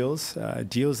negotiate deals,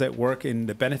 deals that work in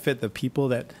the benefit of the people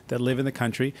that live in the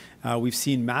country, we've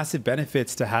seen massive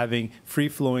benefits to having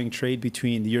free-flowing trade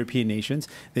between the European nations.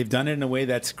 They've done it in a way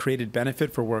that's created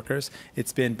benefit for workers.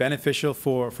 It's been beneficial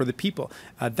for the people.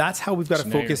 That's how we've got to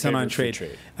focus on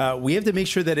trade. We have to make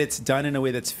sure that it's done in a way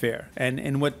that's fair.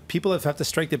 And what people have to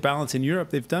strike the balance in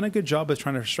Europe, they've done a good job of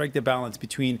trying to strike the balance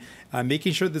between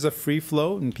making sure there's a free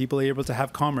flow and people are able to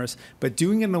have commerce, but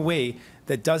doing it in a way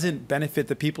that doesn't benefit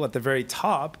the people at the very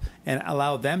top and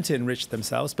allow them to enrich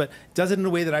themselves, but does it in a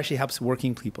way that actually helps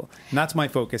working people. And that's my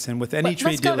focus. And with any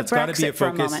trade deal, it's got to be a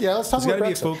focus. Yeah, let's talk about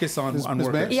There's got to be a focus on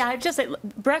workers. Yeah,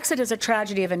 Brexit is a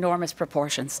tragedy of enormous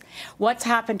proportions. What's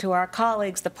happened to our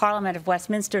colleagues, the Parliament of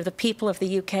Westminster, the people of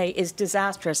the UK, is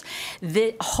disastrous.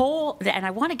 The whole, and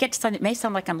I want to get to something that may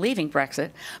sound like I'm leaving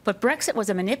Brexit, but Brexit was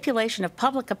a manipulation of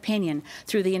public opinion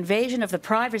through the invasion of the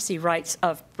privacy rights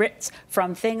of Brits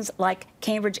from things like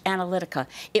Cambridge Analytica.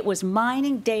 It was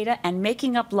mining data and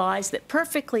making up lies that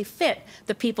perfectly fit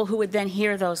the people who would then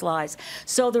hear those lies.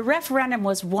 So the referendum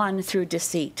was won through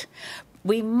deceit.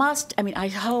 We must, I mean, I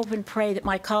hope and pray that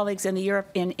my colleagues in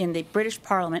the British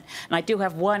Parliament, and I do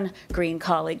have one Green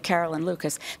colleague, Carolyn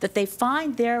Lucas, that they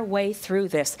find their way through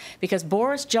this, because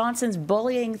Boris Johnson's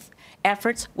bullying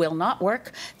efforts will not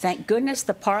work. Thank goodness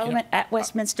the Parliament at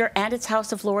Westminster and its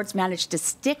House of Lords managed to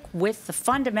stick with the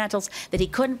fundamentals, that he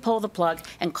couldn't pull the plug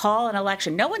and call an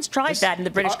election. No one's tried that in the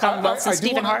British Commonwealth since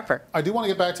Stephen Harper. I do want to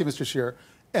get back to you, Mr. Scheer,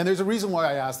 and there's a reason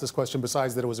why I asked this question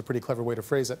besides that it was a pretty clever way to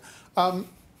phrase it.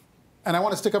 And I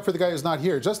want to stick up for the guy who's not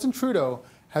here. Justin Trudeau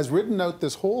has written out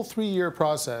this whole 3-year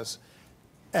process,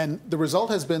 and the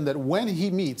result has been that when he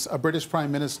meets a British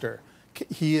Prime Minister,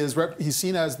 he's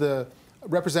seen as the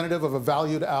representative of a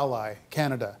valued ally,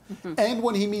 Canada. And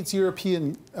when he meets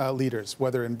European leaders,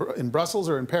 whether in Brussels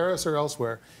or in Paris or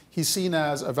elsewhere, he's seen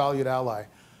as a valued ally.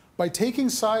 By taking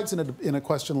sides in a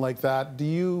question like that, do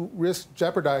you risk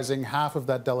jeopardizing half of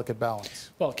that delicate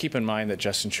balance? Well, keep in mind that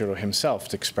Justin Trudeau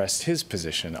himself expressed his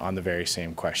position on the very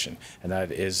same question, and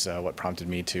that is what prompted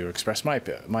me to express my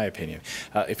opinion.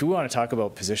 If we want to talk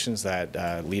about positions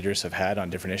that leaders have had on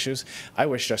different issues, I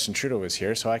wish Justin Trudeau was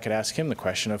here so I could ask him the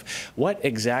question of what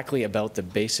exactly about the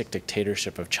basic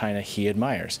dictatorship of China he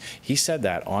admires. He said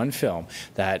that on film,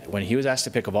 that when he was asked to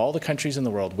pick of all the countries in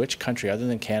the world, which country other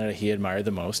than Canada he admired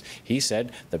the most, he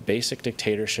said the basic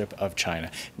dictatorship of China.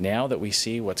 Now that we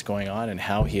see what's going on and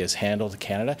how he has handled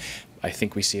Canada, I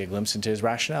think we see a glimpse into his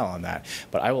rationale on that.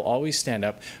 But I will always stand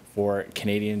up for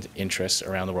Canadian interests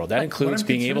around the world. That includes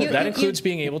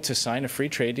being able to sign a free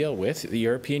trade deal with the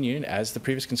European Union, as the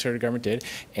previous Conservative government did,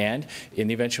 and in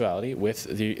the eventuality with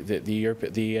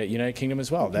the United Kingdom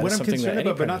as well. That what is I'm something concerned that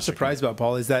about, but not surprised about,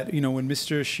 Paul, is that when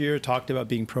Mr. Scheer talked about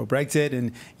being pro-Brexit,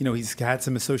 and he's had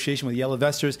some association with yellow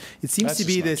vesters, it seems to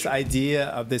be this idea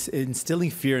of this instilling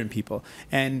fear in people.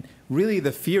 And really,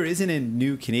 the fear isn't in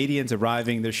new Canadians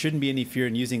arriving. There shouldn't be any fear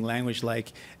in using language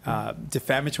like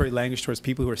defamatory language towards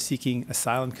people who are seeking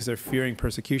asylum because they're fearing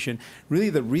persecution.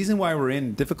 Really, the reason why we're in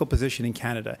a difficult position in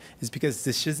Canada is because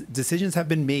decisions have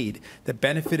been made that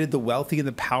benefited the wealthy and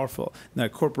the powerful. Now,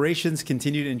 corporations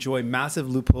continue to enjoy massive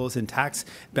loopholes and tax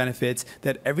benefits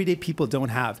that everyday people don't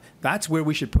have. That's where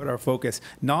we should put our focus,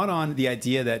 not on the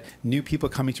idea that new people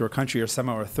coming to our country are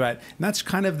somehow a threat. And that's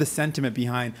kind of the sentiment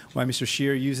behind why Mr.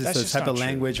 Scheer uses this type of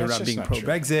language around being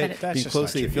pro-Brexit, being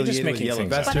closely affiliated with yellow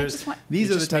investors. These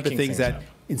are the type of things that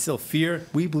instill fear.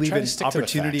 We believe in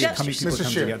opportunity and coming people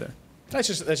come together. That's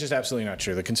just absolutely not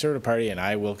true. The Conservative Party and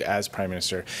I will, as Prime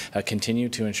Minister, continue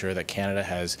to ensure that Canada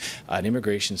has an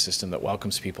immigration system that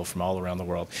welcomes people from all around the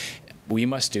world. we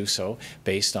must do so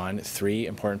based on 3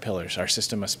 important pillars. Our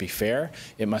system must be fair,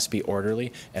 it must be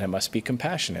orderly, and it must be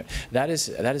compassionate. That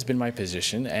has been my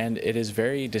position, and it is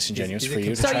very disingenuous for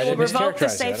you to try to mischaracterize that. So you will revoke the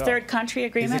Safe Third Country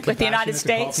Agreement with the United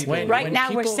States? Right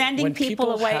now we're sending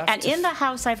people away, and in the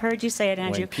House I've heard you say it,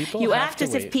 Andrew, you act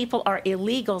as if people are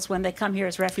illegals when they come here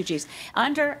as refugees.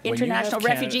 Under international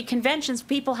refugee conventions,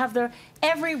 people have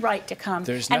every right to come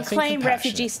and claim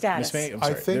refugee status. Ms. May, I'm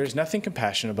sorry. There's nothing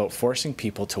compassionate about forcing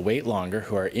people to wait longer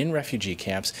who are in refugee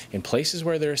camps in places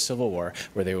where there is civil war,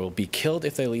 where they will be killed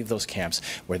if they leave those camps,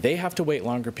 where they have to wait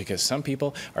longer because some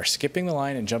people are skipping the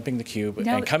line and jumping the queue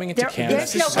and coming into Canada.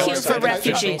 There's no queue for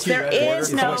refugees. There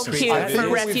is no queue for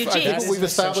refugees.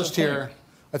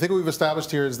 I think what we've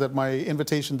established here, is that my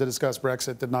invitation to discuss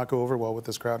Brexit did not go over well with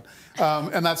this crowd,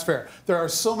 and that's fair. There are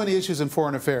so many issues in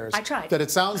foreign affairs that it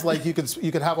sounds like you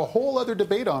could have a whole other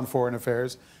debate on foreign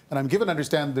affairs, and I'm given to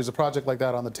understand there's a project like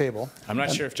that on the table. I'm not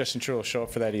sure if Justin Trudeau will show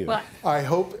up for that either. Well, I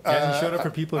hope. He showed up for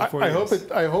people in 4 years.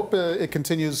 I hope it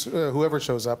continues. Whoever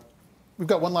shows up. We've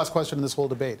got one last question in this whole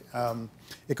debate.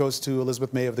 It goes to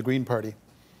Elizabeth May of the Green Party.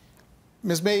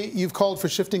 Ms. May, you've called for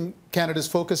shifting Canada's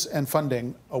focus and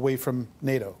funding away from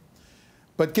NATO.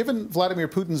 But given Vladimir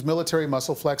Putin's military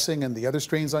muscle flexing and the other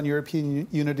strains on European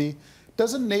unity,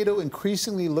 doesn't NATO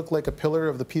increasingly look like a pillar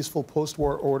of the peaceful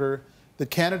post-war order that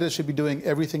Canada should be doing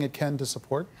everything it can to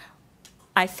support?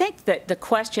 I think that the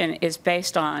question is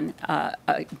based on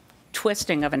a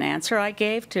twisting of an answer I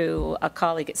gave to a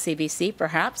colleague at CBC,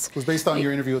 perhaps. It was based on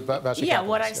your interview with Vasha. Yeah,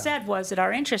 what I said was that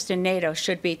our interest in NATO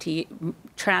should be to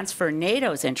transfer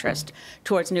NATO's interest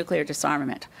towards nuclear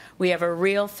disarmament. We have a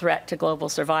real threat to global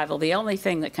survival. The only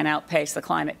thing that can outpace the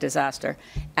climate disaster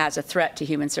as a threat to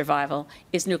human survival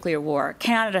is nuclear war.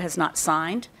 Canada has not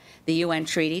signed the UN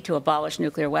treaty to abolish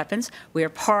nuclear weapons. We are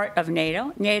part of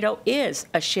NATO. NATO is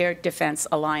a shared defense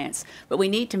alliance, but we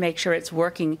need to make sure it's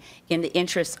working in the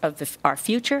interests of our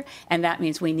future, and that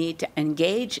means we need to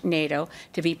engage NATO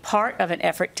to be part of an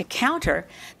effort to counter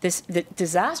the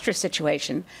disastrous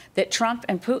situation that Trump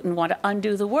and Putin want to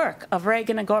undo the work of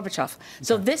Reagan and Gorbachev.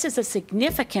 So this is a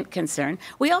significant concern.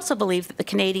 We also believe that the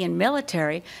Canadian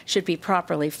military should be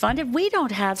properly funded. We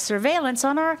don't have surveillance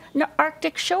on our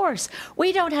Arctic shores.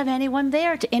 We don't have anyone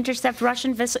there to intercept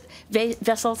Russian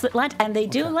vessels that land, and they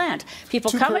do land. People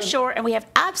come ashore, and we have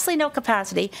absolutely no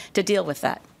capacity to deal with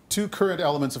that. 2 current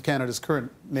elements of Canada's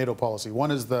current NATO policy. One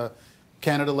is the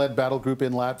Canada-led battle group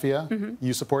in Latvia.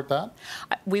 You support that?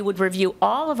 We would review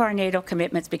all of our NATO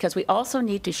commitments because we also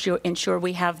need to ensure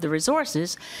we have the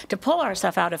resources to pull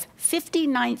ourselves out of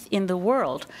 59th in the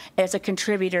world as a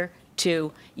contributor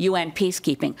to UN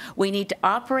peacekeeping. We need to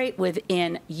operate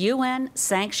within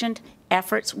UN-sanctioned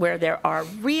efforts where there are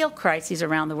real crises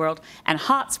around the world and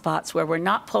hot spots where we're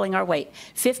not pulling our weight.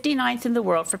 59th in the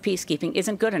world for peacekeeping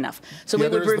isn't good enough. So we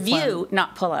would review,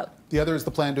 not pull out. The other is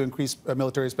the plan to increase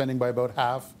military spending by about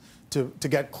half to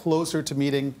get closer to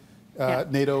meeting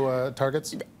NATO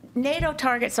targets? NATO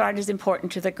targets aren't as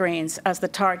important to the Greens as the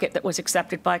target that was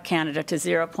accepted by Canada to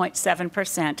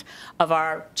 0.7% of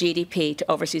our GDP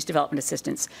to overseas development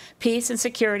assistance. Peace and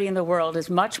security in the world is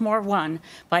much more won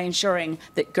by ensuring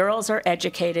that girls are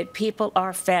educated, people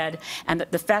are fed, and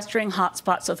that the festering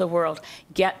hotspots of the world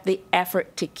get the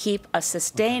effort to keep a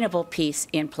sustainable peace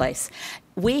in place.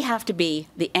 We have to be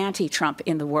the anti-Trump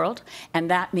in the world, and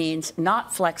that means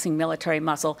not flexing military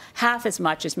muscle half as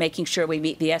much as making sure we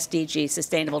meet the SDG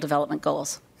Sustainable Development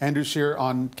Goals. Andrew Scheer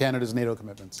on Canada's NATO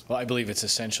commitments. Well, I believe it's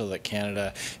essential that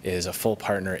Canada is a full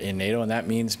partner in NATO, and that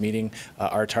means meeting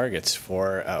our targets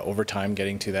for over time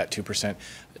getting to that 2%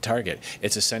 target.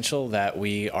 It's essential that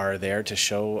we are there to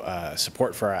show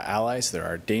support for our allies. There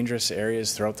are dangerous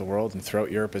areas throughout the world and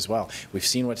throughout Europe as well. We've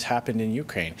seen what's happened in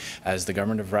Ukraine as the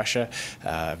government of Russia,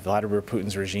 Vladimir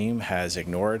Putin's regime has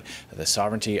ignored the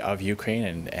sovereignty of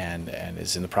Ukraine and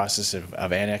is in the process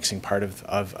of annexing part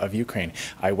of Ukraine.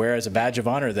 I wear as a badge of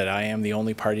honor that I am the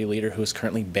only party leader who is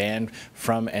currently banned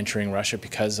from entering Russia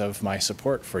because of my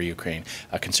support for Ukraine.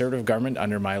 A Conservative government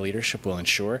under my leadership will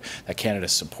ensure that Canada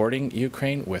is supporting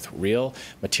Ukraine with real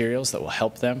materials that will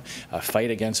help them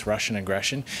fight against Russian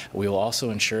aggression. We will also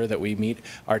ensure that we meet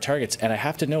our targets. And I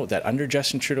have to note that under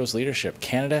Justin Trudeau's leadership,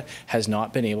 Canada has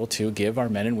not been able to give our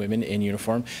men and women in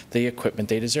uniform the equipment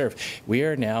they deserve. We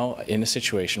are now in a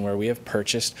situation where we have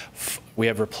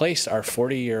replaced our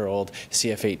 40-year-old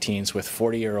CF-18s with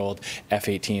 40-year-old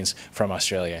F-18s from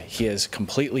Australia. He has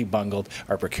completely bungled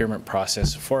our procurement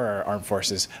process for our armed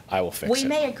forces. I will fix it. We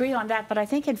may agree on that, but I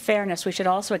think in fairness, we should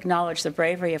also acknowledge the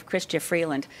bravery of Chrystia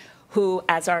Freeland, who,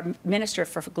 as our Minister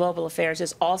for Global Affairs,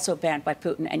 is also banned by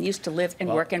Putin and used to live and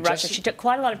work in Russia. She took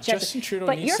quite a lot of chances.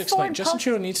 Justin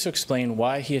Trudeau needs to explain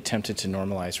why he attempted to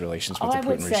normalize relations with the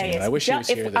Putin regime. And I wish he was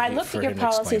here I looked at your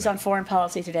policies on foreign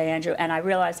policy today, Andrew, and I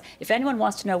realized if anyone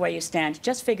wants to know where you stand,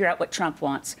 just figure out what Trump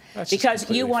wants. Because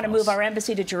you want to move our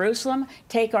embassy to Jerusalem,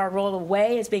 take our role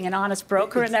away as being an honest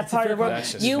broker in that part of the world.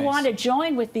 You want to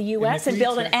join with the U.S. and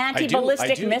build an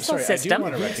anti-ballistic missile system.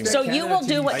 So you will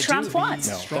do what Trump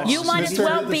wants. You might as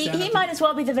well be, he might as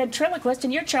well be the ventriloquist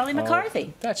and you're Charlie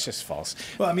McCarthy. That's just false.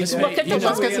 Well, I mean, let's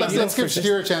give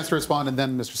Shahir a chance to respond and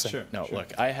then Mr. Singh. Sure. No,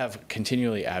 look, I have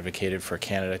continually advocated for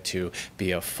Canada to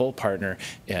be a full partner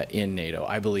in NATO.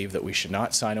 I believe that we should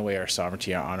not sign away our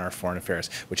sovereignty on our foreign affairs,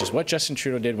 which is what Justin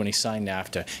Trudeau did when he signed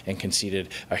NAFTA and conceded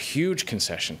a huge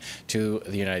concession to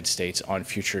the United States on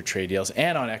future trade deals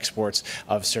and on exports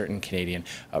of certain Canadian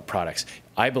products.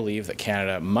 I believe that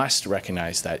Canada must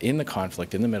recognize that in the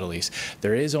conflict in the Middle East,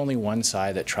 there is only one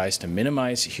side that tries to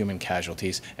minimize human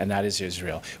casualties, and that is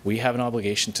Israel. We have an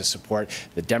obligation to support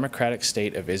the democratic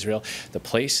state of Israel, the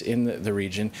place in the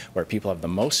region where people have the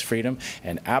most freedom,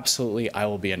 and absolutely I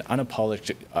will be an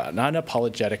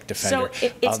unapologetic defender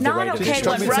of the right of Israel. So it's not okay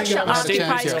when Russia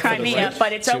occupies Crimea,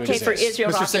 but it's okay for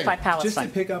Israel to occupy Palestine. Just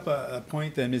to pick up a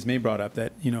point that Ms. May brought up,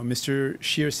 that Mr.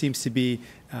 Scheer seems to be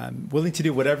willing to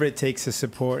do whatever it takes to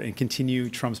support and continue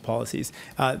Trump's policies.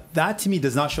 That, to me,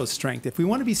 does not show strength. If we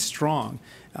want to be strong,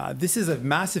 this is a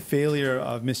massive failure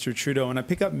of Mr. Trudeau. And I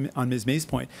pick up on Ms. May's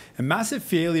point. A massive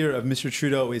failure of Mr.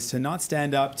 Trudeau is to not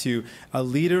stand up to a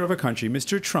leader of a country,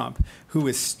 Mr. Trump, who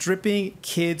is stripping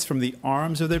kids from the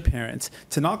arms of their parents.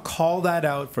 To not call that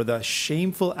out for the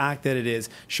shameful act that it is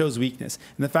shows weakness.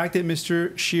 And the fact that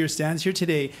Mr. Scheer stands here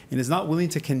today and is not willing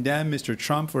to condemn Mr.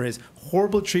 Trump for his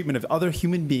horrible treatment of other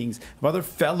human beings, of other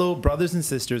fellow brothers and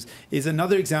sisters, is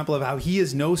another example of how he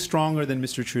is no stronger than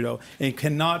Mr. Trudeau and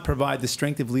cannot provide the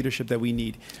strength of leadership that we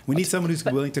need. We need someone who's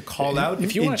willing to call out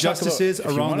injustices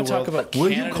around the world. Will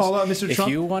you call out Mr.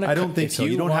 Trump? I don't think so.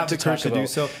 You don't have the courage to do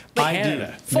so. I do.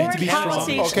 You need to be strong.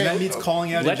 Okay. That means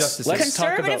calling out injustices.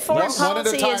 Conservative foreign policy one at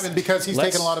a time, and because he's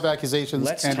taken a lot of accusations.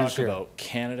 Let's talk about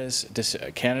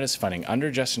Canada's funding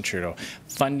under Justin Trudeau,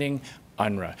 funding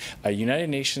UNRWA, a United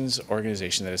Nations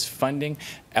organization that is funding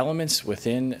elements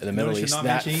within the Middle East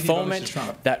that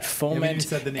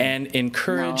foment and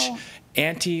encourage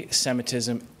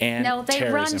anti-Semitism and terrorism.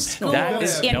 They run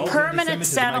schools in permanent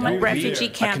settlement refugee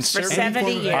camps for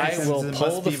 70 years. I will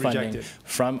pull the funding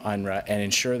from UNRWA and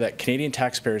ensure that Canadian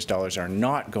taxpayers' dollars are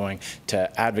not going to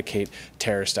advocate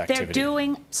terrorist activity.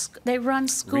 They run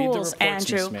schools,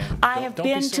 Andrew. I have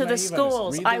been to the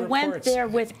schools. I went there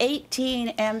with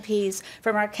 18 MPs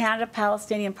from our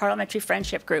Canada-Palestinian Parliamentary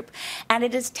Friendship Group, and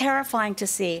it is terrifying to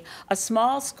see a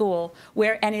small school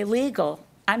where an illegal,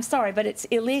 I'm sorry, but it's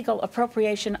illegal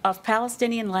appropriation of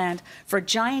Palestinian land for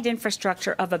giant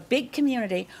infrastructure of a big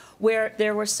community where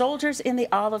there were soldiers in the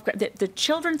olive garden. The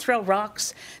children throw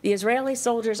rocks. The Israeli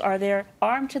soldiers are there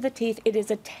armed to the teeth. It is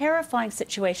a terrifying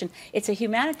situation. It's a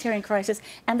humanitarian crisis.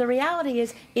 And the reality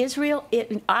is Israel,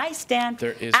 I stand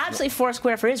absolutely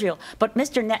foursquare for Israel, but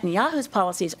Mr. Netanyahu's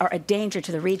policies are a danger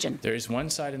to the region. There is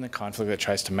one side in the conflict that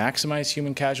tries to maximize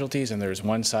human casualties, and there is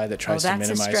one side that tries to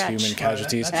minimize human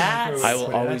casualties. I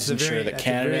will always ensure that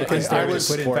Canada is there to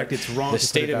support the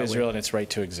state of Israel and its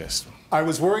right to exist. I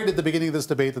was worried at the beginning of this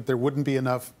debate that there wouldn't be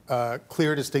enough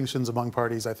clear distinctions among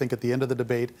parties. I think at the end of the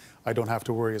debate, I don't have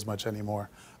to worry as much anymore.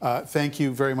 Thank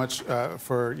you very much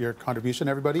for your contribution,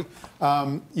 everybody.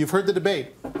 You've heard the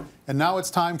debate, and now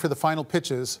it's time for the final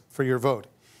pitches for your vote.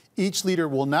 Each leader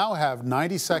will now have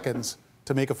 90 seconds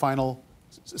to make a final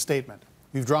statement.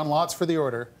 We've drawn lots for the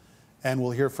order, and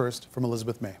we'll hear first from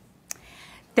Elizabeth May.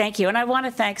 Thank you, and I want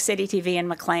to thank Citytv and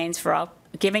Maclean's for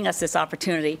giving us this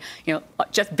opportunity,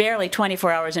 just barely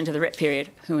 24 hours into the writ period.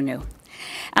 Who knew?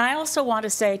 And I also want to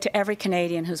say to every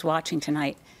Canadian who's watching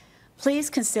tonight, please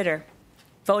consider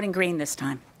voting Green this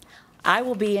time. I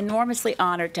will be enormously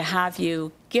honored to have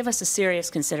you give us a serious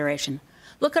consideration.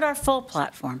 Look at our full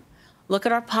platform. Look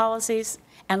at our policies,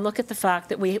 and look at the fact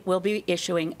that we will be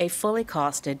issuing a fully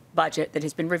costed budget that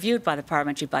has been reviewed by the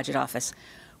Parliamentary Budget Office.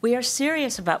 We are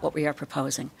serious about what we are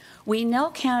proposing. We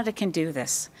know Canada can do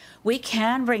this. We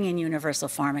can bring in universal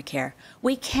pharmacare.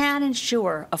 We can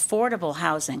ensure affordable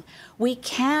housing. We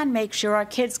can make sure our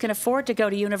kids can afford to go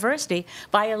to university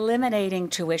by eliminating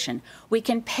tuition. We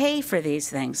can pay for these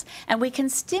things, and we can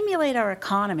stimulate our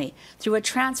economy through a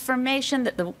transformation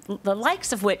that the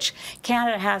likes of which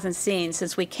Canada hasn't seen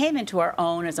since we came into our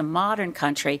own as a modern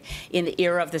country in the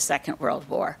era of the Second World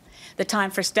War. The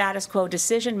time for status quo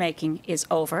decision-making is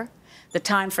over. The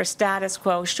time for status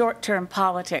quo, short-term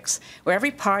politics, where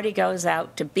every party goes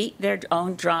out to beat their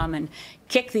own drum and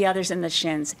kick the others in the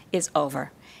shins, is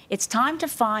over. It's time to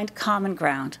find common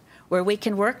ground where we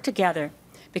can work together,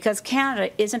 because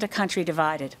Canada isn't a country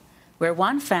divided. We're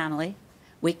one family.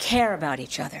 We care about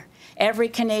each other. Every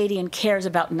Canadian cares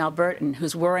about an Albertan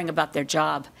who's worrying about their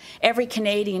job. Every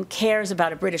Canadian cares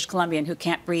about a British Columbian who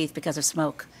can't breathe because of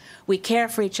smoke. We care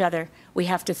for each other. We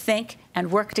have to think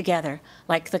and work together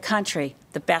like the country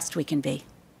the best we can be.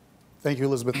 Thank you,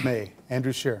 Elizabeth May.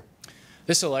 Andrew Scheer.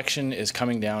 This election is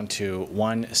coming down to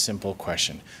one simple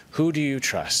question. Who do you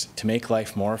trust to make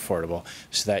life more affordable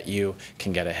so that you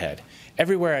can get ahead?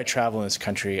 Everywhere I travel in this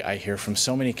country, I hear from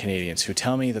so many Canadians who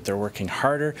tell me that they're working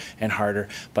harder and harder,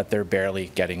 but they're barely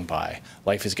getting by.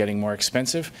 Life is getting more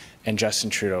expensive, and Justin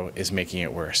Trudeau is making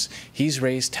it worse. He's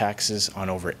raised taxes on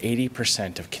over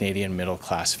 80% of Canadian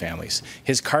middle-class families.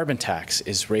 His carbon tax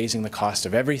is raising the cost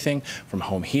of everything from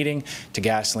home heating to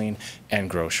gasoline and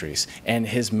groceries. And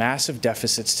his massive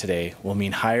deficits today will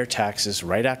mean higher taxes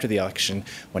right after the election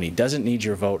when he doesn't need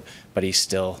your vote, but he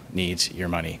still needs your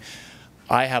money.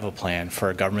 I have a plan for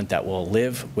a government that will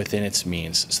live within its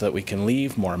means so that we can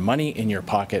leave more money in your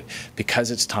pocket,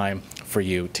 because it's time for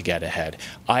you to get ahead.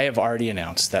 I have already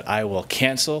announced that I will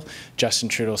cancel Justin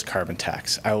Trudeau's carbon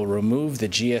tax. I will remove the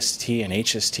GST and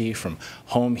HST from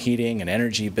home heating and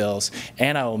energy bills,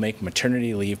 and I will make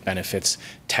maternity leave benefits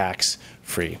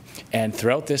tax-free. And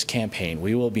throughout this campaign,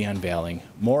 we will be unveiling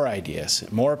more ideas,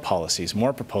 more policies,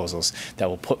 more proposals that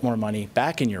will put more money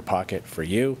back in your pocket for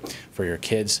you, for your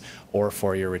kids, or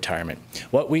for your retirement.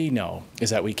 What we know is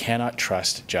that we cannot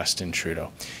trust Justin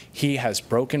Trudeau. He has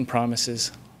broken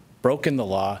promises, broken the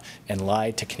law, and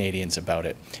lied to Canadians about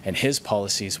it. And his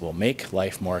policies will make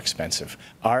life more expensive.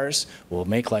 Ours will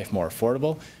make life more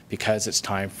affordable, because it's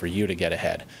time for you to get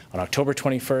ahead. On October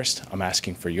 21st, I'm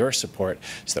asking for your support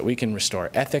so that we can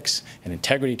restore ethics and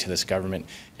integrity to this government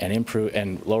and improve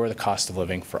and lower the cost of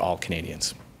living for all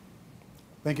Canadians.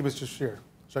 Thank you, Mr. Scheer.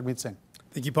 Jagmeet Singh.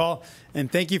 Thank you, Paul. And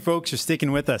thank you, folks, for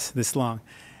sticking with us this long.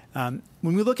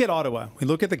 When we look at Ottawa, we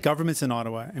look at the governments in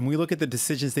Ottawa, and we look at the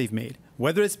decisions they've made.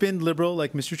 Whether it's been Liberal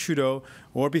like Mr. Trudeau,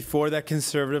 or before that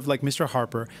Conservative like Mr.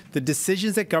 Harper, the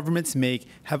decisions that governments make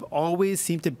have always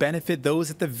seemed to benefit those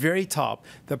at the very top,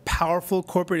 the powerful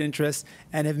corporate interests,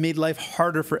 and have made life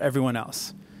harder for everyone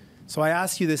else. So I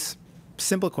ask you this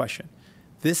simple question.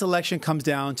 This election comes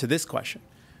down to this question.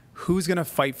 Who's going to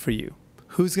fight for you?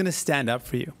 Who's going to stand up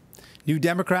for you? New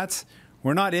Democrats,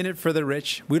 we're not in it for the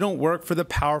rich. We don't work for the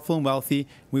powerful and wealthy.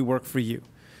 We work for you.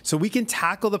 So we can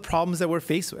tackle the problems that we're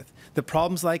faced with, the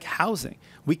problems like housing.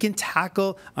 We can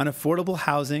tackle unaffordable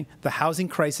housing, the housing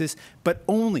crisis, but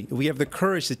only if we have the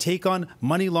courage to take on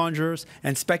money launderers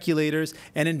and speculators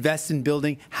and invest in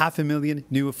building 500,000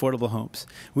 new affordable homes.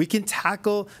 We can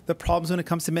tackle the problems when it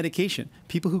comes to medication,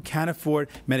 people who can't afford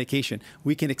medication.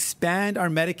 We can expand our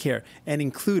Medicare and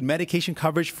include medication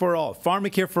coverage for all,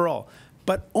 pharmacare for all,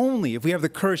 but only if we have the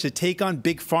courage to take on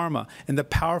big pharma and the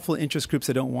powerful interest groups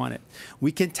that don't want it.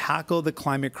 We can tackle the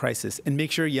climate crisis and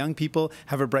make sure young people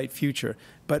have a bright future,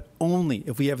 but only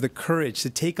if we have the courage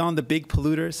to take on the big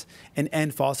polluters and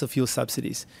end fossil fuel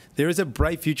subsidies. There is a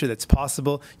bright future that's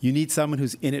possible. You need someone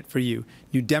who's in it for you.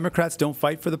 New Democrats don't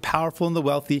fight for the powerful and the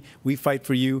wealthy. We fight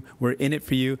for you. We're in it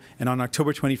for you. And on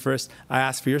October 21st, I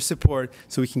ask for your support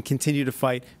so we can continue to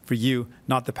fight for you,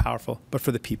 not the powerful, but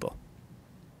for the people.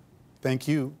 Thank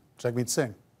you, Jagmeet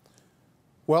Singh.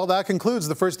 Well, that concludes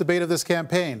the first debate of this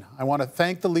campaign. I want to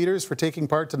thank the leaders for taking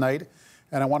part tonight,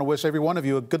 and I want to wish every one of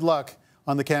you a good luck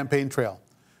on the campaign trail.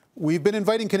 We've been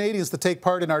inviting Canadians to take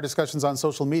part in our discussions on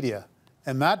social media,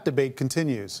 and that debate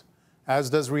continues,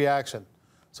 as does reaction.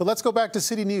 So let's go back to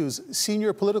City News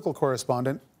senior political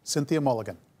correspondent Cynthia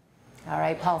Mulligan. All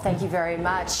right, Paul, thank you very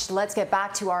much. Let's get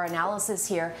back to our analysis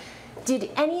here.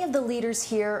 Did any of the leaders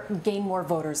here gain more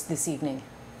voters this evening?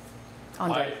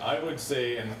 I would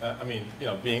say, and I mean, you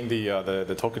know, being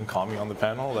the token commie on the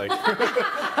panel, like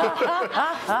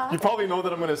you probably know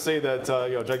that I'm going to say that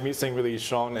you know, Jagmeet Singh really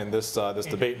shone in this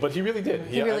debate, but he really did.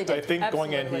 He really did. I think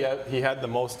Absolutely. Going in, he had the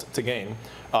most to gain.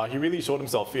 He really showed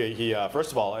himself. He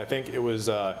first of all, I think it was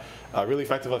really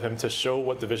effective of him to show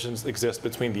what divisions exist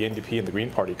between the NDP and the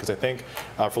Green Party, because I think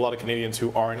for a lot of Canadians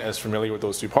who aren't as familiar with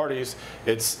those two parties,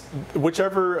 it's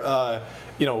whichever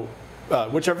you know.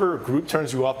 Whichever group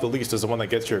turns you off the least is the one that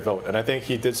gets your vote. And I think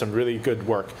he did some really good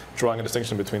work drawing a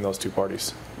distinction between those two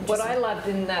parties. What I loved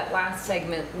in that last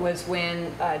segment was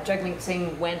when Jagmeet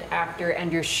Singh went after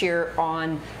Andrew Scheer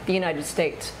on the United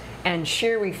States. and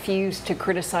Scheer refused to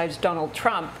criticize Donald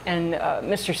Trump, and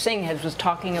Mr. Singh was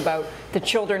talking about the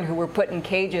children who were put in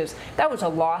cages. That was a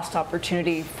lost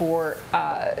opportunity for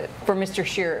Mr.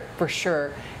 Scheer, for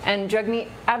sure. And Jagmeet,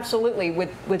 absolutely,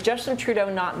 with Justin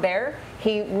Trudeau not there,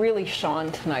 he really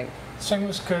shone tonight. Singh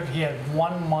was good. He had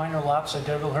one minor lapse. I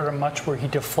doubt heard him much where he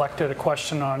deflected a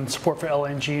question on support for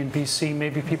LNG in BC.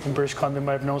 Maybe people in British Columbia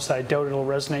might have noticed that. I doubt it'll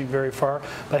resonate very far.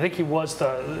 But I think he was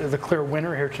the clear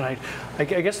winner here tonight. I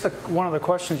guess one of the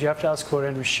questions you have to ask about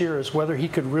Andrew Scheer is whether he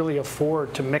could really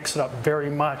afford to mix it up very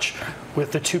much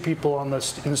with the two people in the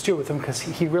studio with him, because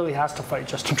he really has to fight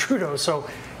Justin Trudeau. So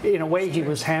in a way, he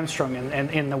was hamstrung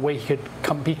in the way he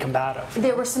could be combative.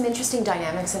 There were some interesting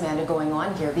dynamics, Amanda, going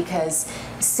on here, because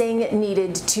Singh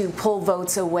needed to pull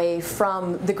votes away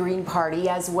from the Green Party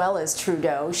as well as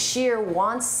Trudeau. Scheer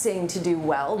wants Singh to do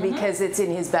well because it's in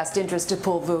his best interest to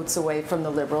pull votes away from the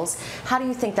Liberals. How do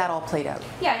you think that all played out?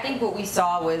 Yeah, I think what we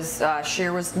saw was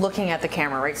Scheer was looking at the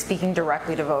camera, right, speaking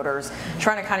directly to voters,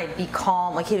 trying to kind of be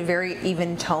calm. Like, he had a very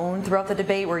even tone throughout the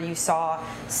debate, where you saw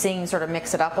Singh sort of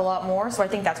mix it up a lot more. So I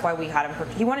think that's why we had him.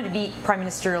 He wanted to be prime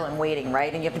ministerial in waiting,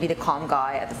 right? And you have to be the calm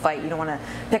guy at the fight. You don't want to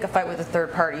pick a fight with a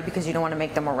third party because you don't want to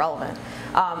make them irrelevant.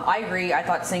 I agree. I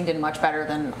thought Singh did much better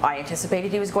than I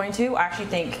anticipated he was going to. I actually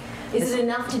think... Is it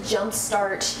enough to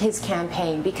jumpstart his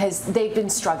campaign? Because they've been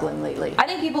struggling lately. I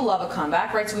think people love a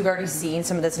comeback, right? So we've already seen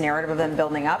some of this narrative of them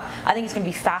building up. I think it's going to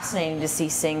be fascinating to see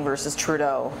Singh versus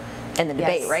Trudeau in the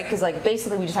debate, right? Because like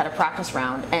basically we just had a practice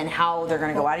round and how they're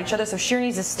going to go at each other. So Scheer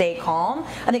needs to stay calm.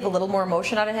 I think a little more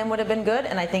emotion out of him would have been good.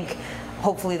 And I think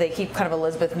hopefully they keep kind of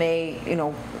Elizabeth May, you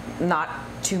know, not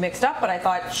too mixed up, but I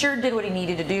thought Scheer did what he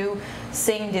needed to do.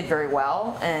 Singh did very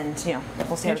well, and you know,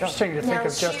 we'll see how it goes. Interesting to think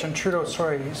of Justin Trudeau,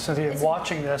 Cynthia,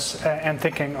 watching this and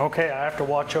thinking, okay, I have to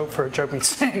watch out for Jagmeet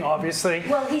Singh, obviously.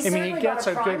 Well, I mean, he gets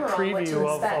a good preview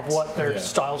of what their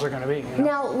styles are going to be. You know?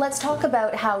 Now, let's talk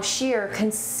about how Scheer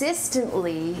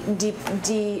consistently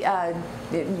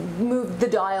moved the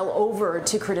dial over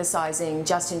to criticizing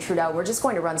Justin Trudeau. We're just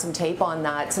going to run some tape on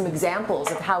that, some examples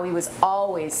of how he was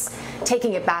always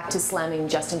taking it back to slamming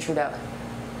Justin Trudeau.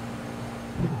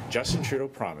 Justin Trudeau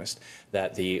promised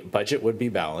that the budget would be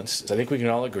balanced. I think we can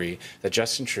all agree that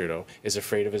Justin Trudeau is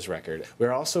afraid of his record.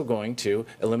 We're also going to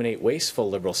eliminate wasteful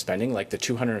Liberal spending, like the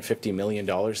 $250 million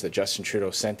that Justin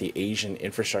Trudeau sent the Asian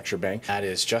Infrastructure Bank. That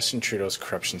is Justin Trudeau's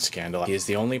corruption scandal. He is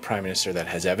the only Prime Minister that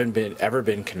has ever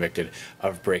been convicted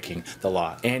of breaking the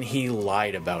law, and he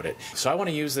lied about it. So I want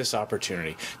to use this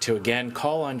opportunity to again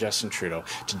call on Justin Trudeau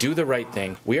to do the right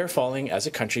thing. We are falling as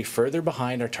a country further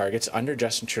behind our targets under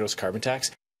Justin Trudeau's carbon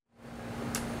tax.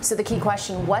 So the key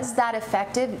question, was that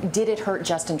effective? Did it hurt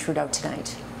Justin Trudeau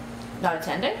tonight? Not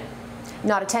attending?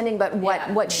 Not attending, but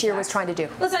what Scheer was trying to do.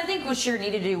 Listen, I think what Scheer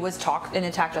needed to do was talk and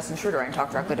attack Justin Trudeau and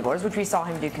talk directly to voters, which we saw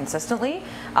him do consistently.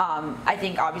 I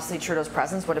think obviously Trudeau's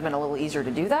presence would have been a little easier to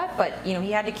do that, but you know,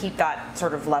 he had to keep that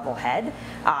sort of level head.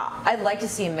 I'd like to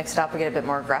see him mix it up and get a bit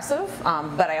more aggressive,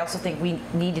 but I also think we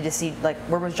needed to see, like,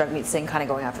 where was Jagmeet Singh kind of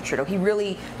going after Trudeau? He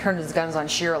really turned his guns on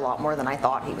Scheer a lot more than I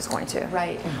thought he was going to.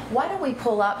 Right. Why don't we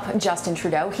pull up Justin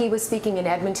Trudeau? He was speaking in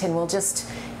Edmonton. We'll just,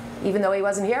 even though he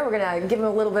wasn't here, we're going to give him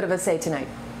a little bit of a say tonight.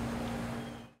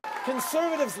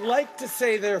 Conservatives like to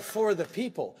say they're for the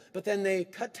people, but then they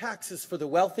cut taxes for the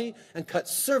wealthy and cut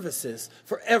services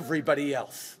for everybody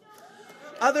else.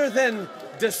 Other than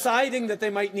deciding that they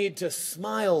might need to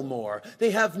smile more, they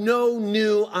have no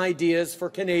new ideas for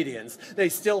Canadians. They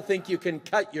still think you can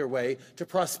cut your way to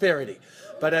prosperity.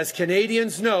 But as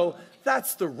Canadians know,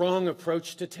 that's the wrong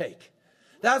approach to take.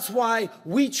 That's why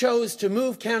we chose to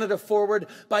move Canada forward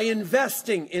by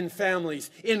investing in families,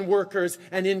 in workers,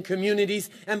 and in communities,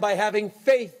 and by having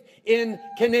faith in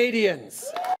Canadians.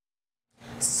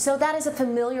 So that is a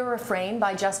familiar refrain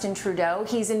by Justin Trudeau.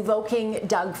 He's invoking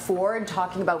Doug Ford,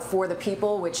 talking about for the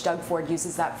people, which Doug Ford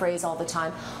uses that phrase all the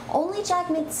time. Only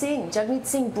Jagmeet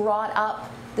Singh brought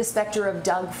up the specter of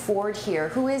Doug Ford here,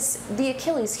 who is the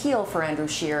Achilles heel for Andrew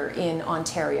Scheer in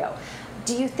Ontario.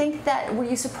 Do you think that, were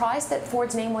you surprised that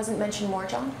Ford's name wasn't mentioned more,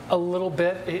 John? A little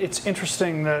bit. It's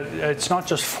interesting that it's not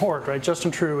just Ford, right?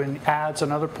 Justin Trudeau in ads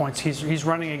and other points, he's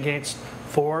running against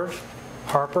Ford,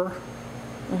 Harper,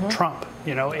 Trump.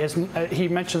 You know, he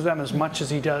mentions them as much as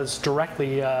he does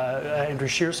directly Andrew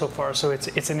Scheer so far. So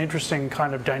it's an interesting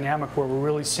kind of dynamic where we're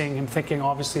really seeing him thinking,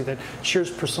 obviously, that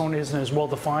Scheer's persona isn't as well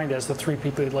defined as the three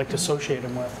people he'd like to associate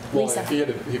him with. Well, if he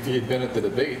had been at the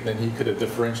debate, then he could have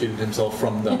differentiated himself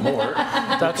from them more.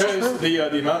 That's because true.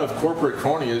 The amount of corporate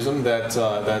cronyism that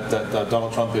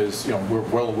Donald Trump is, you know, we're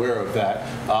well aware of that.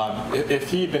 If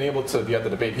he'd been able to be at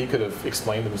the debate, he could have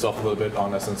explained himself a little bit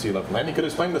on SNC level, and he could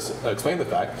explain the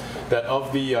fact that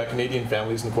of the Canadian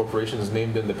families and corporations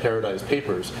named in the Paradise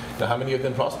Papers, now how many of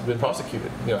them been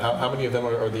prosecuted? You know, how many of them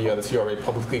are the CRA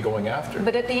publicly going after?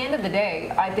 But at the end of the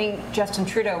day, I think Justin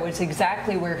Trudeau is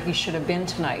exactly where he should have been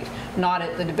tonight, not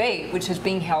at the debate, which is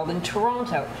being held in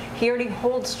Toronto. He already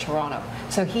holds Toronto,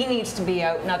 so he needs to be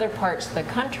out in other parts of the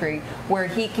country where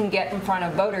he can get in front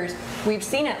of voters. We've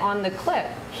seen it on the clip.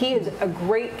 He is a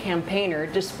great campaigner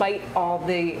despite all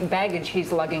the baggage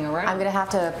he's lugging around. I'm going to have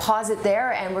to pause it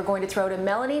there, and we're going to throw to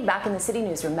Melanie back in the City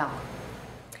Newsroom. Mel.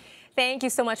 Thank you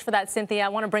so much for that, Cynthia. I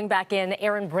want to bring back in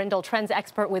Aaron Brindle, trends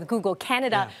expert with Google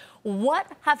Canada. Yeah. What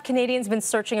have Canadians been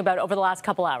searching about over the last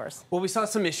couple hours? Well, we saw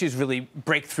some issues really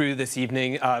break through this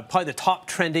evening. Probably the top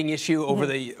trending issue over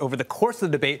the course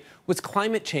of the debate was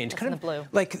climate change. Kind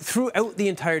of like throughout the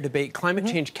entire debate, climate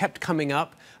change kept coming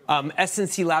up.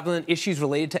 SNC-Lavalin, issues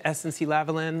related to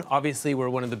SNC-Lavalin, obviously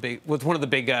was one of the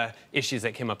big issues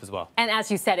that came up as well. And as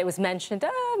you said, it was mentioned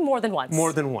more than once.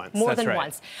 More than once. More than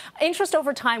once. Interest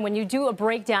over time, when you do a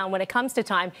breakdown, when it comes to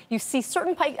time, you see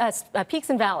certain peaks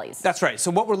and valleys. That's right.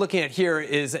 So what we're looking at here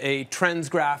is a trends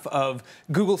graph of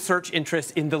Google search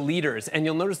interest in the leaders. And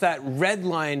you'll notice that red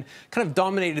line kind of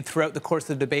dominated throughout the course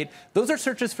of the debate. Those are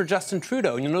searches for Justin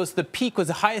Trudeau. And you'll notice the peak was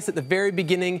the highest at the very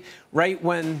beginning, right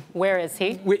when... Where is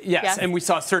he? Yes, and we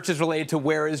saw searches related to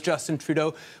where is Justin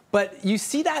Trudeau. But you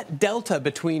see that delta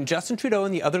between Justin Trudeau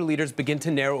and the other leaders begin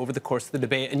to narrow over the course of the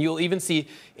debate. And you'll even see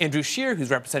Andrew Scheer, who's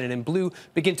represented in blue,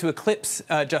 begin to eclipse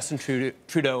Justin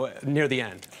Trudeau near the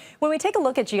end. When we take a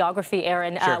look at geography,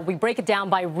 Aaron, we break it down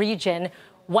by region,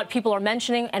 what people are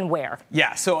mentioning and where.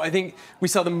 Yeah, so I think we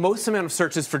saw the most amount of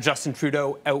searches for Justin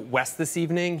Trudeau out west this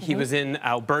evening. He was in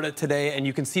Alberta today, and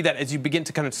you can see that as you begin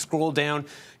to kind of scroll down,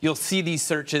 you'll see these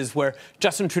searches where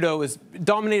Justin Trudeau is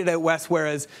dominated out west,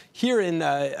 whereas here in,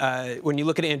 when you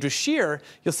look at Andrew Scheer,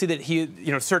 you'll see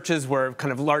that searches were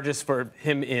kind of largest for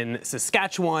him in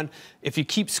Saskatchewan. If you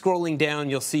keep scrolling down,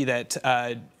 you'll see that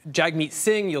Jagmeet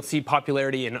Singh, you'll see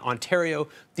popularity in Ontario,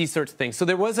 these sorts of things. So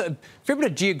there was a fair bit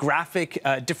of geographic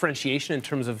differentiation in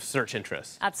terms of search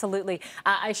interest. Absolutely.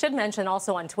 I should mention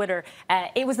also on Twitter,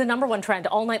 it was the #1 trend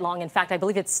all night long. In fact, I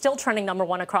believe it's still trending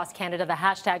 #1 across Canada, the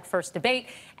hashtag First Debate.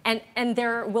 And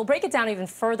we'll break it down even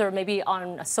further, maybe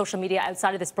on social media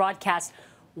outside of this broadcast,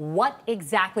 what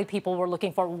exactly people were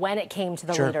looking for when it came to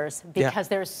the leaders, because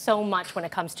there's so much when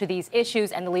it comes to these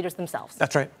issues and the leaders themselves.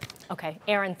 That's right. Okay,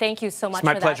 Aaron, thank you so much for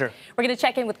that. My pleasure. We're going to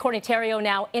check in with Courtney Theriault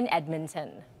now in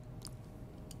Edmonton.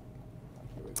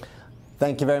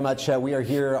 Thank you very much. We are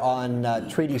here on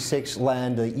Treaty 6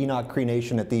 land, the Enoch Cree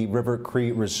Nation at the River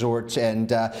Cree Resort.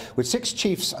 And with 6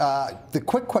 chiefs, the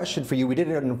quick question for you, we did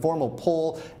an informal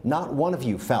poll. Not one of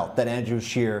you felt that Andrew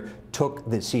Scheer took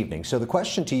this evening. So the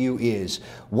question to you is,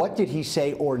 what did he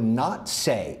say or not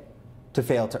say to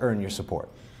fail to earn your support?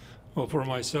 Well, for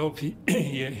myself,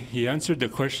 he answered the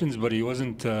questions, but he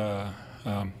wasn't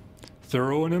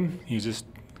thorough in them. He was just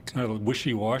kind of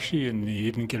wishy-washy, and he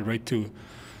didn't get right to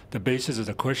the basis of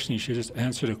the question. He should just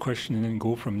answer the question and then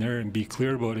go from there and be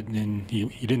clear about it, and he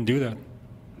didn't do that.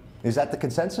 Is that the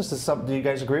consensus? Do you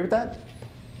guys agree with that?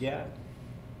 Yeah.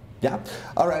 Yeah.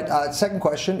 All right. Second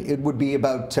question, it would be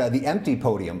about the empty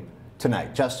podium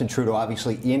tonight. Justin Trudeau,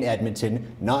 obviously in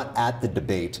Edmonton, not at the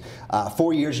debate.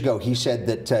 4 years ago, he said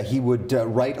that he would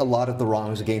right a lot of the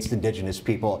wrongs against Indigenous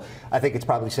people. I think it's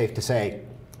probably safe to say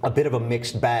a bit of a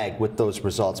mixed bag with those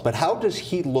results. But how does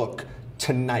he look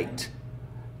tonight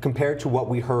compared to what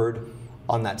we heard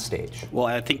on that stage? Well,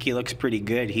 I think he looks pretty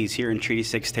good. He's here in Treaty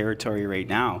 6 territory right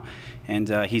now, and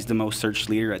he's the most searched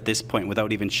leader at this point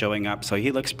without even showing up, so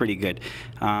he looks pretty good.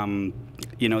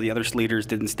 You know, the other leaders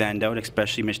didn't stand out,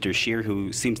 especially Mr. Scheer,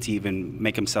 who seems to even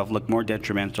make himself look more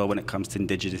detrimental when it comes to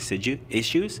Indigenous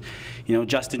issues. You know,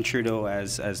 Justin Trudeau,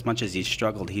 as much as he's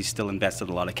struggled, he's still invested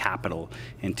a lot of capital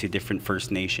into different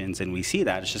First Nations, and we see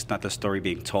that. It's just not the story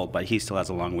being told, but he still has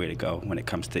a long way to go when it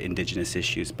comes to Indigenous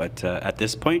issues. But at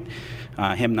this point,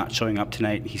 him not showing up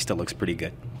tonight, he still looks pretty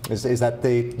good. Is that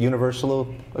the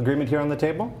universal agreement here on the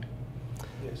table?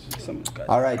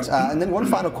 All right, and then one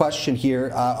final question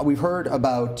here. We've heard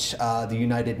about the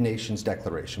United Nations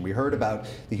Declaration. We heard about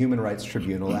the Human Rights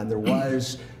Tribunal, and there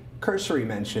was cursory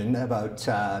mention about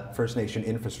First Nation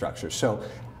infrastructure. So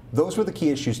those were the key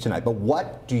issues tonight. But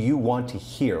what do you want to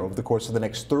hear over the course of the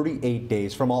next 38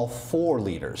 days from all 4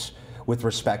 leaders with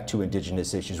respect to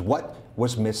Indigenous issues? What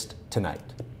was missed tonight?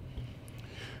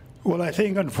 Well, I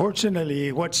think,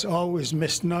 unfortunately, what's always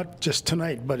missed, not just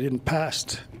tonight, but in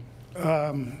past,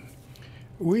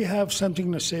 we have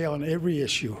something to say on every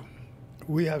issue.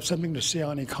 We have something to say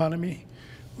on economy.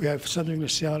 We have something to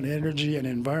say on energy and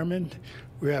environment.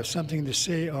 We have something to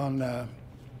say on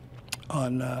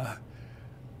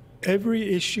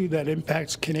every issue that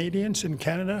impacts Canadians in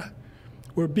Canada,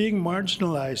 we're being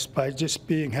marginalized by just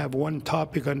have one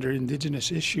topic under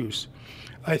Indigenous issues.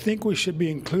 I think we should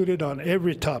be included on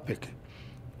every topic,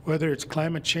 whether it's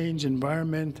climate change,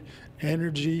 environment,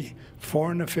 energy,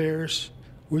 foreign affairs.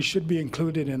 We should be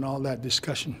included in all that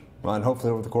discussion. Well, and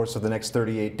hopefully over the course of the next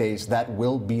 38 days, that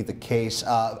will be the case.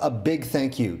 A big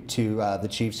thank you to the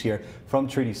chiefs here from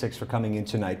Treaty 6 for coming in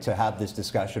tonight to have this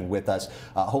discussion with us.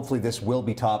 Hopefully this will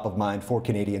be top of mind for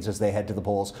Canadians as they head to the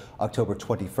polls October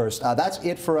 21st. That's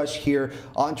it for us here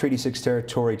on Treaty 6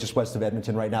 territory, just west of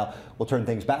Edmonton right now. We'll turn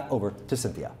things back over to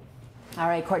Cynthia. All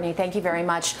right, Courtney, thank you very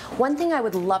much. One thing I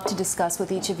would love to discuss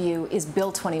with each of you is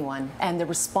Bill 21 and the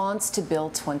response to Bill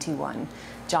 21.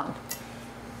 John.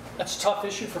 That's a tough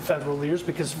issue for federal leaders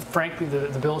because, frankly,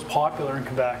 the bill is popular in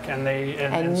Quebec,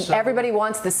 and so everybody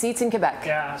wants the seats in Quebec.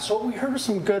 Yeah, so we heard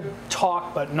some good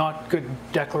talk, but not good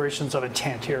declarations of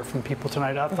intent here from people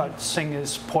tonight. I thought Singh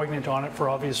is poignant on it for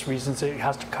obvious reasons. It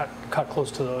has to cut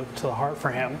close to the heart for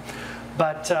him.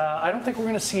 But I don't think we're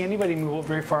going to see anybody move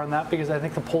very far on that because I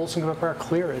think the polls in Quebec are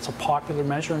clear. It's a popular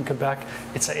measure in Quebec.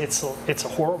 It's a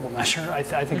horrible measure. I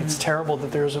think it's terrible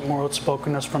that there isn't more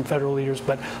outspokenness from federal leaders,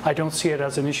 but I don't see it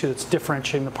as an issue that's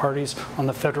differentiating the parties on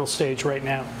the federal stage right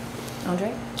now.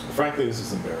 Andre? Frankly, this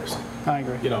is embarrassing. I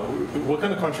agree. You know, what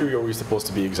kind of country are we supposed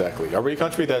to be exactly? Are we a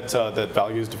country that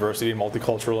values diversity and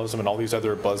multiculturalism and all these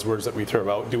other buzzwords that we throw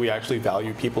out? Do we actually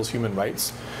value people's human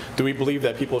rights? Do we believe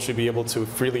that people should be able to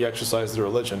freely exercise their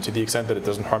religion to the extent that it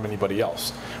doesn't harm anybody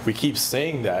else? We keep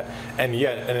saying that, and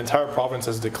yet an entire province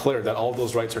has declared that all of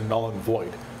those rights are null and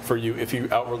void for you if you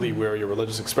outwardly wear your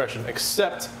religious expression,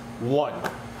 except one.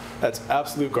 That's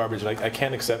absolute garbage. I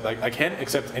can't accept. I can't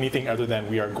accept anything other than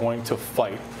we are going to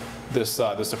fight this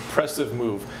this oppressive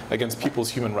move against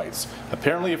people's human rights.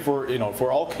 Apparently, if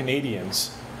we're all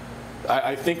Canadians,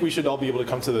 I think we should all be able to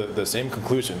come to the same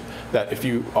conclusion that if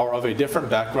you are of a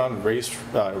different background, race,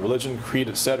 religion, creed,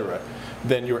 etc.,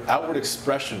 then your outward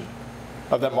expression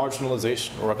of that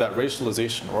marginalization or of that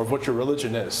racialization or of what your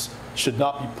religion is should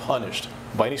not be punished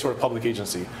by any sort of public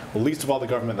agency, least of all the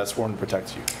government that's sworn to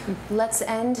protect you. Let's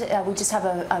end, we just have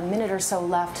a minute or so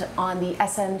left on the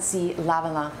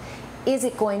SNC-Lavalin. Is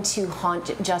it going to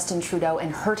haunt Justin Trudeau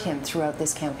and hurt him throughout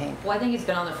this campaign? Well, I think it's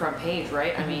been on the front page,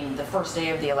 right? I mean, the first day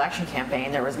of the election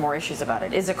campaign, there was more issues about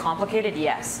it. Is it complicated?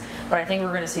 Yes. But I think we're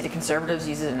going to see the Conservatives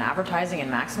use it in advertising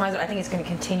and maximize it. I think it's going to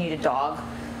continue to dog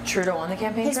Trudeau on the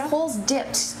campaign trail. His polls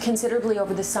dipped considerably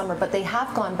over the summer, but they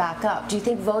have gone back up. Do you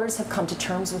think voters have come to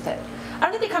terms with it? I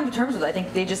don't think they come to terms with it. I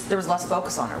think there was less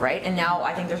focus on it, right? And now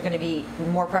I think there's going to be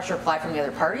more pressure applied from the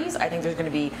other parties. I think there's going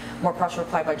to be more pressure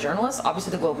applied by journalists. Obviously,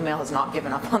 the Globe and Mail has not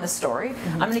given up on this story.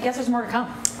 I'm going to guess there's more to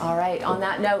come. All right. On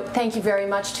that note, thank you very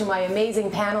much to my amazing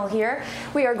panel here.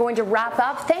 We are going to wrap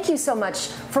up. Thank you so much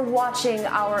for watching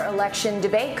our election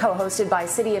debate, co-hosted by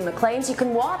City and Maclean. You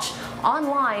can watch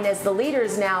online as the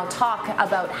leaders now talk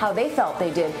about how they felt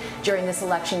they did during this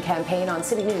election campaign on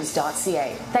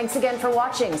citynews.ca. Thanks again for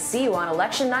watching. See you on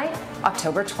election night,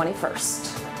 October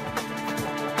 21st.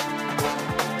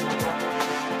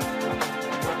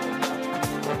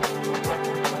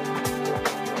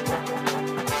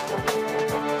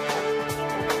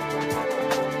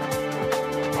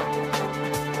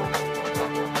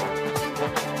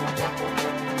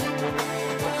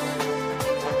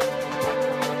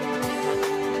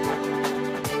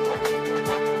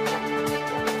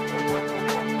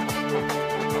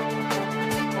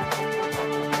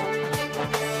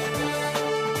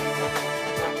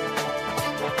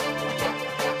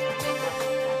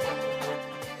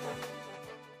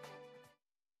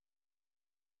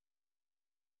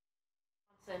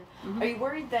 Are you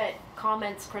worried that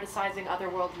comments criticizing other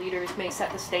world leaders may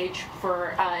set the stage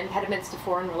for impediments to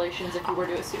foreign relations if you were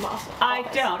to assume office? I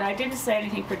don't. I didn't say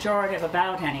anything pejorative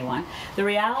about anyone. The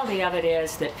reality of it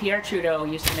is that Pierre Trudeau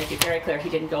used to make it very clear he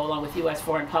didn't go along with U.S.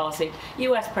 foreign policy.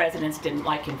 U.S. presidents didn't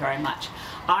like him very much.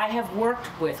 I have worked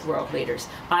with world leaders.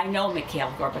 I know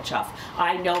Mikhail Gorbachev.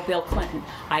 I know Bill Clinton.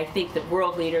 I think that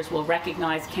world leaders will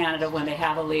recognize Canada when they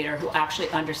have a leader who actually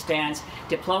understands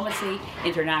diplomacy,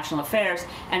 international affairs,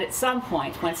 and at some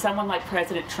point, when someone like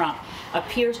President Trump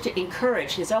appears to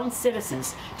encourage his own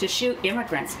citizens to shoot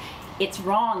immigrants, it's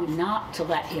wrong not to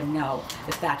let him know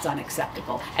that that's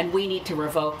unacceptable, and we need to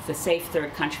revoke the safe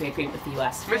third country agreement with the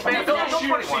U.S. Ms. Mayor,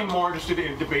 don't seem more interested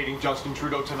in debating Justin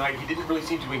Trudeau tonight. He didn't really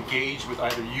seem to engage with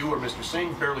either you or Mr.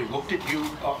 Singh, barely looked at you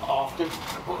often.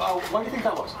 Why do you think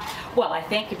that was? Well, I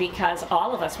think because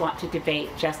all of us want to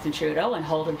debate Justin Trudeau and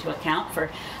hold him to account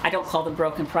for, I don't call them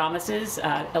broken promises.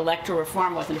 Electoral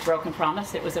reform wasn't a broken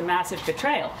promise. It was a massive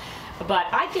betrayal. But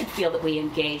I did feel that we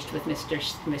engaged with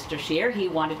Mr. Scheer. He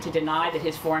wanted to deny that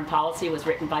his foreign policy was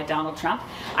written by Donald Trump.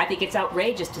 I think it's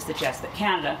outrageous to suggest that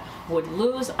Canada would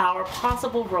lose our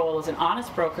possible role as an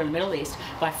honest broker in the Middle East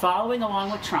by following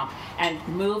along with Trump and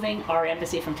moving our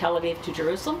embassy from Tel Aviv to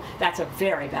Jerusalem. That's a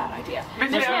very bad idea.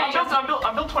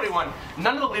 On Bill 21,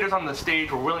 none of the leaders on the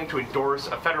stage were willing to endorse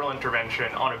a federal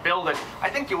intervention on a bill that I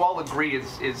think you all agree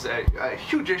is a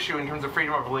huge issue in terms of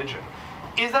freedom of religion.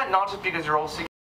 Is that not just because you're all seeking